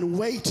mind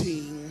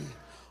waiting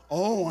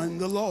on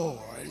the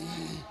Lord.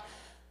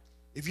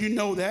 If you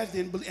know that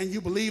then, and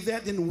you believe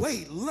that, then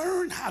wait.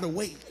 Learn how to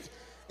wait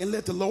and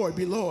let the Lord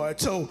be Lord.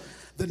 So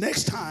the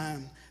next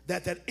time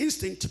that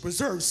instinct to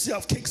preserve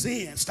self kicks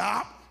in,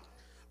 stop.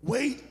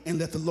 Wait and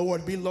let the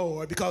Lord be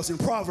Lord, because in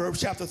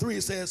Proverbs chapter 3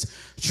 it says,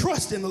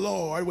 trust in the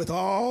Lord with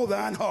all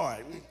thine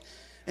heart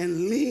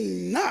and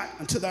lean not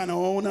unto thine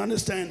own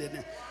understanding,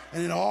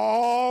 and in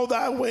all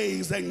thy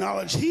ways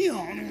acknowledge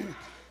him,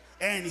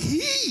 and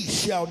he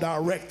shall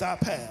direct thy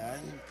path.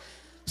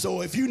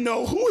 So if you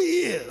know who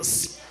he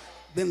is,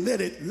 then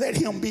let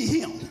him be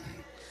him.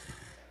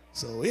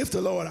 So if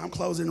the Lord, I'm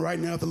closing right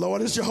now, if the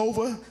Lord is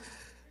Jehovah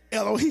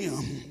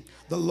Elohim,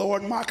 the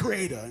Lord my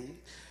creator,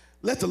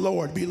 let the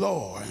Lord be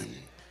Lord.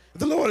 If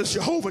the Lord is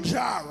Jehovah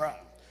Jireh,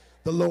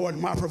 the Lord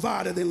my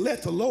provider, then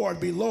let the Lord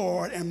be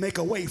Lord and make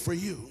a way for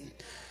you.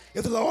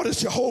 If the Lord is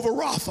Jehovah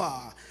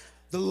Rapha,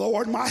 the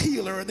Lord my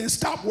healer, then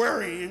stop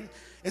worrying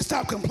and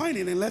stop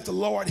complaining and let the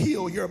Lord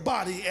heal your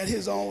body at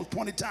his own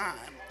appointed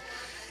time.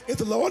 If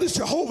the Lord is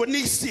Jehovah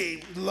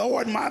Nissi, the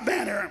Lord my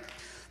banner,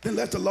 then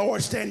let the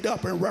Lord stand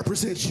up and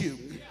represent you.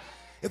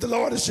 If the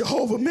Lord is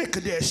Jehovah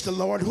Mekadesh, the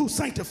Lord who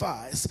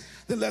sanctifies,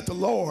 then let the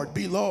Lord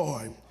be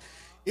Lord.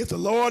 If the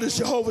Lord is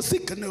Jehovah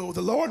Tsidkenu,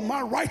 the Lord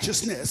my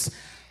righteousness,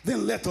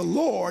 then let the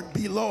Lord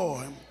be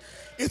Lord.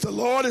 If the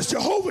Lord is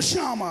Jehovah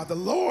Shammah, the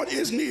Lord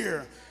is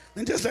near,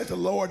 then just let the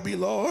Lord be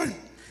Lord.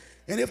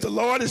 And if the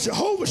Lord is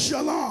Jehovah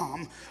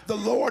Shalom, the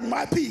Lord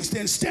my peace,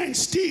 then stand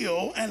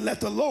still and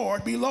let the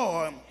Lord be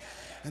Lord.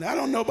 And I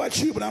don't know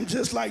about you, but I'm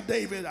just like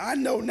David. I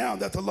know now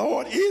that the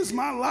Lord is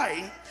my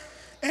light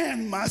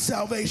and my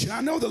salvation.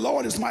 I know the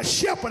Lord is my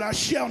shepherd, I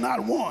shall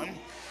not want.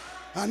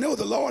 I know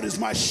the Lord is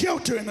my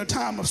shelter in the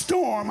time of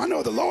storm. I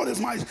know the Lord is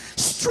my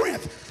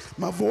strength.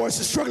 My voice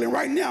is struggling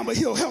right now, but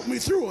he'll help me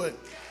through it.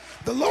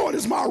 The Lord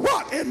is my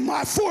rock and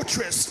my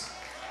fortress.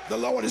 The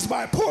Lord is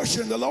my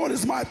portion. The Lord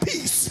is my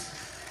peace.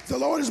 The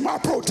Lord is my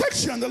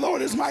protection. The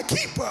Lord is my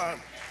keeper.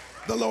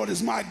 The Lord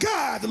is my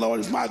God. The Lord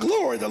is my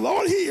glory. The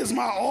Lord, he is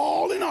my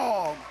all in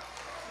all.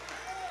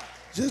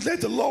 Just let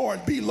the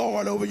Lord be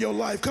Lord over your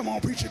life. Come on,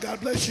 preacher. God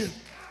bless you.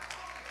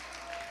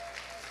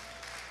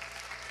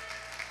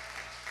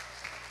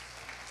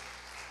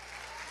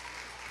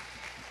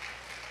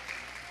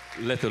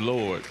 Let the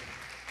Lord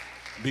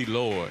be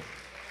Lord.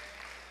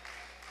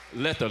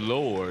 Let the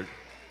Lord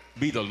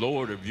be the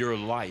Lord of your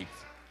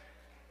life.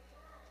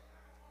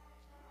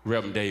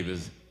 Reverend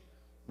Davis,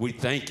 we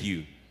thank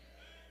you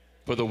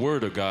for the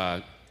word of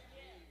God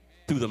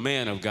through the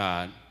man of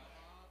God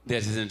that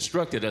has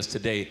instructed us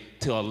today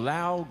to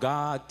allow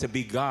God to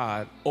be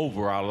God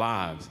over our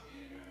lives.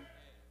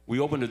 We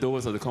open the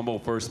doors of the Como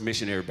First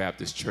Missionary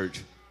Baptist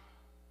Church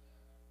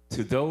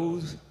to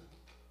those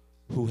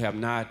who have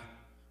not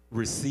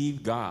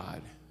received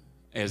God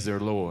as their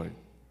Lord.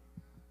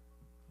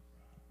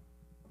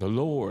 The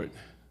Lord,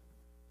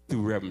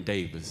 through Reverend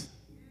Davis,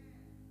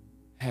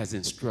 has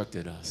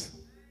instructed us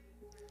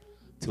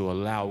to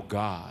allow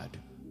God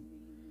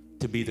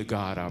to be the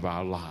God of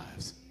our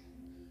lives.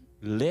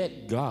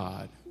 Let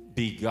God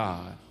be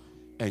God,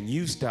 and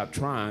you stop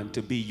trying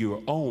to be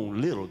your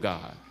own little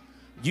God.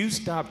 You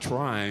stop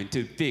trying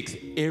to fix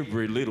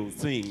every little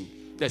thing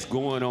that's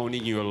going on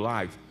in your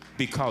life,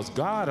 because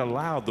God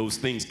allowed those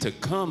things to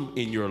come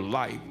in your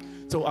life.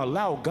 So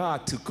allow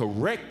God to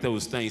correct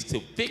those things, to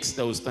fix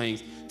those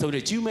things, so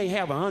that you may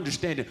have an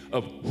understanding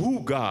of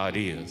who God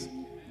is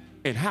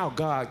and how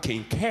God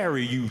can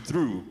carry you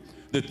through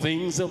the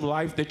things of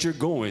life that you're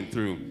going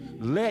through.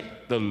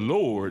 Let the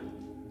Lord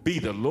be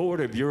the Lord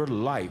of your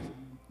life.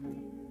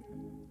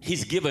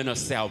 He's given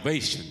us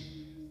salvation.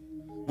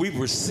 We've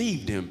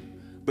received him,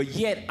 but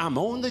yet I'm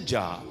on the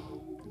job.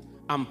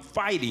 I'm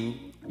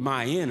fighting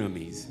my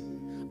enemies.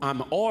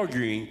 I'm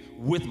arguing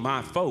with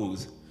my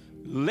foes.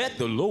 Let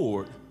the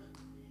Lord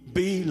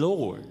be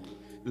Lord.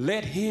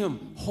 Let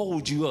him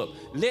hold you up.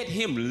 Let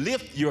him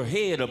lift your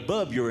head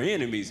above your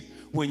enemies.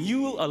 When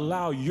you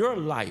allow your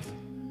life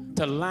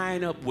to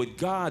line up with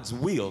God's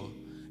will,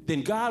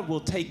 then God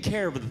will take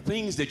care of the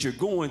things that you're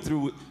going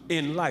through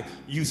in life.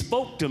 You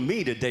spoke to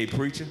me today,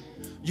 preacher.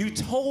 You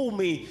told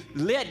me,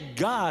 let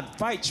God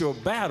fight your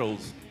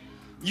battles.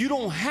 You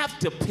don't have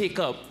to pick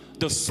up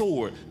the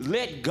sword.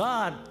 Let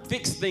God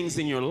fix things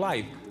in your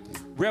life.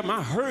 Reverend,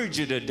 I heard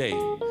you today.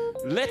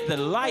 Let the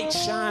light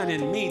shine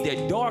in me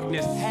that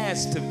darkness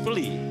has to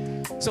flee.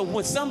 So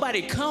when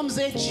somebody comes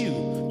at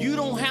you, you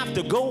don't have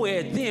to go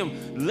at them.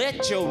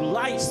 Let your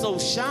light so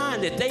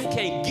shine that they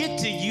can't get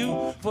to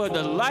you, for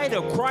the light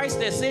of Christ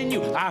that's in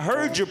you. I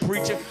heard you,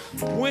 preacher.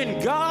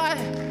 When God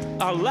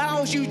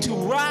allows you to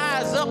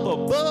rise up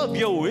above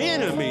your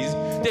enemies,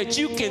 that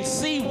you can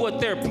see what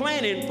they're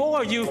planning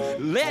for you,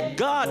 let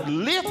God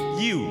lift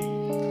you.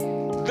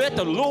 Let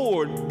the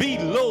Lord be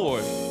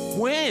Lord.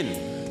 When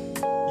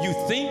you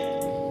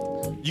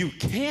think you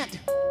can't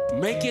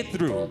make it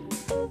through,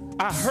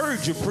 I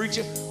heard you,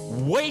 preacher.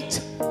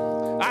 Wait.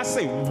 I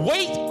say,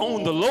 wait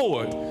on the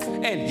Lord,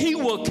 and he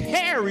will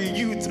carry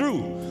you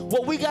through.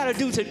 What we got to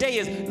do today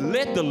is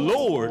let the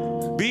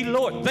Lord be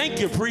Lord. Thank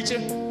you, preacher.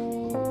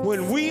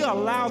 When we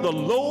allow the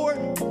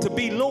Lord to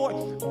be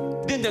Lord,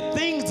 then the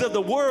things of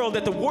the world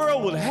that the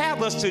world will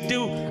have us to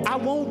do, I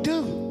won't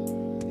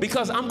do.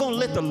 Because I'm going to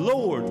let the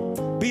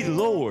Lord be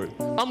Lord.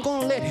 I'm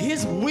going to let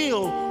his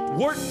will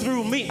work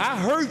through me. I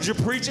heard you,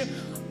 preacher.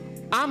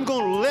 I'm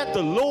going to let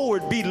the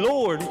Lord be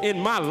Lord in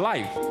my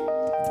life.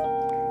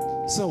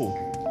 So,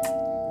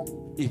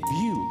 if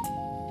you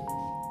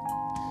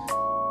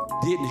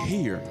didn't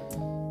hear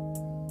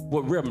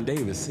what Reverend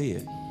David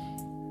said,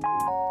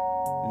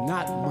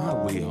 not my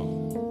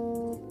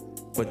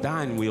will, but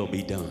thine will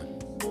be done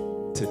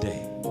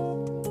today.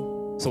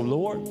 So,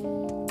 Lord,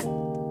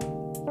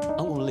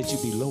 I want to let you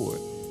be Lord.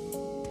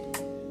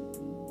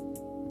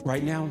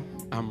 Right now,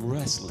 I'm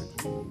wrestling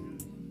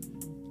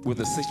with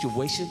a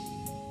situation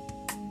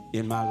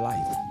in my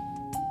life.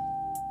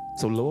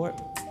 So, Lord,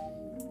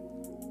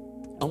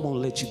 I want to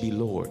let you be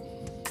Lord.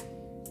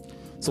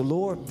 So,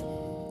 Lord,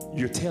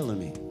 you're telling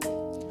me,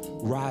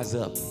 rise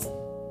up,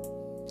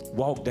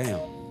 walk down,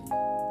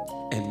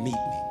 and meet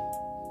me.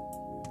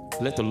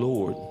 Let the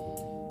Lord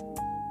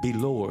be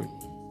Lord.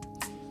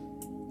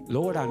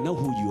 Lord, I know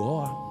who you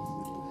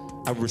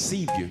are. I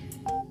receive you,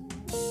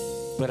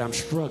 but I'm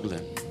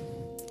struggling.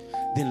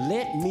 Then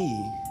let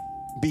me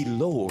be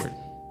Lord.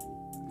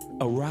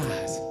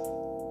 Arise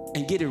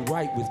and get it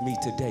right with me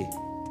today.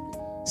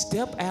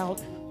 Step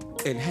out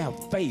and have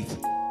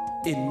faith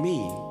in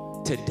me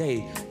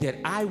today that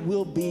I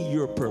will be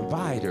your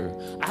provider.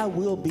 I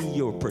will be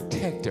your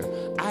protector.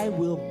 I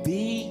will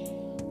be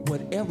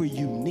whatever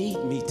you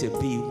need me to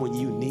be when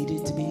you need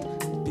it to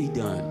be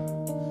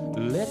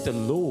done. Let the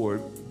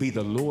Lord be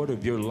the Lord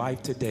of your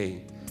life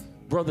today.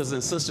 Brothers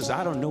and sisters,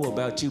 I don't know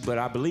about you, but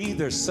I believe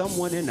there's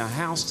someone in the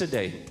house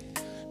today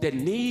that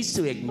needs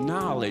to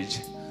acknowledge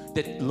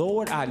that,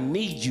 Lord, I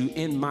need you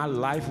in my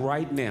life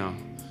right now.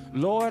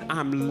 Lord,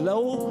 I'm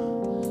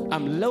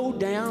low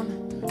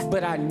down,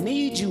 but I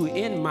need you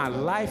in my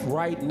life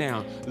right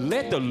now.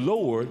 Let the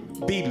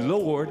Lord be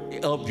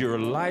Lord of your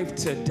life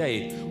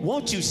today.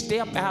 Won't you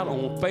step out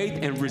on faith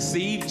and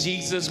receive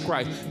Jesus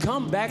Christ?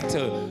 Come back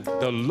to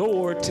the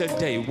Lord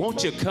today.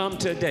 Won't you come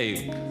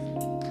today?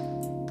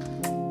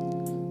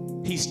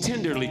 He's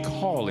tenderly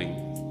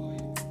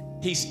calling.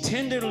 He's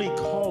tenderly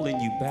calling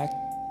you back.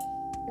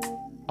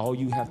 All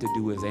you have to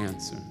do is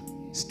answer.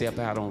 Step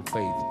out on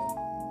faith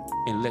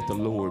and let the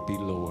Lord be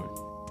Lord.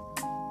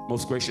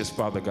 Most gracious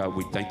Father God,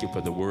 we thank you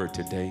for the word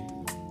today.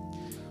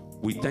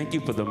 We thank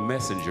you for the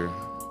messenger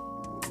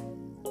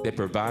that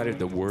provided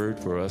the word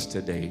for us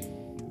today.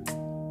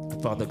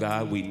 Father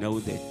God, we know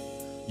that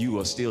you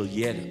are still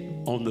yet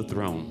on the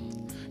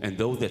throne. And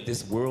though that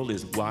this world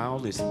is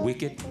wild, it's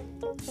wicked,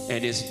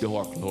 and it's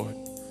dark, Lord,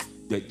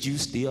 that you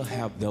still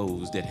have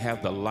those that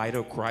have the light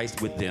of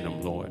Christ within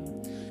them, Lord.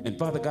 And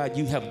Father God,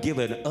 you have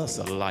given us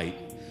a light,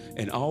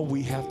 and all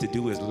we have to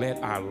do is let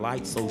our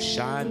light so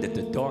shine that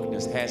the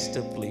darkness has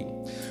to flee.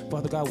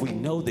 Father God, we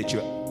know that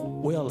you're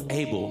well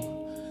able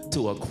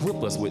to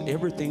equip us with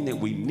everything that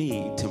we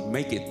need to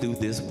make it through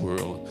this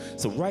world.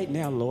 So right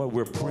now, Lord,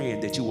 we're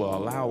praying that you will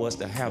allow us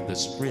to have the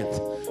strength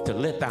to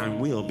let thine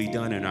will be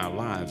done in our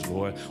lives,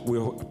 Lord.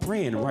 We're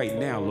praying right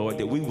now, Lord,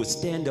 that we would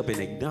stand up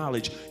and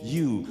acknowledge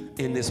you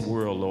in this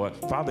world, Lord.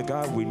 Father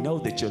God, we know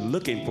that you're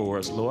looking for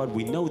us, Lord.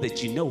 We know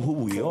that you know who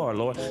we are,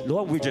 Lord.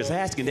 Lord, we're just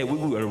asking that we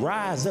would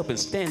rise up and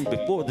stand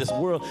before this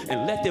world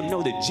and let them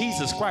know that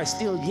Jesus Christ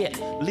still yet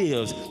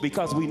lives,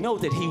 because we know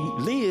that he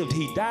lived,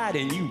 he died,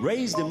 and you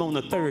raised him on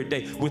the third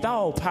day with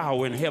all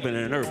power in heaven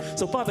and earth.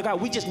 So Father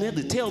God, we just need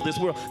to tell this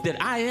world that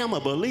I am a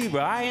believer.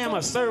 I am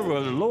a servant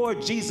of the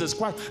Lord Jesus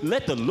Christ.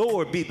 Let the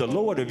Lord be the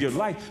Lord of your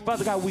life.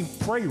 Father God, we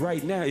pray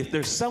right now if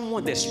there's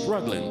someone that's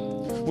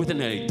struggling with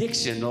an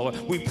addiction, Lord,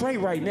 we pray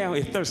right now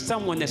if there's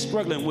someone that's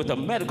struggling with a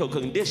medical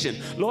condition,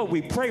 Lord,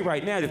 we pray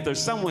right now if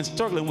there's someone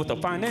struggling with a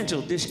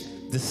financial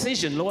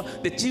decision, Lord,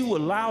 that you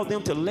allow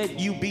them to let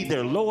you be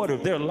their Lord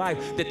of their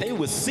life, that they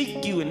would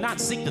seek you and not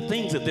seek the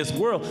things of this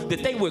world,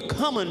 that they would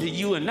come unto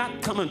you and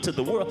not come unto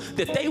the world,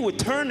 that they would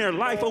turn their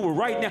life over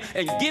right now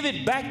and give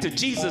it back to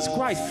Jesus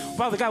Christ.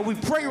 Father God, we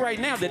pray right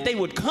now that they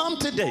would come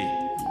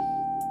today.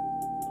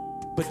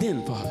 But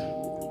then, Father,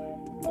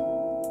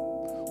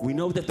 we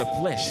know that the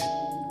flesh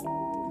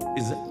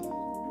is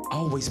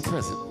always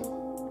present.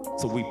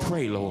 So we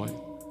pray, Lord,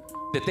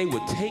 that they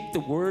would take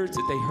the words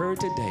that they heard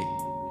today,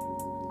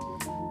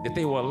 that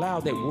they will allow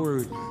that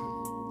word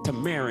to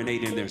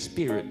marinate in their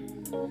spirit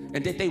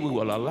and that they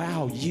will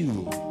allow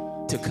you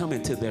to come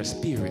into their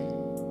spirit,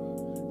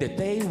 that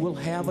they will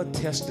have a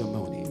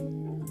testimony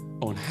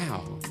on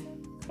how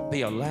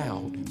they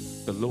allowed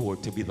the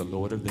Lord to be the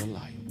Lord of their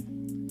life.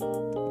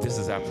 This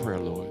is our prayer,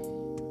 Lord,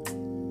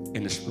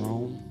 in the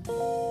strong,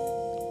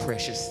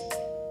 precious,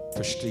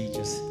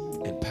 prestigious,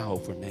 and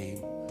powerful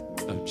name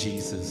of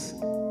Jesus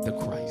the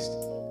Christ.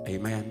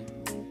 Amen.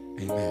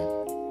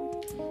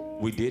 Amen.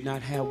 We did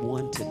not have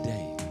one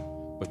today,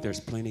 but there's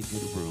plenty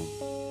good room.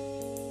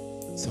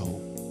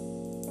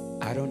 So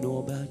I don't know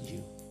about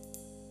you.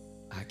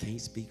 I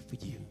can't speak for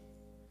you,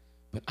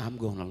 but I'm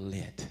going to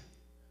let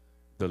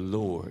the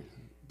Lord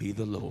be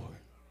the Lord.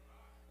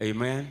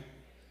 Amen.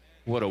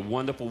 What a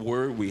wonderful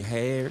word we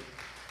had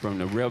from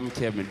the Reverend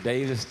Kevin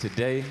Davis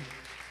today.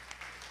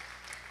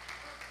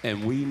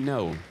 And we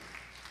know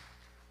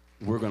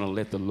we're going to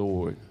let the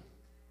Lord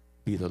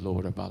be the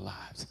Lord of our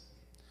lives.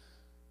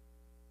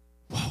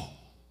 Whoa,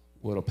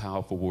 what a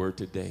powerful word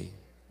today.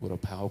 What a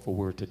powerful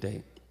word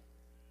today.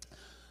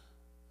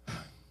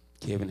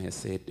 Kevin has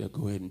said,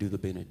 go ahead and do the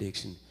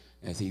benediction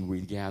as he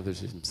regathers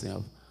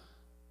himself.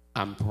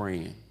 I'm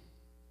praying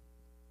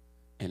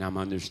and I'm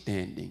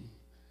understanding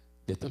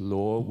that the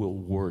Lord will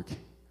work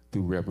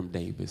through Reverend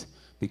Davis,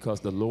 because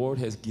the Lord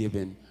has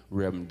given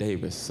Reverend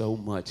Davis so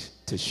much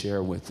to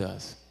share with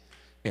us.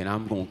 And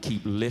I'm going to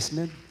keep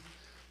listening.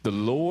 The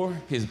lower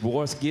his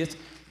voice gets,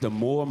 the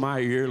more my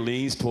ear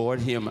leans toward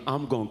him.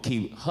 I'm going to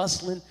keep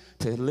hustling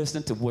to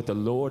listen to what the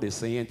Lord is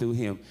saying through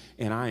him.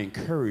 And I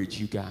encourage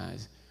you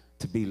guys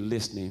to be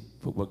listening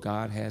for what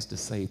God has to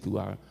say through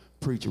our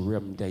preacher,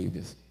 Reverend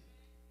Davis.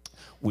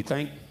 We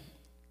thank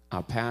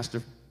our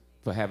pastor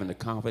for having the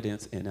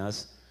confidence in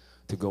us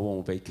to go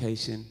on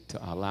vacation, to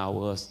allow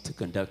us to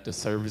conduct the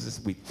services.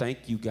 We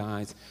thank you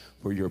guys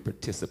for your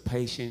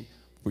participation,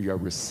 for your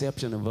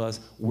reception of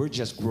us. We're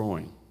just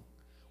growing.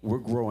 We're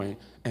growing,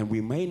 and we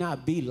may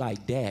not be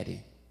like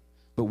Daddy,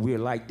 but we're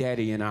like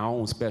Daddy in our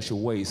own special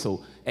way.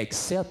 So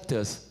accept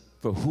us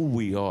for who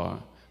we are,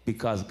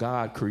 because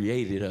God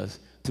created us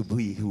to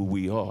be who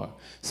we are.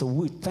 So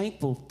we're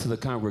thankful to the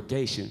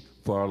congregation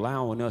for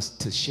allowing us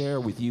to share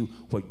with you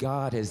what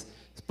God has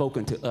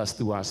spoken to us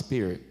through our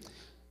spirit.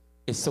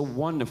 It's so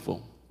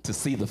wonderful to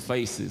see the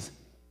faces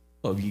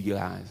of you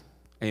guys.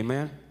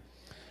 Amen?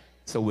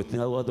 So with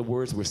no other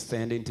words, we're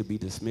standing to be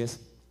dismissed.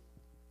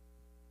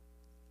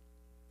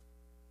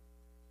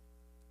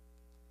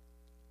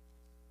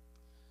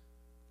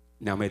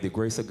 Now may the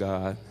grace of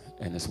God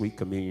and the sweet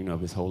communion of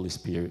his Holy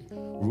Spirit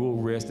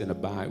rule, rest, and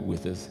abide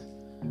with us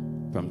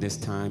from this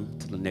time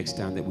to the next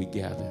time that we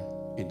gather.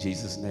 In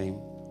Jesus' name,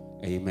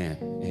 amen.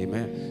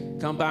 Amen.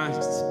 Come by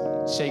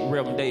and shake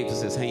Reverend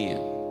Davis's hand.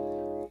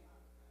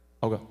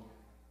 Okay.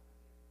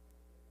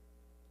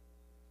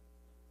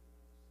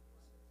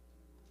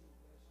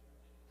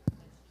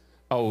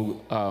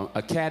 Oh,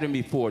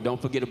 Academy 4.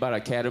 Don't forget about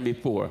Academy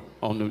 4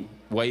 on the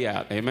way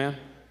out. Amen.